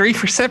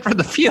 53% from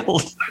the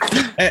field.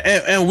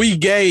 And we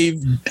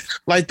gave,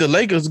 the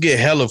Lakers get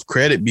hell of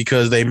credit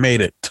because they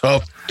made it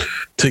tough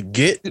to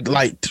get,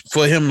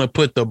 for him to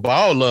put the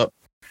ball up.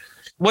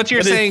 What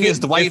you're saying is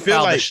Dwight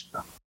fouled.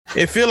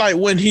 It feel like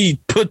when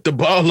he put the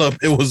ball up,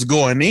 it was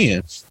going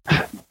in.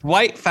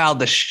 Dwight fouled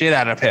the shit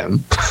out of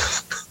him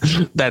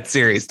that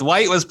series.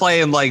 Dwight was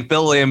playing like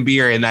Bill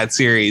Laimbeer in that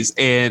series,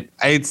 and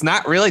it's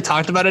not really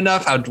talked about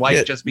enough how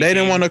Dwight they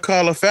didn't want to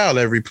call a foul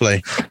every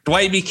play.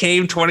 Dwight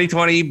became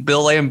 2020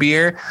 Bill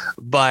Laimbeer,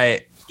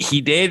 but he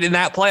did in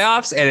that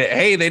playoffs,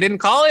 and they didn't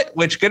call it,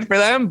 which good for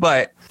them.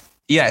 But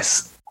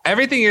yes,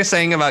 everything you're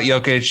saying about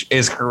Jokic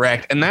is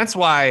correct, and that's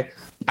why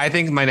I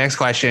think my next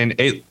question,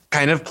 it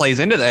kind of plays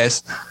into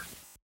this.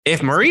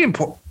 If Murray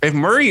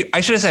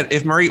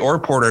or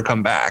Porter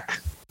come back,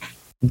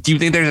 do you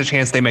think there's a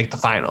chance they make the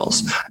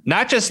finals?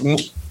 Not just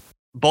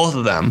both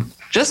of them,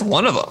 just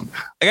one of them.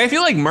 I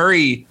feel like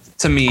Murray,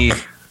 to me,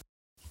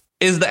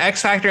 is the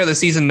X factor of the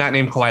season not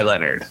named Kawhi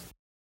Leonard.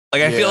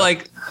 I feel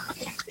like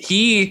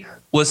he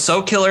was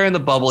so killer in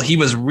the bubble. He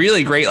was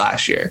really great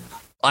last year.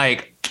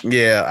 I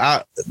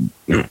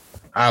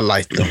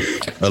liked him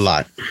a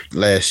lot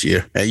last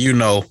year.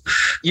 And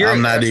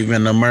I'm not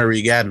even a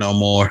Murray guy no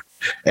more.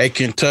 At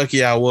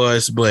Kentucky I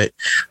was, but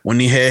when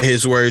he had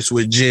his words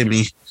with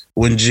Jimmy,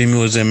 when Jimmy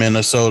was in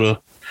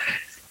Minnesota,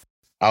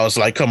 I was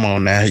like, come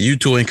on now. You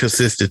too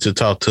inconsistent to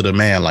talk to the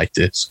man like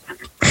this.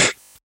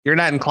 You're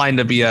not inclined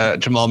to be a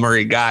Jamal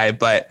Murray guy,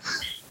 but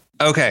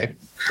okay.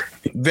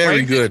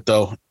 Very good,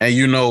 though.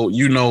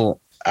 And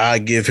I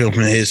give him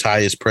his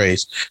highest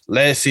praise.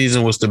 Last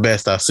season was the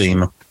best I've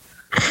seen him.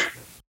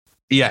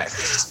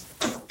 Yes.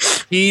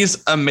 He's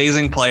an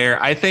amazing player.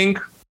 I think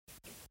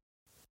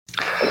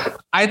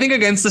I think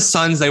against the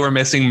Suns, they were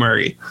missing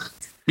Murray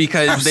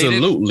because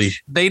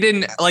they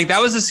didn't like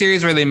that was a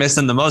series where they missed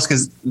him the most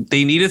because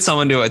they needed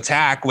someone to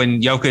attack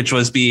when Jokic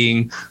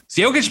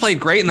played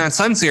great in that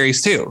Sun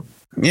series too.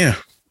 Yeah.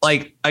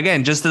 Like,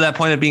 again, just to that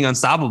point of being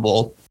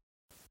unstoppable.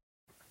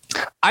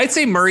 I'd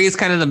say Murray is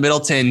kind of the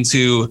Middleton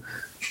to,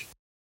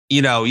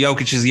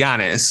 Jokic's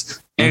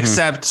Giannis,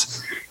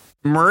 except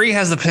Murray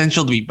has the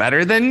potential to be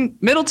better than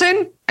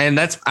Middleton. And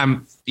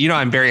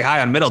I'm very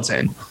high on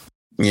Middleton.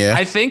 Yeah.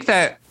 I think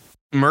that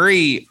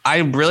Murray, I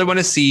really want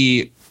to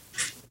see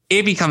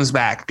if he comes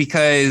back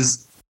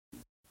because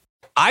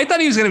I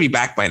thought he was going to be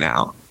back by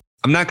now.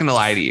 I'm not going to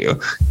lie to you.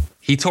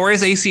 He tore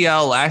his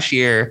ACL last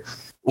year.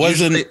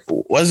 Wasn't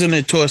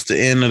it towards the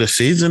end of the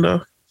season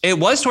though? It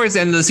was towards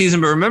the end of the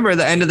season, but remember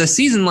the end of the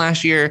season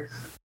last year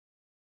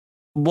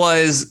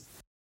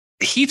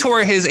he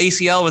tore his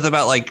ACL with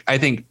about I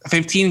think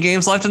 15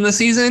 games left in the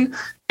season,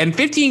 and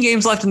 15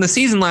 games left in the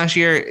season last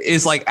year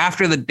is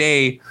after the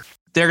day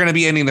they're going to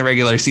be ending the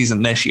regular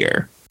season this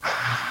year.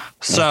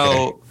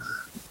 So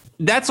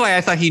that's why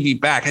I thought he'd be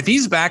back. If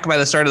he's back by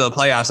the start of the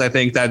playoffs, I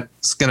think that'll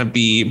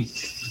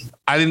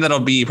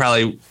be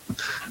probably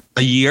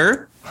a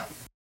year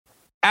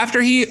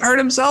after he hurt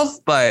himself,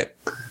 but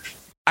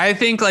I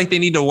think they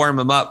need to warm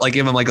him up,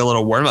 give him a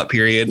little warm up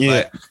period.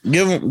 Yeah,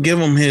 but give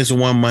him his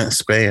 1 month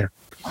span.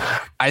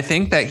 I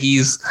think that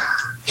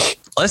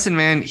listen,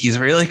 man, he's a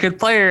really good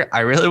player.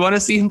 I really want to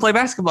see him play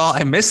basketball.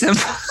 I miss him.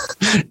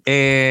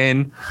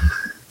 And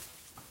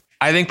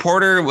I think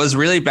Porter was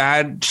really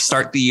bad to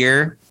start the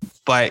year,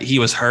 but he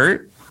was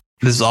hurt.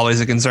 This is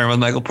always a concern with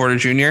Michael Porter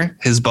Jr.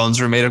 His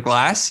bones were made of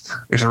glass.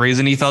 There's a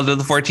reason he fell to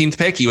the 14th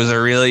pick. He was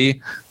a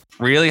really,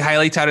 really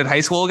highly touted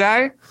high school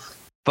guy.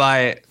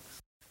 But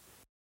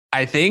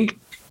I think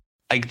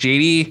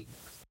JD,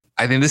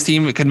 I think this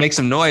team could make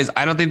some noise.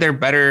 I don't think they're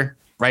better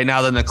right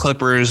now than the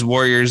Clippers,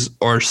 Warriors,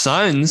 or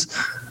Suns,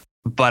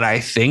 but I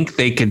think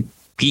they could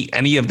beat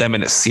any of them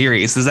in a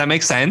series. Does that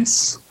make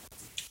sense?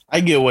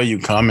 I get where you're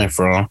coming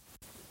from.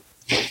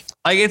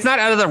 It's not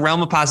out of the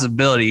realm of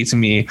possibility to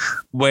me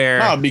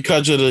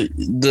because of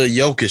the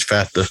Jokic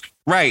factor.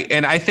 Right.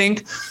 And I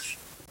think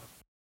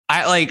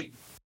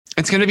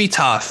it's going to be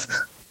tough,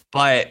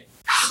 but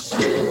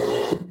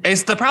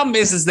the problem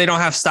is they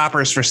don't have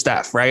stoppers for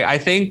Steph, right? I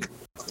think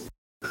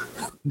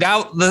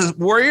that the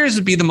Warriors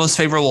would be the most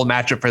favorable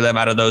matchup for them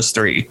out of those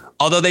three.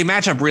 Although they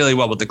match up really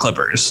well with the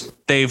Clippers.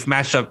 They've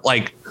matched up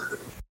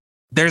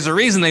there's a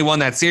reason they won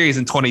that series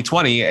in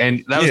 2020.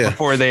 And that was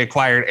before they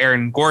acquired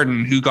Aaron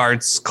Gordon, who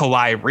guards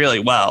Kawhi really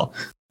well.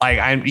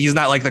 He's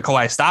not the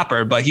Kawhi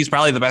stopper, but he's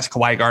probably the best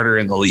Kawhi guarder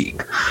in the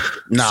league.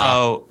 Nah.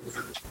 So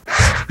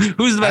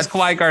who's the best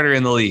Kawhi guarder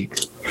in the league?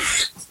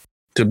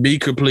 To be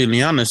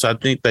completely honest, I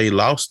think they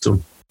lost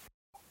him.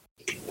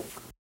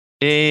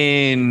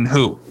 In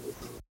who?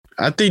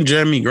 I think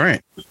Jeremy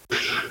Grant.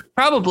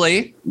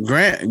 Probably.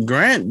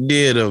 Grant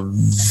did a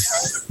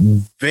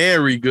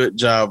very good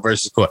job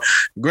versus Kawhi.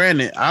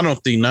 Granted, I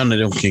don't think none of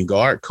them can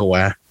guard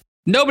Kawhi.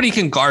 Nobody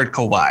can guard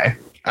Kawhi.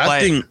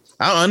 I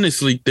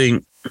honestly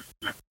think,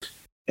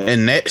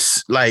 and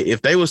that's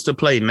if they was to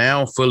play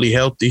now fully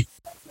healthy,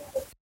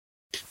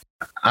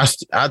 I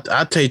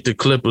take the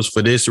Clippers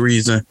for this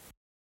reason.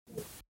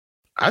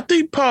 I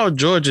think Paul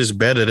George is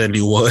better than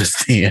he was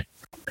then.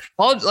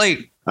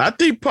 I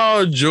think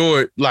Paul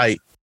George,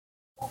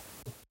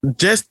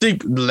 just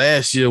think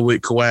last year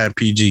with Kawhi and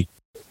PG,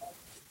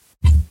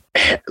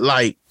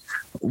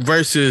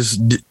 versus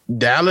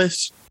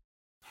Dallas,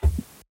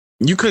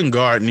 you couldn't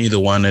guard neither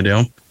one of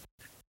them.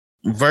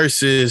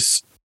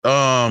 Versus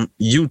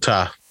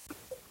Utah,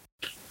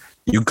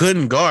 you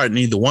couldn't guard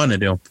neither one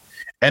of them.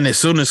 And as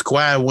soon as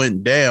Kawhi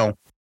went down,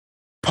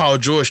 Paul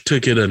George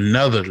took it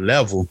another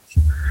level.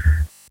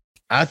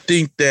 I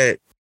think that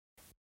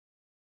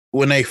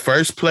when they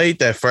first played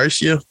that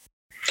first year,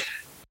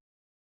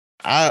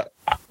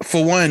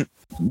 for one,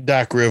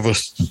 Doc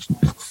Rivers,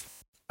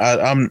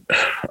 I'm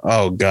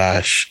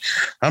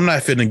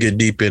not finna get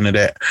deep into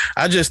that.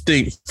 I just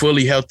think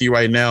fully healthy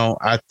right now,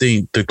 I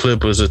think the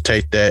Clippers will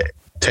take that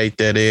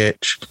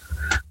edge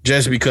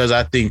just because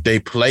I think they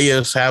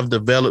players have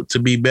developed to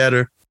be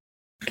better.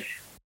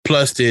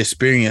 Plus the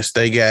experience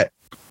they got.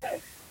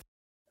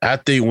 I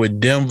think with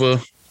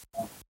Denver,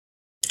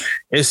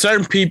 it's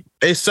certain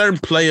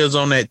players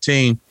on that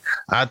team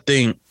I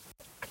think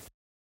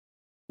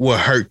will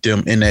hurt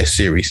them in that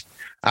series.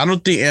 I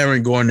don't think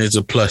Aaron Gordon is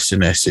a plus in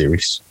that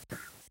series.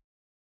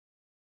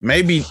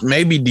 Maybe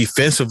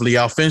defensively,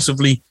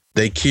 offensively,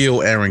 they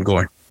kill Aaron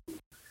Gordon.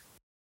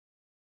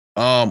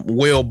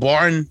 Will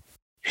Barton,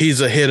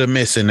 he's a hit or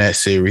miss in that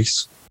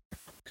series.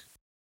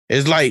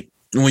 It's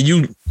when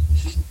you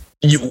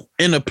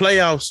in the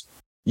playoffs,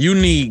 you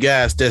need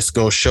guys that's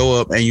going to show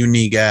up, and you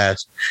need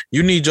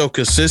your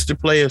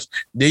consistent players.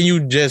 Then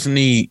you just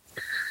need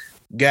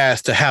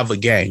guys to have a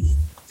game.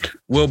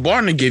 Will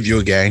Barton will give you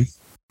a game,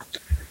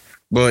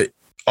 but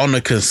on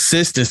the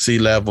consistency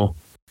level,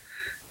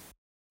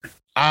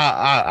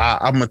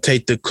 I'm gonna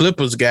take the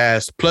Clippers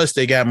guys. Plus,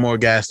 they got more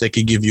guys that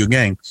can give you a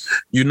game.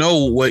 You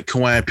know what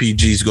Kawhi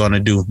PG is gonna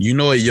do. You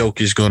know what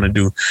Jokic is gonna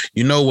do.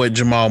 You know what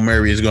Jamal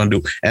Murray is gonna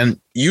do. And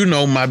you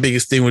know my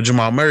biggest thing with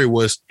Jamal Murray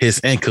was his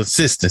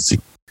inconsistency.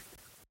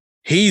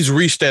 He's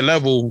reached that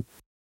level.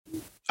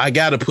 I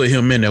got to put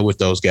him in there with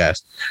those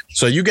guys.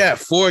 So you got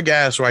 4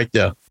 guys right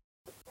there.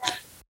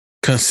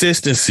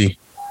 Consistency.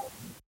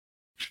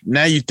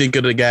 Now you think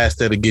of the guys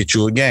that'll get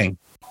you a game.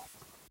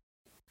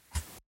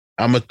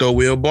 I'm going to throw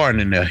Will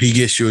Barton in there. He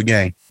gets you a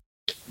game.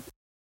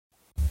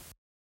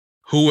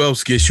 Who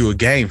else gets you a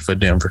game for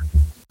Denver?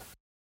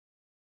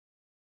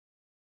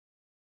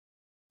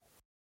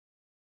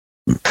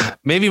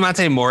 Maybe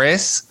Monte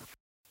Morris.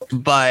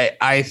 But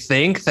I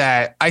think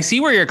that I see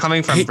where you're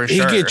coming from for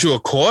sure. He get you a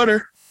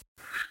quarter.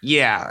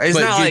 Yeah. It's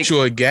but not get like,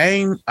 you a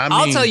game.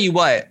 I'll tell you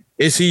what.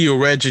 Is he your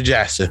Reggie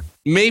Jackson?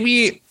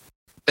 Maybe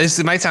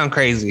this might sound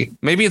crazy.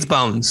 Maybe it's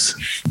Bones.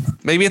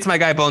 Maybe it's my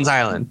guy Bones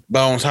Highland.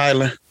 Bones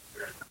Highland.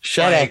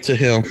 Shout out to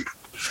him.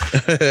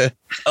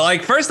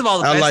 Like, first of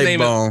all,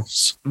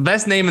 the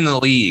best name in the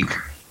league.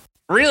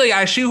 Really,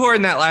 I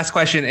shoehorned that last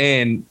question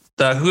in.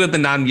 Who have the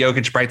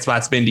non-Jokic bright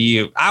spots been to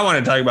you? I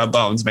want to talk about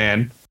Bones,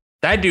 man.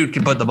 That dude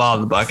can put the ball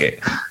in the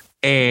bucket.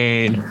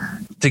 And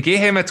to get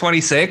him at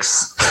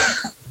 26,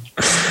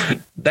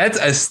 that's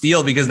a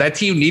steal because that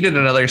team needed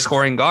another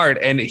scoring guard.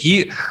 And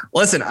he's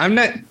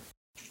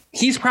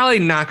probably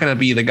not going to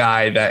be the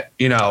guy that,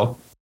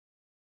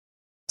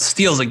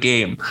 steals a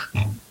game.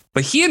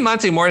 But he and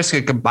Monte Morris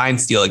could combine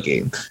steal a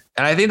game.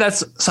 And I think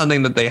that's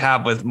something that they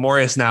have with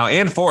Morris now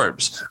and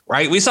Forbes,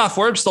 right? We saw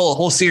Forbes stole a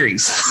whole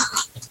series.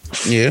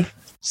 Yeah.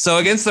 So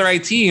against the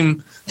right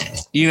team,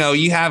 you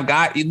have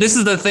this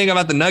is the thing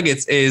about the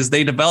Nuggets is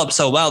they develop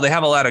so well. They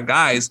have a lot of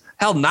guys.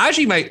 Hell,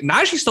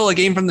 Najee stole a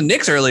game from the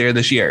Knicks earlier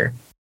this year.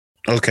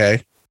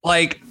 Okay.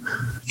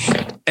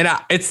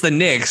 It's the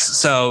Knicks,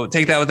 so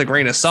take that with a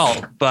grain of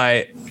salt.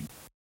 But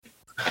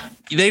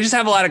they just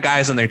have a lot of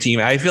guys on their team.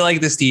 I feel like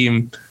this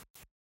team,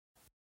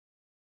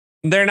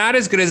 they're not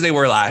as good as they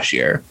were last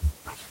year.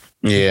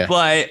 Yeah.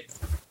 But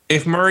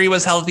if Murray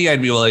was healthy,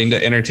 I'd be willing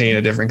to entertain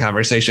a different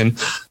conversation.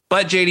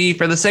 But JD,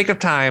 for the sake of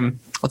time,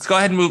 let's go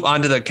ahead and move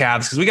on to the Cavs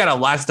because we got a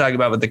lot to talk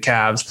about with the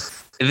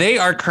Cavs. They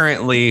are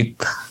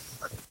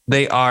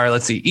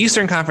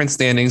Eastern Conference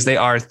standings. They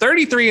are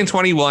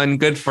 33-21,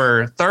 good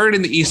for third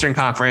in the Eastern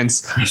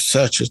Conference.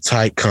 Such a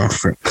tight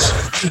conference.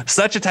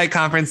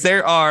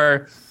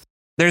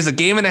 There's a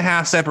game and a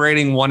half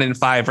separating 1 and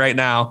 5 right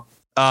now.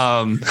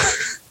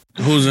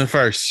 Who's in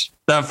first?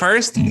 The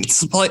first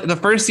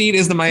seed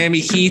is the Miami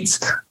Heat.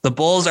 The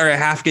Bulls are a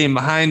half game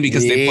behind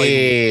because they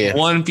played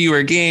one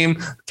fewer game.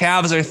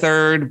 Cavs are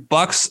third.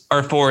 Bucks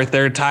are fourth.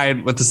 They're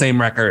tied with the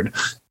same record.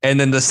 And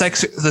then the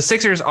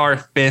Sixers are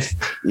fifth.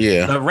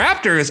 Yeah. The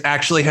Raptors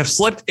actually have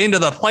slipped into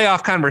the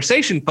playoff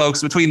conversation,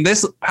 folks, between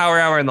this power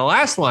hour and the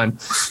last one,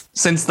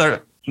 since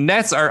the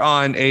Nets are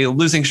on a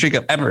losing streak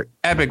of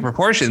epic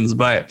proportions.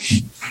 But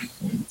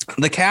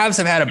the Cavs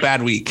have had a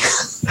bad week.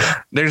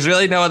 There's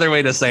really no other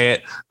way to say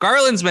it.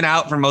 Garland's been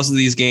out for most of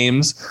these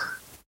games.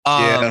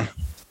 Yeah,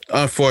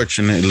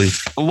 unfortunately.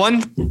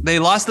 They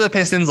lost to the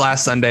Pistons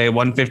last Sunday,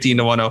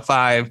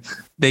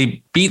 115-105.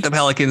 They beat the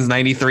Pelicans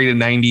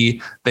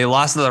 93-90. They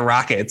lost to the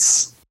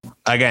Rockets.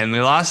 Again,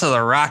 they lost to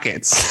the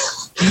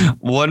Rockets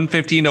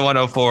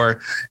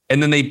 115-104.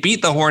 And then they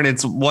beat the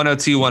Hornets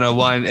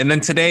 102-101. And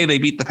then today they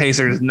beat the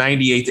Pacers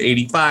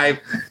 98-85.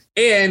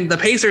 And the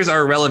Pacers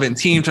are a relevant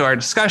team to our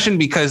discussion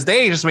because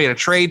they just made a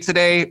trade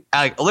today,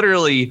 like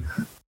literally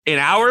an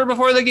hour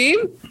before the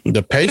game.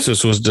 The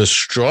Pacers was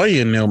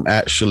destroying them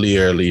actually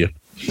earlier.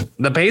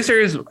 The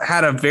Pacers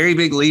had a very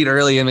big lead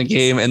early in the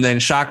game, and then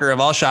shocker of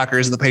all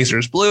shockers, the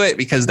Pacers blew it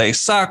because they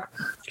suck.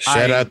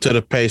 Shout out to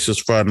the Pacers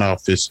front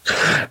office.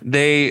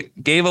 They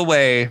gave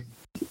LeVert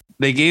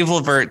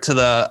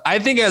I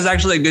think it was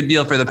actually a good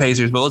deal for the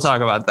Pacers, but we'll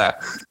talk about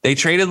that. They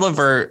traded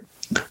LeVert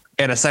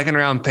and a second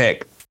round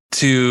pick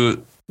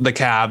to the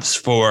Cavs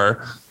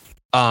for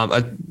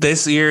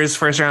this year's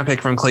first round pick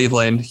from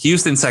Cleveland,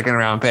 Houston's second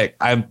round pick,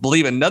 I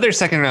believe another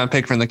second round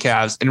pick from the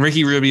Cavs, and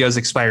Ricky Rubio's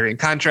expiring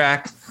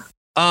contract.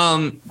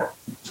 JD,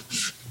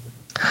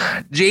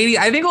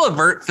 I think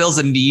LeVert fills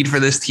a need for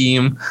this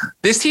team.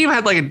 This team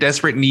had like a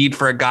desperate need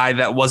for a guy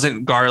that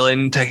wasn't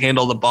Garland to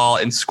handle the ball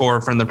and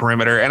score from the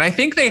perimeter. And I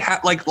think they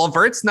have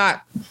LeVert's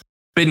not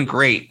been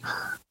great,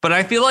 but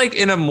I feel like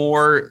in a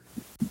more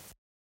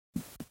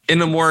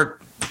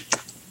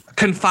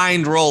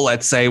confined role,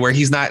 let's say, where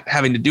he's not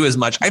having to do as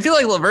much, I feel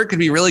like LeVert could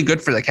be really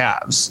good for the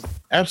Cavs.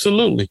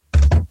 Absolutely.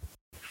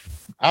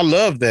 I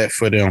love that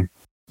for them.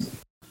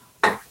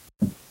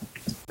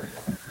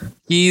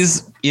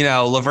 He's,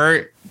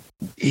 LeVert,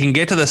 he can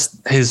get to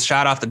his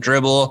shot off the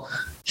dribble.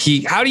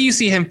 How do you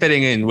see him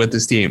fitting in with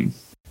this team?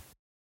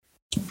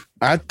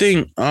 I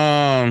think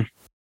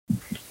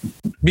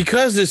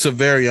because it's a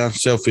very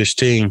unselfish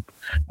team,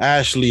 I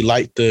actually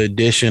like the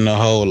addition a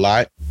whole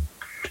lot.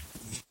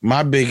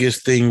 My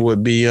biggest thing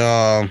would be,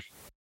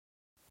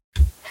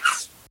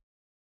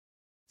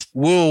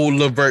 will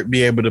LeVert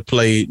be able to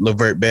play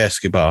LeVert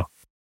basketball?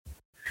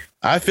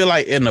 I feel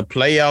like in the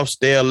playoffs,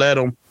 they'll let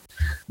him.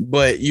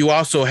 But you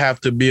also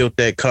have to build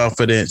that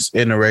confidence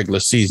in the regular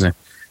season.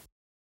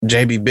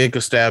 JB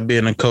Bickerstaff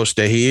being the coach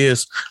that he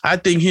is, I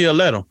think he'll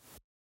let him.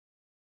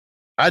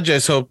 I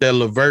just hope that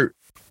LeVert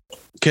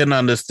can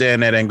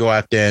understand that and go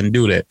out there and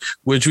do that,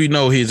 which we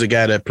know he's a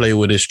guy that play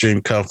with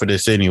extreme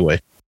confidence anyway.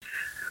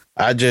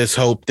 I just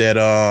hope that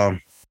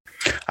I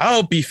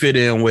hope he fit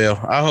in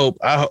well.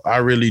 I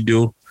really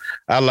do.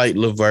 I like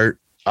LeVert.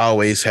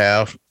 Always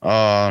have.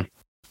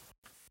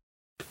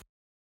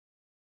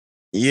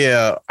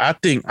 Yeah, I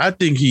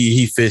think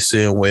he fits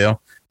in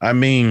well. I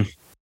mean,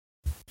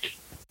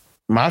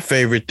 my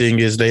favorite thing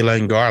is they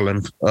letting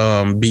Garland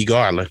be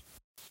Garland,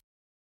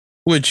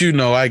 which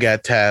I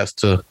got ties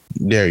to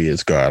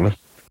Darius Garland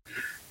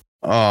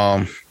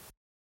from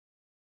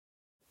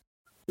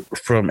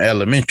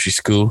elementary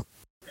school.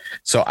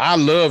 So I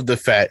love the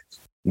fact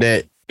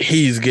that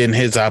he's getting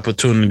his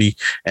opportunity,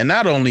 and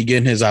not only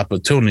getting his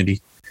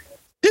opportunity,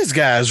 this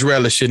guy's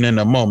relishing in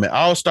the moment.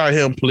 All-star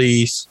him,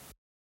 please.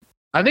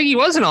 I think he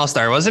was an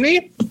all-star, wasn't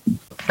he?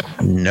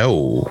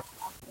 No.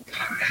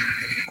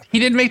 He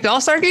didn't make the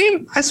all-star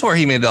game? I swore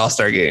he made the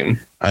all-star game.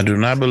 I do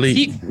not believe.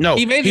 He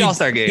made the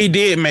all-star game. He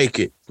did make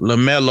it.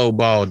 LaMelo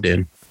Ball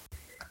didn't.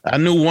 I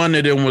knew one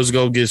of them was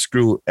going to get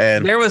screwed.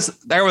 And there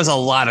was a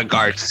lot of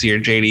guards this year,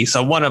 JD.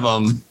 So one of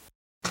them,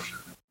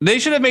 they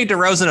should have made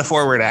DeRozan a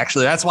forward,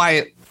 actually. That's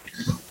why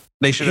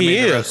they should have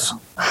made DeRozan.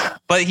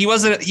 But he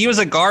was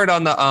a guard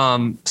on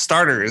the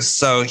starters.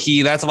 So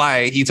that's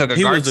why he took a guard.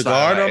 He was a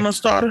guard on the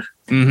starter?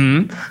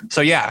 Mm-hmm. So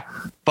yeah.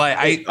 But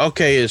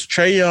okay, it's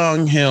Trae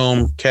Young,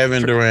 him,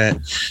 Kevin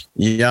Durant,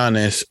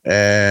 Giannis,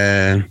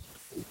 and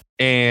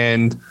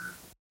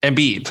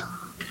Embiid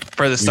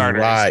for the starters.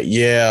 Right,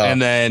 yeah.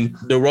 And then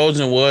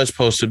DeRozan was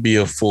supposed to be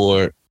a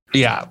forward.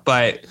 Yeah,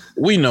 but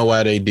we know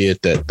why they did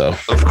that, though.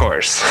 Of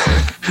course.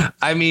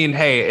 I mean,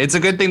 hey, it's a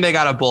good thing they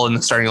got a bull in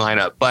the starting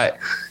lineup. But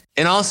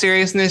in all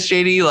seriousness,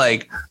 JD,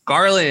 like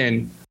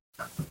Garland,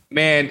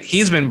 man,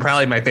 he's been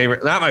probably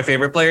not my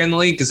favorite player in the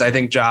league, because I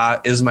think Ja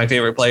is my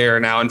favorite player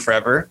now and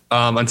forever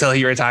until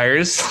he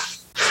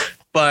retires.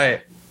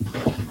 But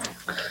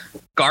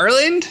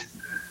Garland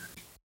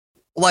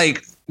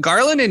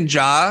and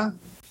Ja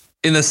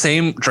in the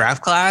same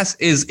draft class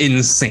is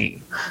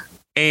insane.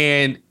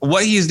 And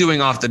what he's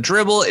doing off the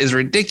dribble is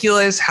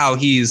ridiculous. How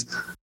he's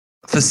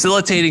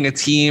facilitating a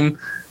team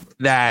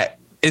that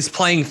is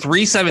playing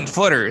 3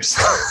 7-footers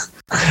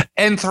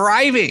and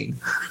thriving,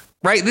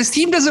 right? This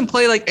team doesn't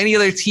play like any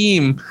other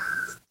team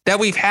that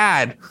we've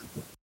had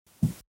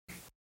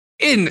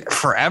in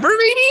forever,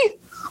 maybe?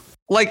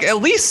 Like, at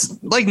least,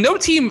 like, no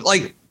team,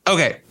 like,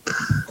 okay,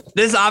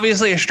 this is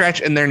obviously a stretch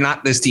and they're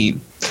not this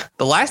team.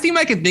 The last team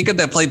I can think of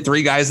that played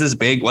 3 guys this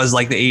big was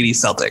like the 80s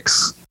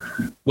Celtics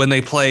when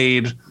they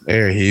played.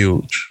 They're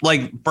huge.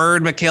 Like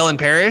Bird, McHale, and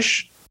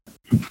Parrish.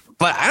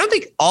 But I don't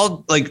think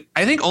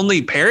I think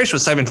only Parrish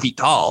was 7 feet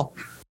tall.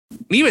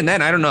 Even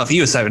then, I don't know if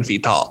he was 7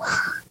 feet tall.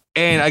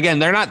 And again,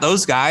 they're not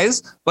those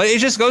guys, but it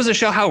just goes to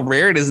show how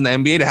rare it is in the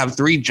NBA to have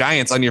 3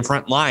 giants on your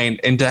front line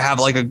and to have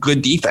like a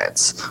good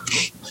defense.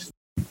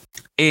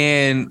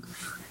 And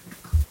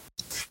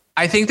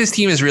I think this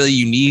team is really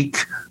unique.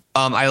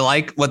 I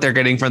like what they're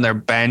getting from their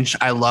bench.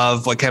 I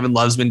love what Kevin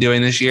Love's been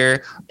doing this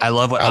year. I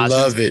love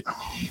it.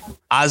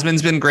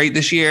 Osman's been great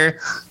this year.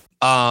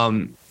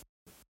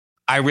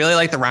 I really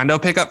like the Rondo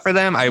pickup for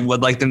them. I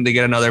would like them to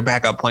get another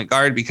backup point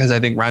guard because I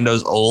think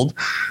Rondo's old.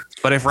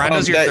 But if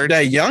Rondo's your third,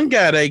 that young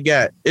guy they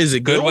got is a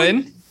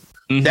Goodwin.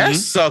 Mm-hmm. That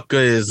sucker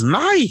is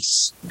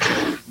nice.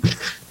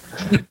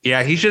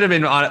 Yeah, he should have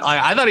been on.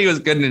 I thought he was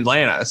good in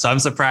Atlanta, so I'm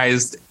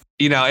surprised.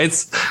 You know,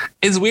 it's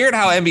weird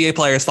how NBA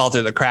players fall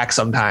through the cracks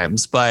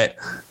sometimes, but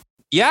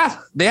yeah,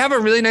 they have a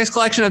really nice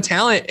collection of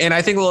talent, and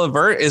I think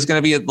LeVert is going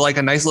to be like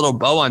a nice little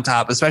bow on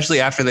top, especially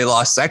after they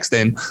lost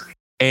Sexton.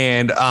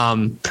 And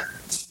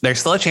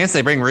there's still a chance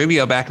they bring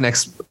Rubio back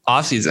next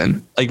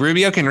offseason. Like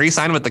Rubio can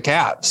re-sign with the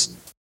Cavs,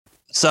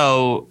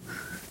 so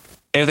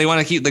if they want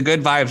to keep the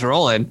good vibes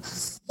rolling,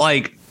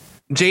 like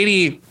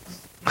JD,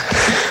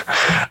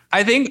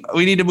 I think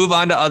we need to move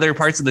on to other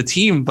parts of the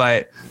team,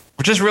 but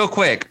just real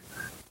quick.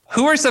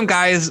 Who are some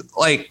guys,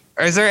 like,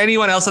 is there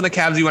anyone else on the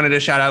Cavs you wanted to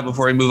shout out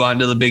before we move on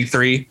to the big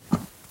 3?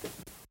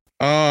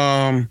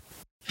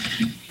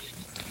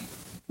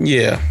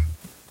 Yeah,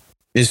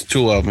 it's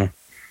 2 of them.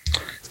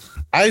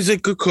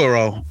 Isaac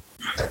Okoro.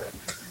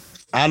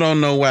 I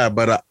don't know why,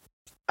 but I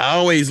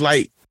always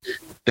liked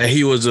that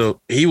he was a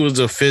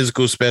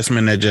physical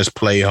specimen that just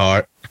played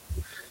hard.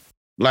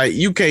 Like,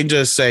 you can't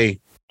just say,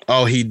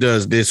 oh, he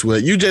does this well.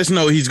 You just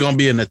know he's going to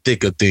be in the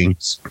thick of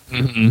things.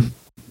 Mm-hmm.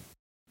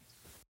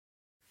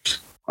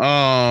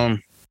 I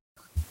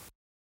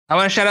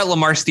want to shout out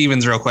Lamar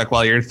Stevens real quick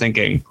while you're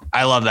thinking.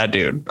 I love that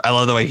dude. I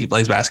love the way he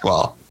plays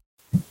basketball.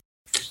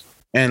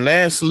 And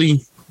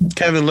lastly,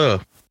 Kevin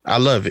Love. I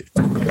love it.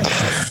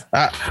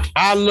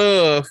 I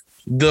love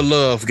the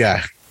Love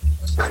guy.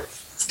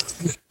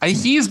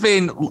 He's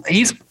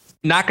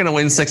not going to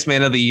win 6th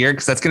man of the year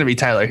because that's going to be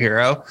Tyler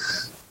Hero,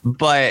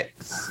 but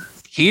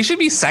he should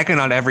be second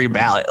on every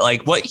ballot.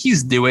 Like what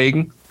he's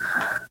doing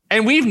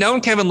And we've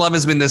known Kevin Love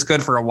has been this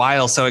good for a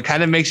while, so it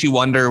kind of makes you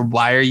wonder,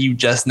 why are you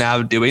just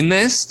now doing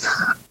this?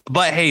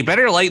 But hey,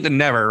 better late than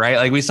never, right?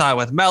 Like we saw it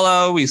with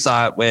Melo, we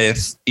saw it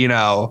with, we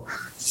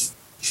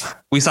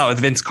saw it with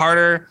Vince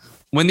Carter.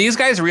 When these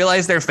guys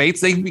realize their fates,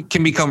 they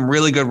can become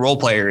really good role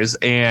players.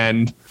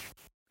 And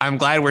I'm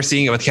glad we're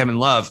seeing it with Kevin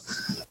Love.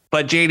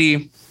 But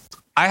JD,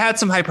 I had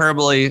some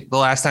hyperbole the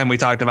last time we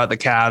talked about the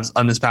Cavs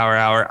on this Power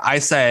Hour. I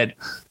said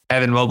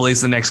Evan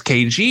Mobley's the next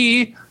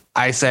KG.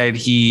 I said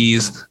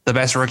he's the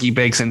best rookie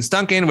big since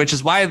Duncan, which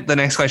is why the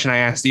next question I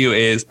asked you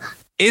is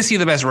he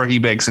the best rookie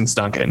big since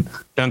Duncan?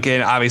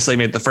 Duncan obviously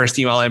made the first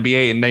team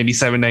All-NBA in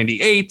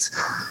 97-98.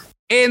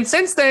 And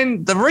since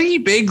then, the rookie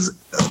bigs,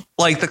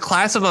 like the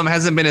class of them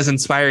hasn't been as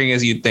inspiring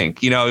as you'd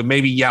think.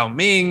 Maybe Yao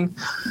Ming,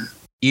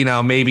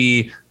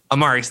 maybe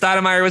Amari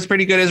Stoudemire was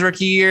pretty good his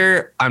rookie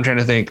year. I'm trying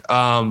to think.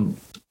 AD's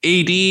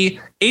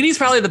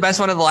probably the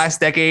best one of the last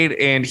decade,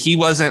 and he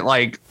wasn't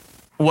like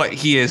what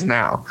he is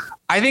now.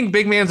 I think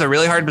big man's a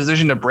really hard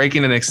position to break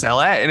in and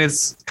excel at, and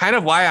it's kind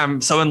of why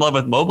I'm so in love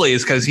with Mobley,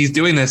 is because he's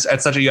doing this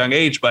at such a young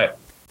age. But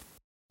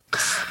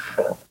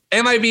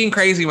am I being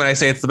crazy when I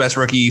say it's the best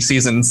rookie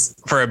seasons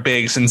for a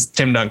big since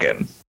Tim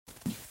Duncan?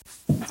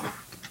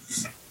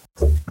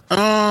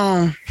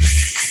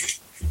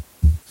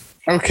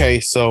 Okay,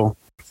 so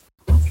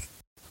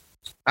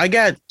I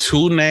got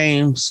two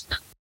names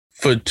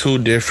for two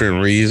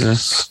different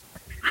reasons.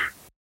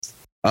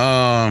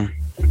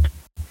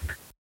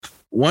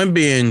 One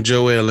being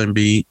Joel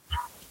Embiid.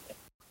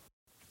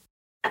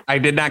 I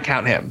did not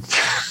count him.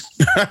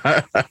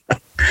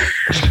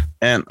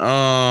 And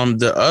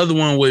the other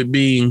one would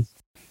be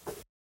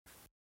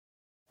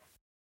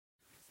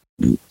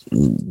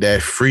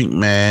that freak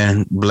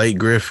man, Blake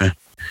Griffin.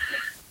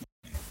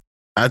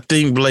 I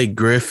think Blake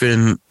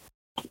Griffin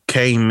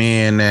came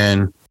in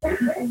and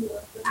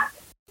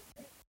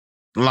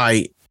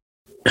like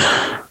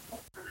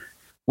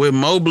with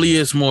Mobley,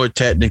 it's more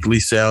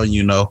technically sound,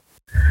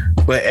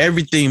 but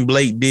everything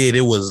Blake did,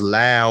 it was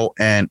loud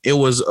and it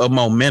was a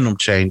momentum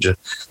changer.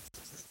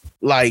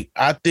 Like,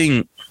 I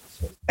think,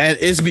 and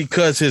it's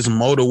because his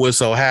motor was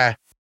so high,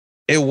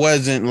 it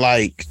wasn't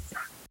like,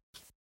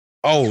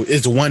 oh,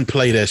 it's one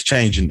play that's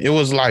changing. It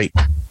was like,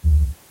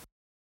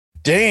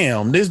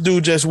 damn, this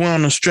dude just went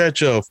on a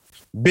stretch of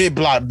big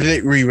block,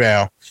 big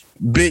rebound,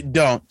 big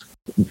dunk,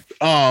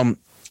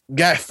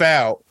 got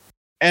fouled.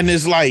 And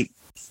it's like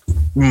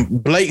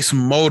Blake's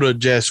motor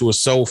just was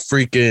so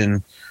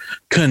freaking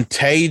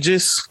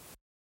contagious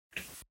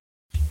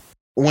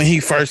when he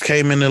first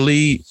came in the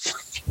league.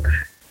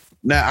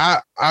 Now,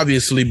 I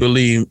obviously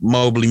believe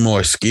Mobley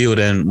more skilled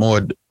and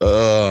more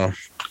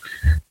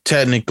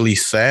technically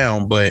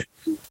sound, but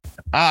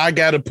I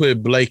got to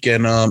put Blake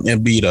and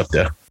Embiid up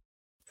there.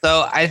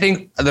 So I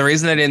think the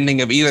reason I didn't think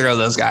of either of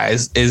those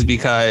guys is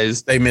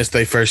because they missed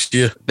their first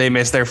year.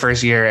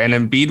 And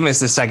Embiid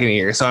missed his second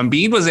year. So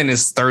Embiid was in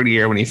his third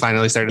year when he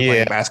finally started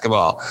playing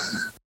basketball.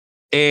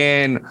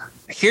 And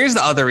here's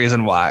the other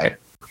reason why.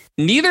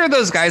 Neither of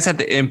those guys had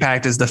the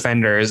impact as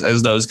defenders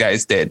as those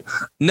guys did.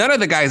 None of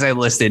the guys I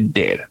listed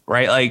did,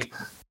 right? Like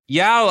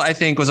Yao, I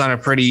think, was on I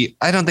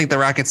don't think the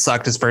Rockets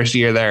sucked his first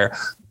year there,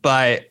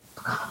 but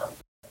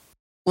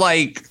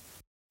like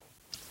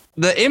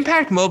the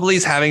impact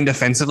Mobley's having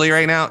defensively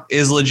right now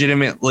is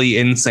legitimately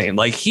insane.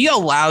 Like he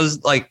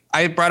allows, like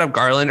I brought up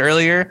Garland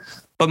earlier,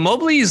 but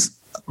Mobley's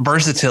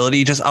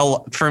versatility just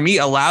for me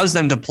allows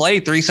them to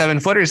play 3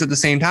 7-footers at the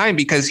same time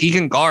because he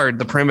can guard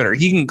the perimeter.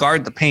 He can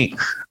guard the paint,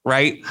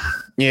 right?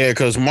 Yeah,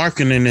 because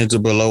Markkanen is a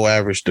below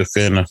average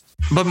defender.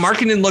 But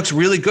Markkanen looks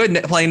really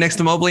good playing next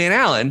to Mobley and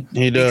Allen.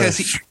 He does.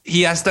 Because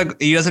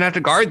he doesn't have to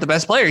guard the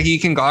best player. He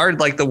can guard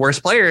like the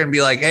worst player and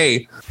be like,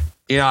 hey,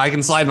 I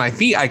can slide my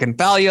feet. I can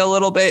foul you a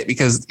little bit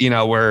because,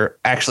 we're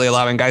actually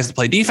allowing guys to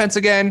play defense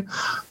again.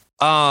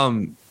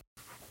 Markkanen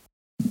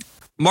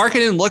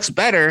looks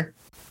better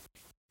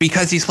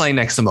because he's playing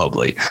next to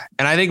Mobley.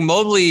 And I think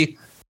Mobley's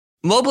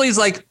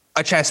like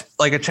not chess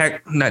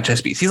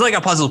piece. He's like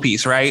a puzzle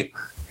piece, right?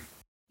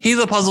 He's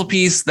a puzzle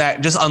piece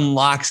that just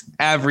unlocks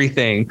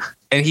everything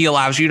and he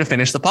allows you to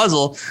finish the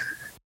puzzle.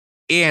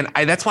 And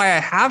that's why I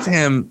have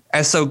him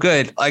as so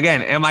good.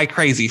 Again, am I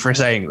crazy for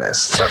saying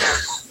this?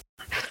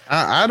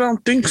 I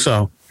don't think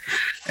so.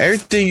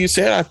 Everything you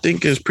said, I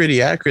think is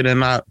pretty accurate.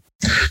 And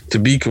to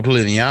be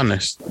completely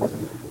honest,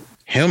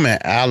 him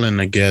and Allen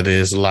together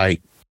is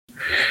like,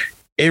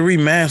 it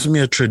reminds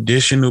me of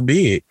traditional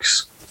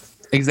bigs.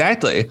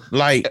 Exactly.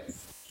 Like,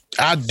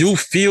 I do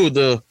feel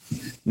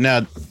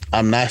now,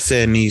 I'm not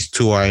saying these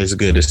two are as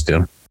good as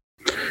them,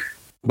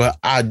 but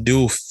I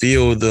do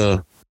feel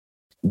the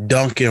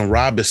Duncan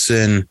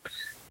Robinson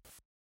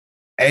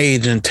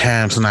age and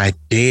times not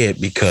dead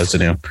because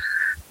of them.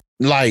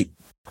 Like,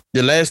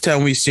 the last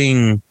time we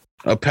seen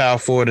a power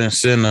forward and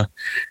center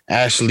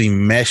actually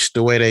mesh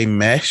the way they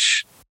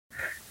mesh,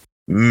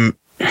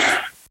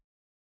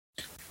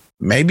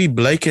 maybe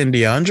Blake and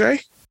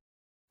DeAndre.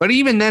 But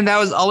even then, that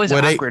was always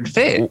an awkward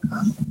fit.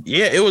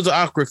 Yeah, it was an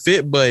awkward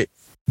fit, but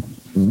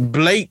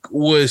Blake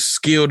was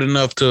skilled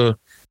enough to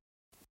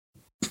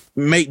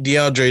make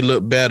DeAndre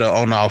look better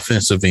on the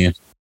offensive end.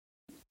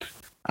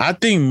 I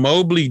think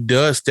Mobley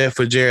does that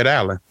for Jared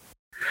Allen.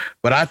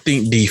 But I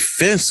think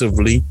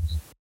defensively,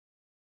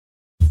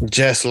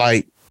 just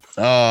like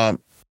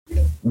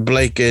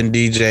Blake and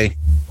DJ,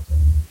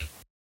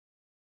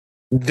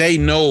 they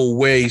know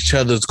where each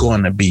other's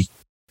going to be.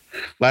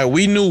 Like,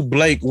 we knew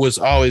Blake was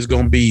always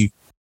going to be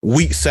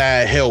weak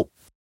side help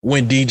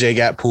when DJ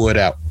got pulled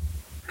out.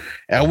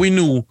 And we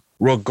knew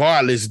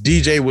regardless,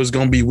 DJ was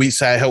going to be weak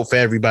side help for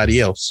everybody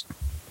else.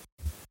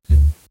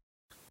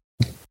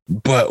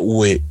 But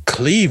with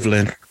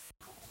Cleveland,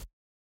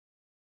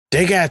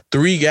 they got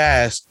 3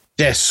 guys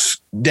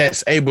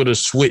that's able to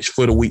switch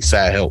for the weak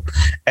side help.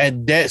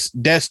 And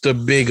that's the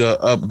bigger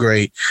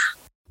upgrade.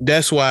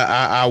 That's why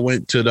I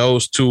went to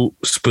those 2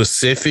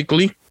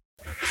 specifically.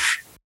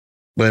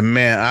 But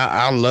man,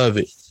 I love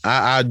it.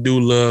 I do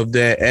love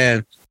that.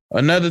 And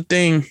another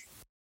thing,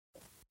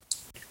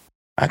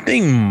 I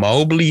think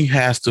Mobley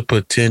has the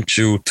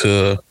potential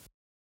to,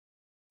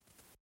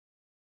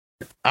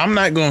 I'm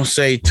not going to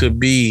say to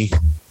be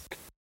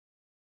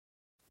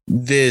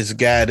this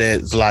guy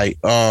that's like,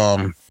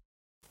 I'm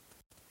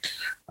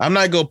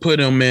not going to put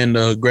him in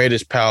the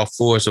greatest power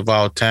force of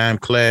all time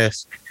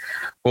class.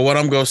 But what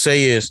I'm going to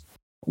say is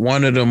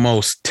one of the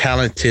most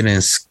talented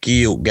and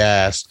skilled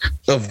guys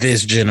of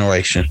this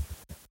generation.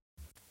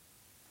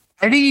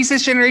 I think he's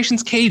this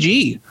generation's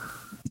KG.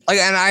 Like,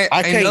 and I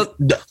can't.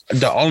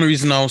 The only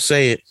reason I don't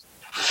say it,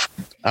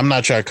 I'm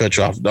not trying to cut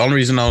you off. The only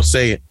reason I don't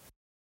say it,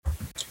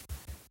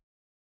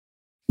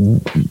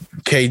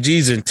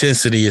 KG's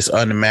intensity is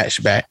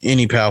unmatched by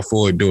any power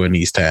forward during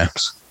these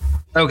times.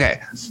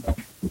 Okay,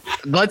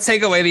 let's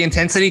take away the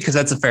intensity because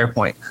that's a fair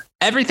point.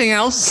 Everything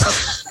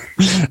else,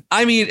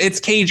 I mean, it's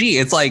KG.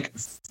 It's like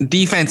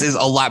defense is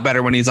a lot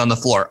better when he's on the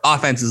floor.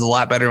 Offense is a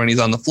lot better when he's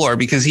on the floor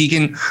because he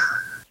can.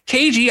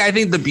 KG, I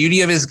think the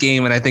beauty of his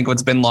game, and I think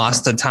what's been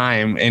lost to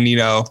time, and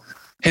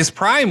his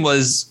prime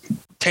was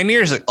 10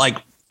 years, like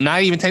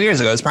not even 10 years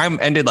ago. His prime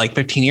ended like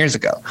 15 years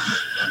ago.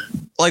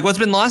 Like what's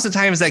been lost to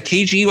time is that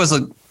KG was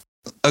a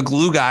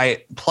glue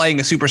guy playing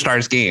a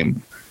superstar's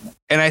game.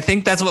 And I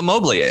think that's what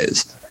Mobley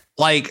is.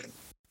 Like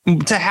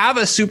to have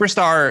a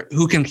superstar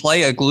who can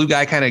play a glue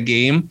guy kind of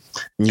game,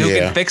 who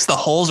can fix the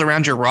holes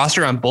around your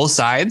roster on both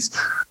sides,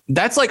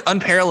 that's like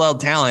unparalleled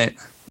talent.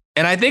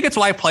 And I think it's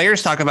why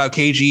players talk about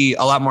KG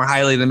a lot more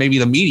highly than maybe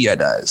the media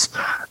does.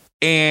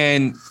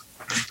 And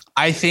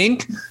I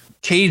think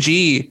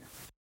KG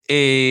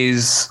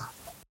is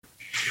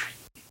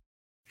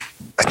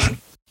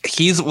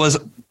he's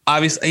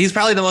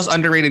probably the most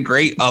underrated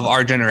great of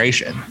our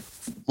generation.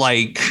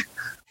 Like,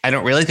 I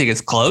don't really think it's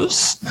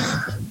close.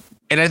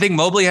 And I think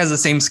Mobley has the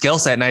same skill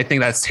set, and I think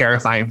that's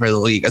terrifying for the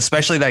league,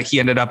 especially that he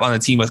ended up on the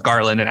team with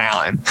Garland and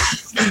Allen.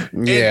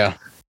 Yeah. And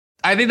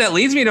I think that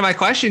leads me to my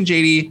question,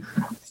 JD.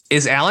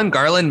 Is Allen,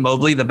 Garland,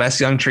 Mobley the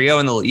best young trio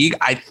in the league?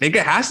 I think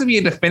it has to be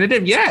a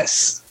definitive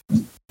yes.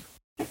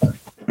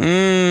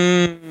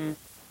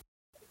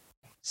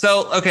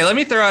 So, okay, let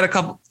me throw out a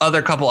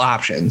couple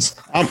options.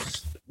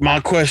 My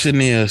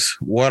question is,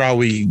 what are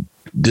we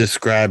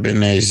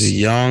describing as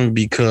young?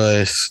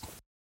 Because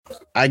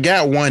I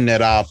got one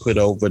that I'll put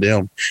over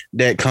them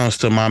that comes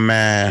to my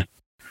mind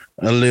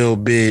a little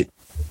bit.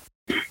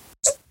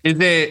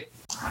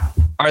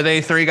 Are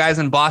they 3 guys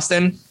in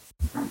Boston?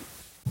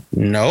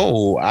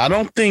 No, I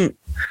don't think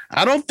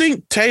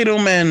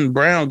Tatum and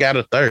Brown got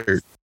a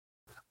third.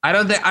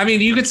 I mean,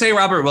 you could say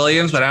Robert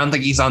Williams, but I don't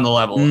think he's on the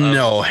level.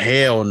 No,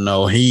 hell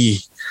no.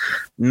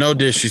 No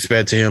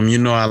disrespect to him.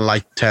 I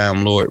like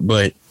Time Lord,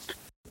 but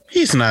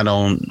he's not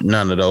on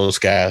none of those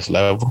guys'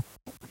 level.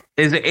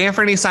 Is it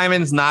Anthony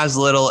Simons, Nas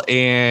Little,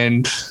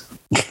 and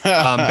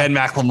Ben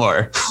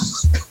McLemore?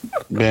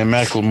 Ben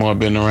McLemore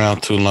been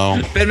around too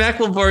long. Ben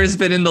McLemore has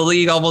been in the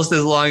league almost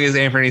as long as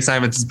Anthony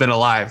Simons has been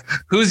alive.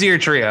 Who's your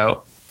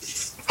trio?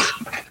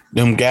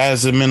 Them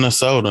guys in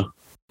Minnesota.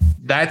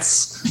 I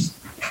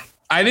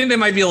think they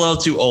might be a little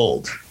too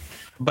old.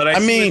 But I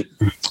mean,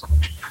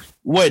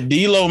 what,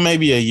 D'Lo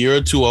maybe a year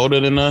or 2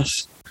 older than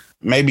us?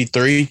 Maybe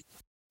 3?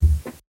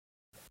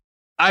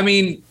 I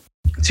mean,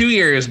 2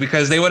 years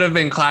because they would have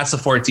been class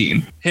of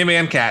 14. Him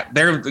and Cat.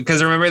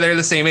 Because remember, they're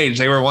the same age.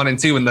 They were 1 and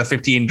 2 in the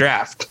 15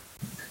 draft.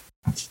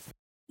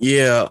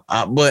 Yeah,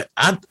 but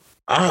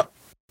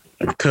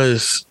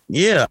because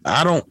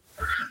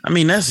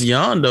that's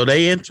young though.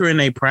 They enter in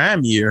their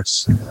prime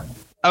years.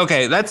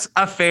 Okay, that's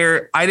a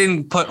fair. I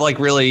didn't put like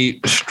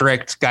really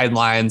strict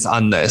guidelines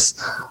on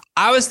this.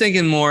 I was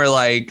thinking more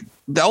like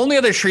the only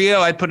other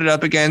trio I'd put it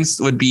up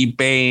against would be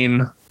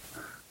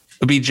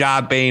Ja,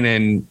 Bane,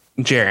 and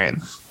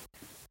Jaren.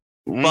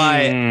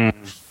 But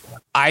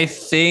I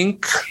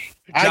think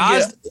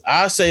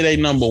I say they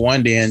number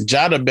 1 then.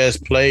 Ja the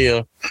best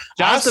player.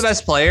 Ja's the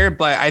best player,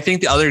 but I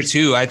think the other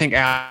 2, I think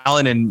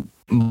Allen and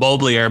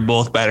Mobley are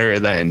both better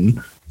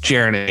than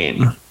Jaren and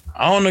Bane.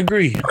 I don't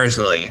agree.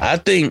 Personally. I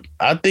think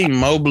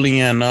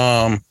Mobley and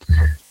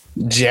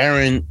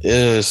Jaren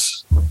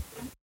is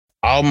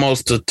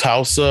almost a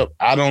toss-up.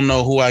 I don't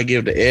know who I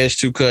give the edge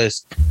to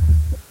because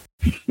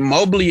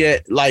Mobley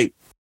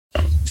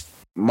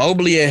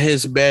Mobley at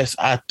his best,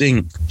 I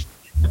think,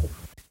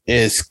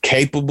 is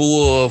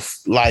capable of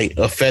like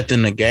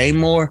affecting the game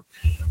more.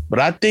 But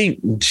I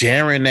think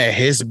Jaren at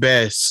his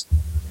best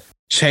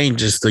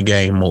changes the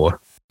game more.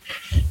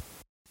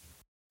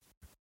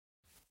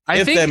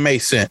 If that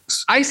makes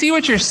sense. I see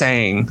what you're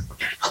saying.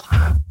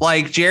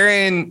 Like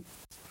Jaren,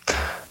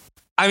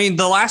 I mean,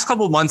 the last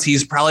couple of months,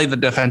 he's probably the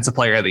defensive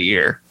player of the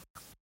year.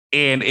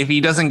 And if he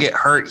doesn't get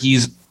hurt,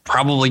 he's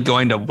probably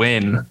going to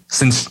win,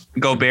 since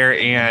Gobert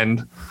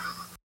and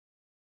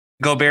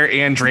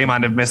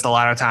Draymond have missed a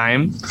lot of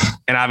time.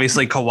 And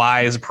obviously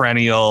Kawhi is a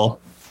perennial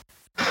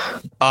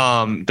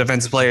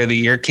defensive player of the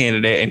year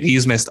candidate, and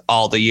he's missed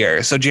all the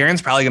year. So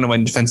Jaren's probably going to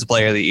win defensive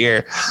player of the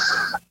year.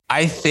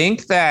 I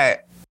think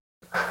that,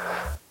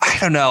 I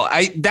don't know.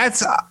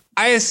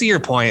 I see your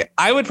point.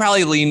 I would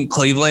probably lean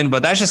Cleveland,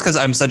 but that's just because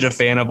I'm such a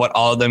fan of what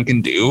all of them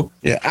can do.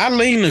 Yeah, I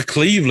lean to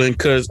Cleveland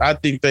because I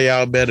think they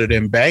are better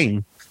than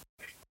Bane.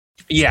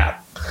 Yeah,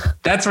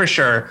 that's for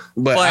sure.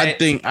 But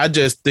I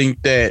just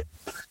think that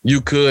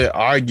you could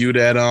argue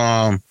that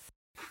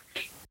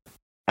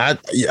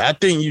I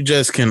think you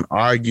just can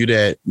argue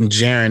that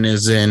Jaren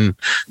is in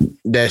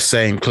that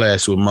same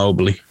class with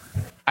Mobley.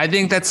 I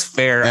think that's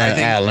fair. And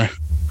Allen.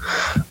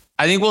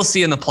 I think we'll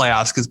see in the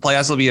playoffs, because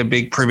playoffs will be a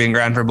big proving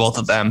ground for both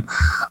of them.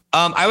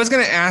 I was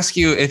going to ask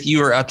you if you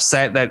were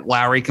upset that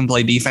Lowry can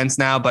play defense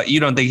now, but you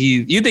don't think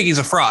you think he's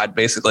a fraud,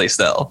 basically,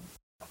 still.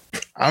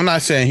 I'm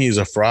not saying he's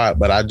a fraud,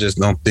 but I just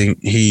don't think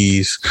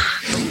he's.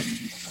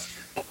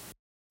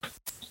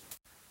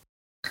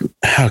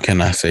 How can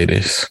I say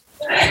this?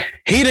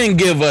 He didn't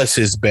give us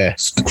his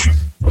best.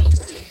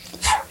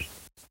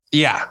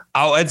 Yeah.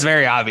 Oh, it's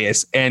very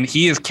obvious. And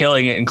he is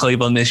killing it in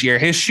Cleveland this year.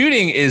 His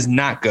shooting is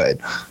not good.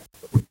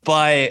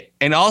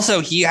 And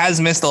also he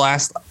has missed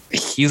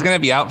he's going to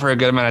be out for a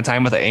good amount of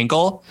time with an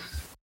ankle.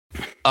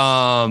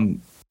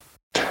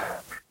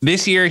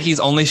 This year he's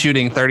only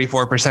shooting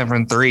 34%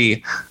 from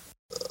three,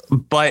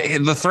 but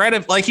the threat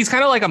of he's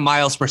kind of like a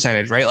Miles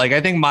percentage, right? Like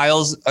I think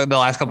Miles the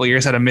last couple of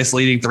years had a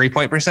misleading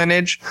 3-point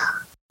percentage,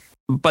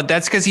 but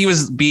that's because he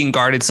was being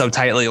guarded so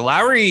tightly.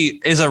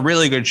 Lowry is a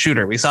really good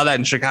shooter. We saw that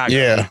in Chicago.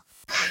 Yeah.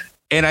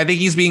 And I think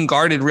he's being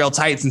guarded real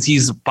tight since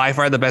he's by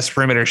far the best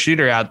perimeter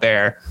shooter out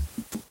there.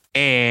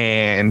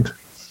 And,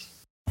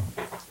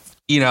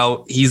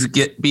 he's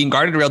being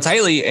guarded real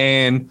tightly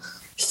and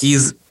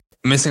he's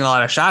missing a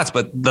lot of shots,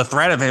 but the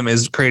threat of him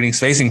is creating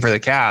spacing for the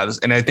Cavs.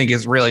 And I think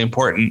it's really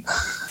important.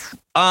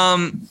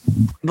 The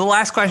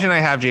last question I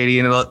have,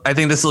 JD, and I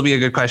think this will be a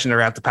good question to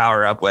wrap the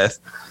power up with.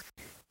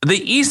 The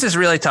East is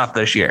really tough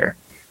this year.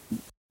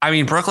 I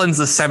mean, Brooklyn's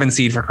the 7th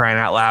seed, for crying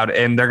out loud,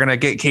 and they're going to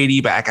get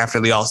KD back after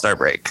the All-Star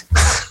break.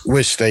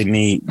 Which they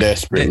need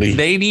desperately.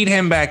 They need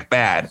him back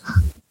bad.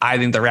 I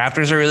think the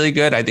Raptors are really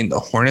good. I think the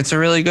Hornets are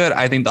really good.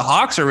 I think the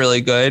Hawks are really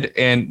good.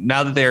 And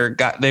now that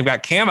they've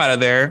got Cam out of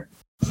there,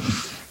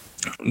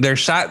 their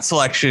shot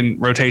selection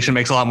rotation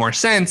makes a lot more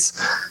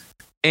sense.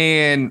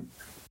 And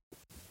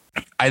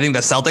I think the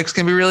Celtics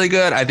can be really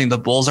good. I think the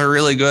Bulls are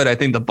really good. I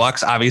think the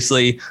Bucks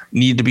obviously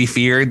need to be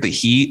feared. The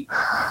Heat.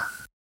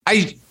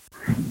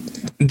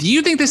 Do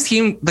you think this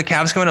team, the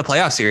Cavs, go in a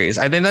playoff series?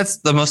 I think that's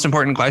the most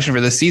important question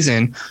for this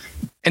season.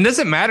 And does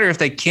it matter if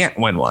they can't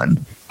win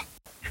one?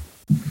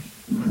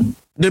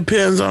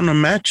 Depends on the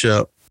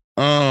matchup.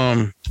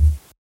 I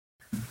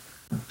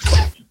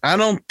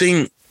don't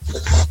think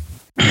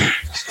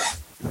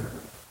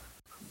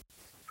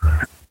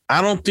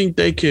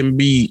they can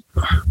beat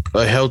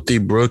a healthy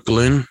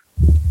Brooklyn.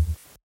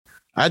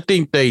 I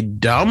think they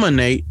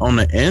dominate on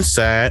the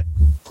inside,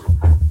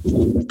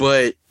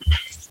 but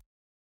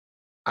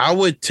I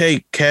would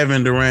take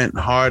Kevin Durant,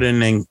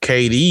 Harden, and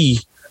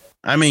KD.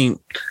 And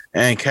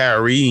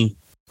Kyrie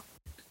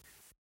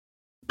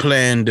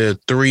playing the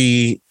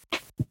three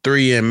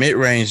and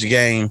mid-range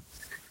game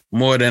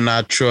more than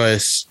I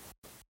trust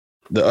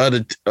the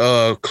other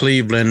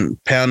Cleveland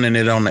pounding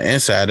it on the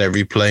inside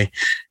every play.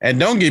 And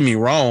don't get me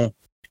wrong,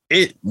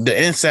 the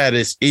inside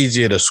is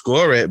easier to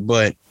score at,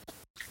 but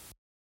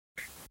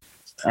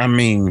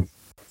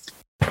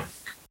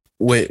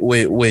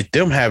with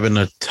them having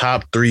the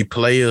top 3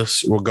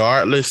 players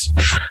regardless,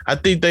 I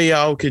think they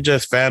all could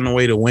just find a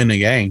way to win the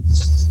game.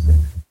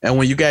 And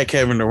when you got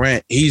Kevin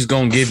Durant, he's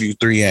going to give you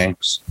 3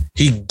 games.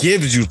 He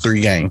gives you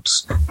 3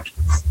 games.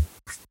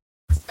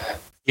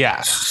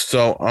 Yeah.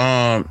 So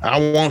I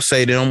won't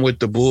say them with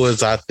the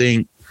Bulls. I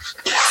think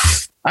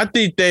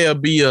they'll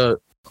be a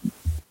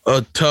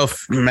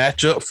tough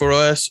matchup for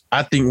us.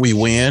 I think we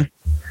win.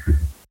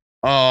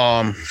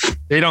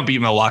 They don't beat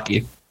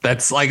Milwaukee.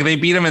 That's they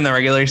beat them in the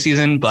regular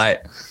season,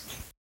 but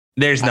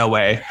there's no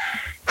way.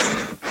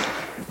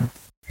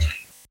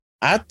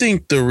 I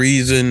think the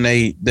reason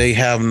they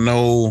have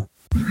no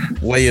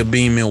way of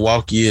beating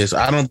Milwaukee is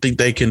I don't think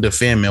they can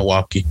defend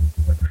Milwaukee.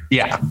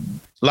 Yeah.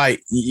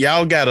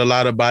 Y'all got a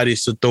lot of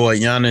bodies to throw at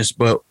Giannis,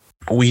 but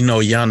we know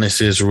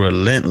Giannis is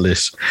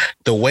relentless.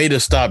 The way to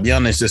stop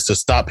Giannis is to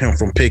stop him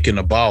from picking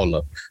the ball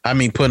up.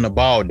 Putting the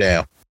ball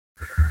down.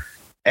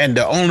 And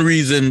the only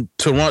reason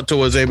Toronto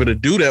was able to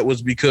do that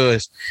was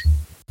because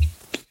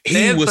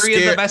he was three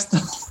scared. of the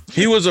best.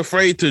 He was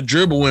afraid to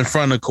dribble in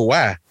front of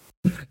Kawhi.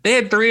 They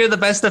had three of the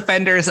best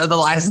defenders of the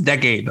last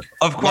decade.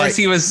 Of course,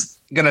 he was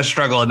gonna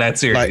struggle in that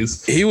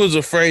series. He was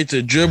afraid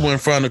to dribble in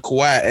front of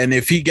Kawhi, and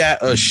if he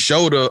got a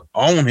shoulder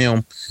on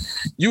him,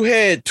 you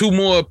had two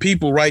more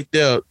people right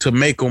there to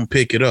make him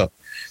pick it up.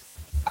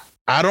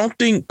 I don't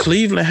think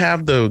Cleveland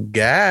have the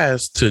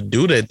guys to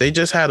do that. They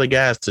just have the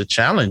guys to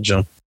challenge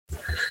him.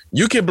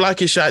 You can block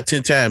his shot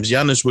 10 times.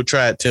 Giannis would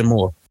try it 10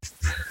 more.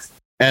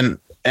 And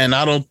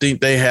I don't think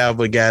they have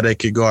a guy that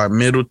could guard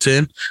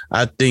Middleton.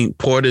 I think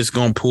Porter's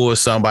going to pull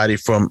somebody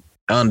from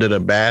under the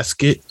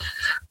basket.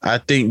 I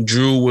think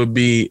Drew would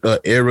be an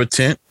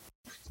irritant.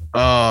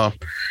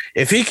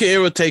 If he can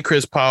irritate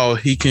Chris Paul,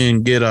 he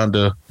can get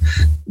under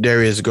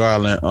Darius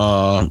Garland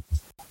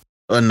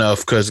enough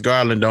because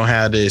Garland don't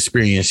have the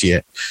experience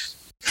yet.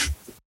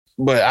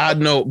 But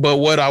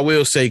what I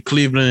will say,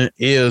 Cleveland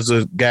is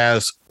a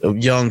guys of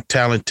young,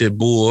 talented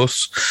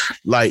Bulls,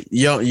 like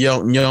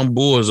young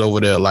Bulls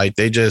over there. Like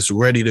they just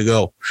ready to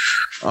go.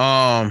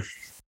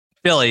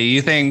 Philly,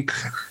 you think?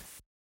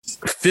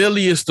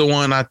 Philly is the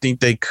one I think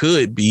they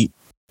could beat.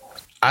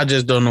 I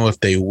just don't know if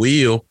they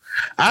will.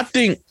 I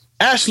think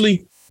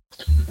actually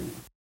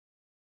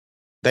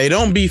they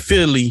don't beat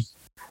Philly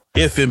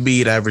if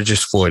Embiid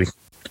averages 40.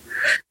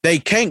 They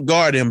can't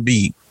guard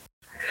Embiid.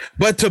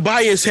 But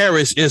Tobias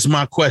Harris is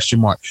my question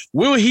mark.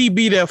 Will he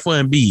be there for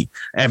Embiid?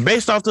 And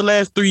based off the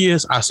last 3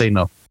 years, I say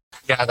no.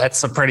 Yeah,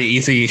 that's a pretty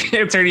easy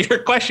answer to your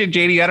question,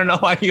 JD. I don't know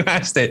why you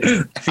asked it.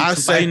 I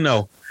say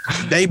no.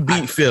 They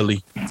beat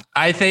Philly.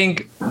 I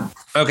think,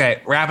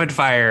 okay, rapid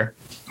fire.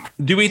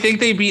 Do we think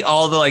they beat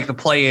all the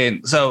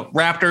play-in? So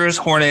Raptors,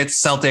 Hornets,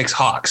 Celtics,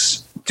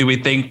 Hawks. Do we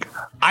think?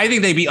 I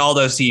think they beat all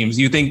those teams.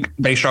 You think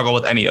they struggle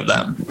with any of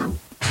them?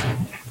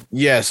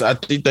 Yes, I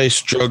think they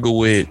struggle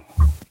with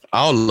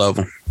all of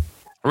them.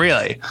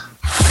 Really?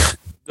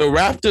 The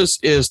Raptors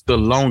is the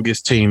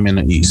longest team in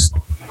the East.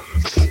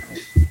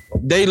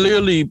 They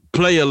literally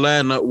play a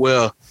lineup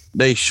where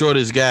they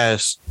shortest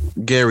guys,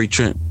 Gary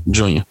Trent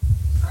Jr.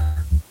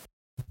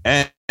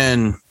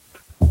 And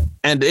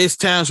it's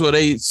times where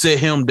they sit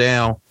him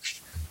down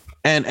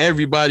and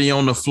everybody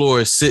on the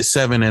floor is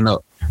 6'7" and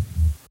up.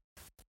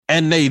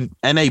 And they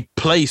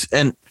place,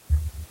 and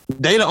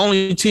they the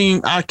only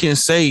team I can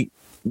say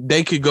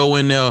they could go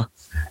in there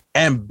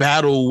and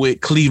battle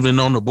with Cleveland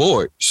on the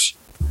boards,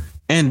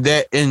 and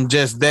that in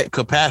just that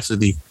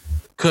capacity,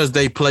 because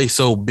they play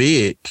so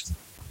big.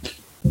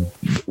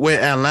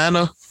 With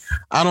Atlanta,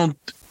 I don't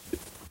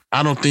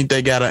think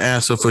they got an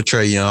answer for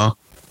Trae Young,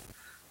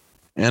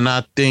 and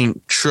I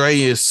think Trae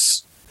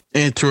is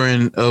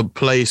entering a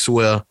place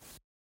where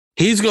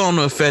he's going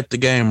to affect the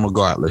game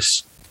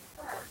regardless.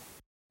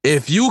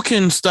 If you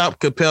can stop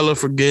Capella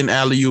from getting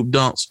alley-oop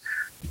dunks,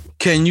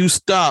 can you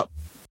stop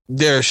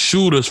their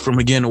shooters from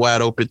getting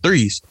wide open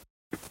threes?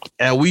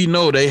 And we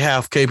know they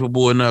have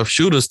capable enough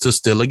shooters to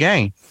steal a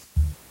game.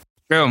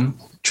 True.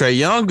 Trae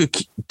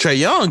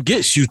Young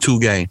gets you 2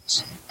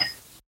 games.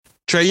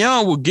 Trae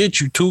Young will get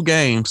you 2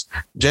 games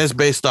just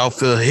based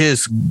off of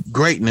his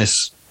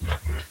greatness.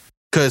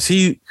 Because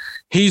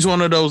he's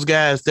one of those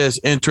guys that's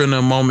entering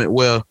a moment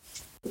where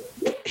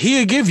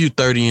he'll give you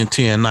 30 and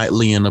 10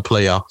 nightly in the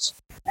playoffs.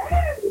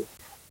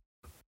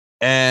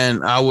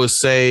 And I would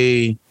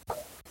say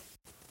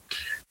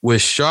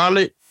with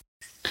Charlotte,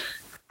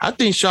 I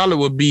think Charlotte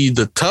would be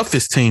the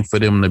toughest team for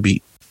them to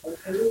beat.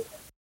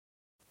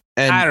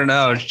 And I don't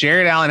know.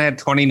 Jared Allen had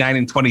 29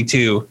 and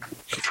 22.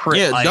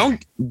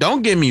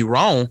 Don't get me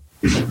wrong.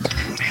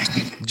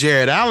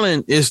 Jared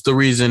Allen is the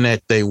reason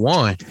that they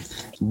won,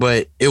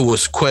 but it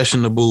was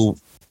questionable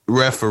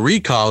referee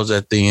calls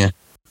at the end.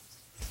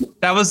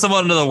 That was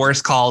one of the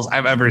worst calls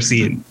I've ever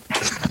seen.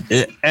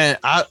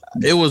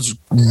 It was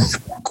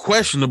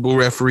questionable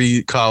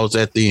referee calls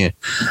at the end.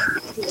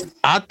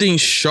 I think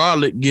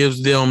Charlotte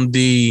gives them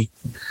the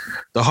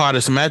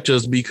hardest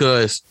matchups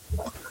because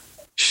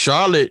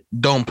Charlotte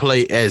don't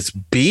play as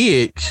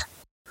big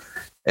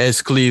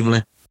as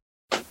Cleveland.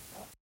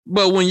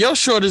 But when your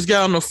shortest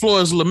guy on the floor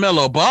is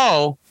LaMelo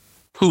Ball,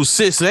 who's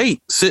 6'8",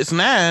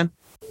 6'9",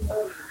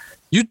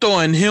 you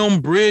throwing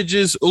him,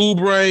 Bridges,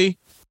 Oubre,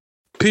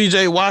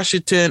 PJ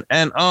Washington,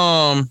 and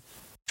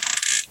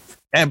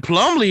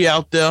Plumlee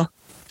out there,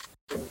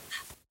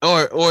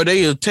 or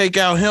they'll take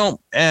out him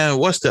and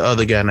what's the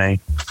other guy name?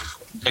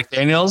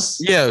 McDaniels?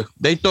 Yeah,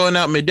 they throwing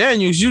out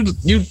McDaniels.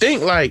 You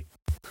think like,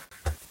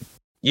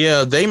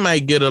 yeah, they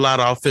might get a lot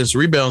of offensive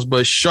rebounds,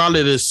 but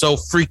Charlotte is so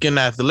freaking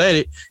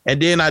athletic.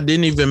 And then I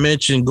didn't even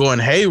mention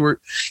Gordon Hayward.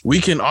 We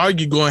can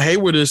argue Gordon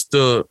Hayward is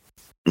the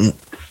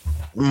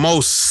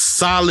most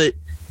solid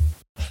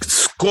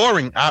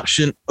scoring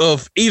option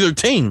of either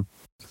team.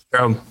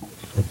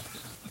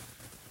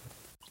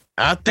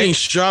 I think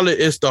Charlotte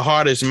is the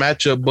hardest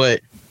matchup,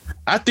 but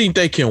I think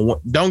they can.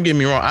 Don't get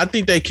me wrong. I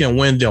think they can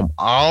win them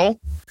all,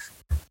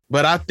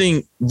 but I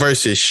think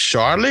versus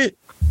Charlotte,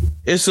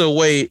 it's a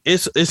way.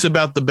 It's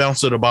about the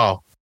bounce of the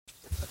ball.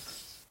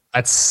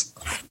 I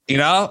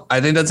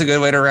think that's a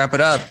good way to wrap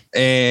it up.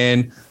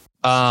 And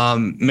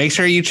Make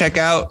sure you check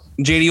out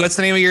JD. What's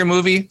the name of your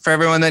movie for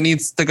everyone that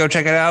needs to go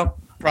check it out?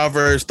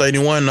 Proverbs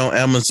 31 on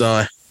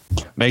Amazon.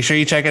 Make sure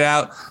you check it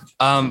out.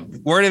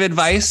 Word of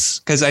advice,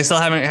 because I still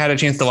haven't had a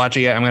chance to watch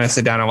it yet. I'm going to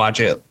sit down and watch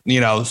it,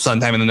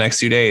 sometime in the next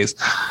 2 days.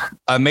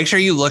 Make sure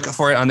you look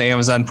for it on the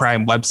Amazon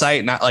Prime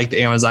website, not like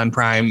the Amazon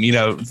Prime,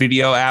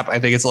 video app. I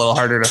think it's a little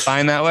harder to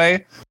find that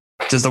way.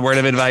 Just a word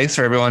of advice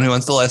for everyone who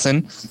wants to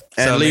listen.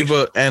 And leave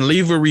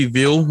a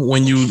review.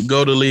 When you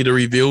go to leave a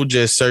review,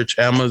 just search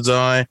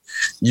Amazon.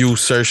 You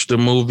search the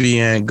movie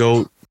and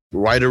go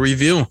write a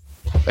review.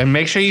 And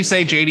make sure you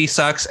say JD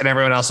sucks and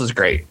everyone else is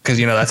great, because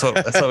that's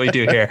what we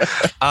do here.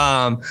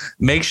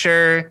 Make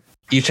sure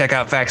you check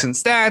out Facts and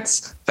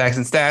Stats. Facts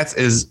and Stats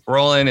is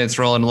rolling. It's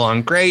rolling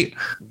along great.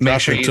 Make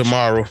sure you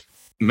tomorrow.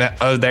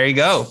 Oh, there you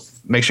go.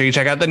 Make sure you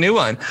check out the new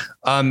one.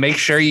 Make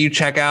sure you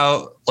check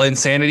out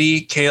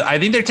LynnSanity. I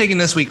think they're taking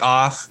this week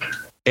off.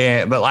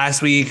 But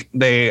last week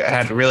they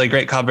had really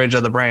great coverage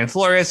of the Brian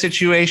Flores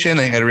situation.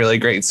 They had really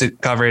great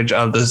coverage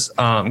of this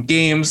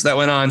games that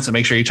went on. So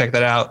make sure you check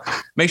that out.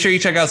 Make sure you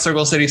check out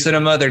Circle City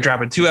Cinema. They're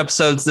dropping 2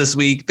 episodes this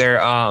week. They're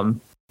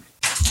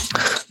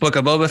Book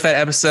of Boba Fett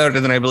episode,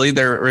 and then I believe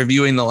they're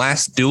reviewing The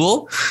Last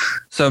Duel.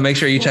 So make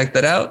sure you check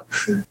that out.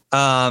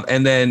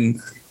 And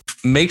then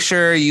make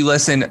sure you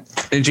listen.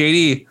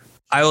 JD,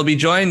 I will be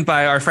joined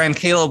by our friend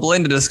Caleb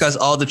Lynn to discuss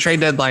all the trade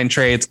deadline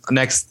trades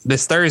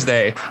this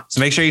Thursday. So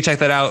make sure you check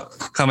that out,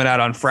 coming out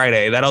on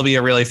Friday. That'll be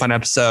a really fun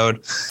episode.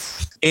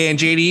 And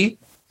JD,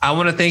 I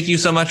want to thank you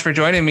so much for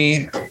joining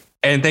me,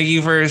 and thank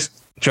you for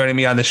joining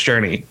me on this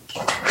journey.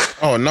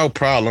 Oh, no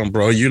problem,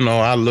 bro.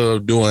 I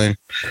love doing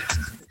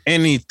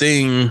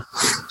anything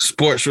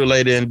sports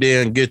related, and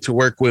then get to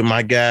work with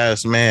my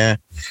guys, man.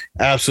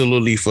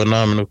 Absolutely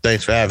phenomenal.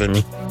 Thanks for having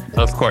me.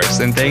 Of course.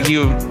 And thank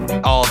you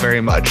all very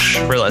much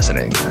for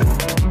listening.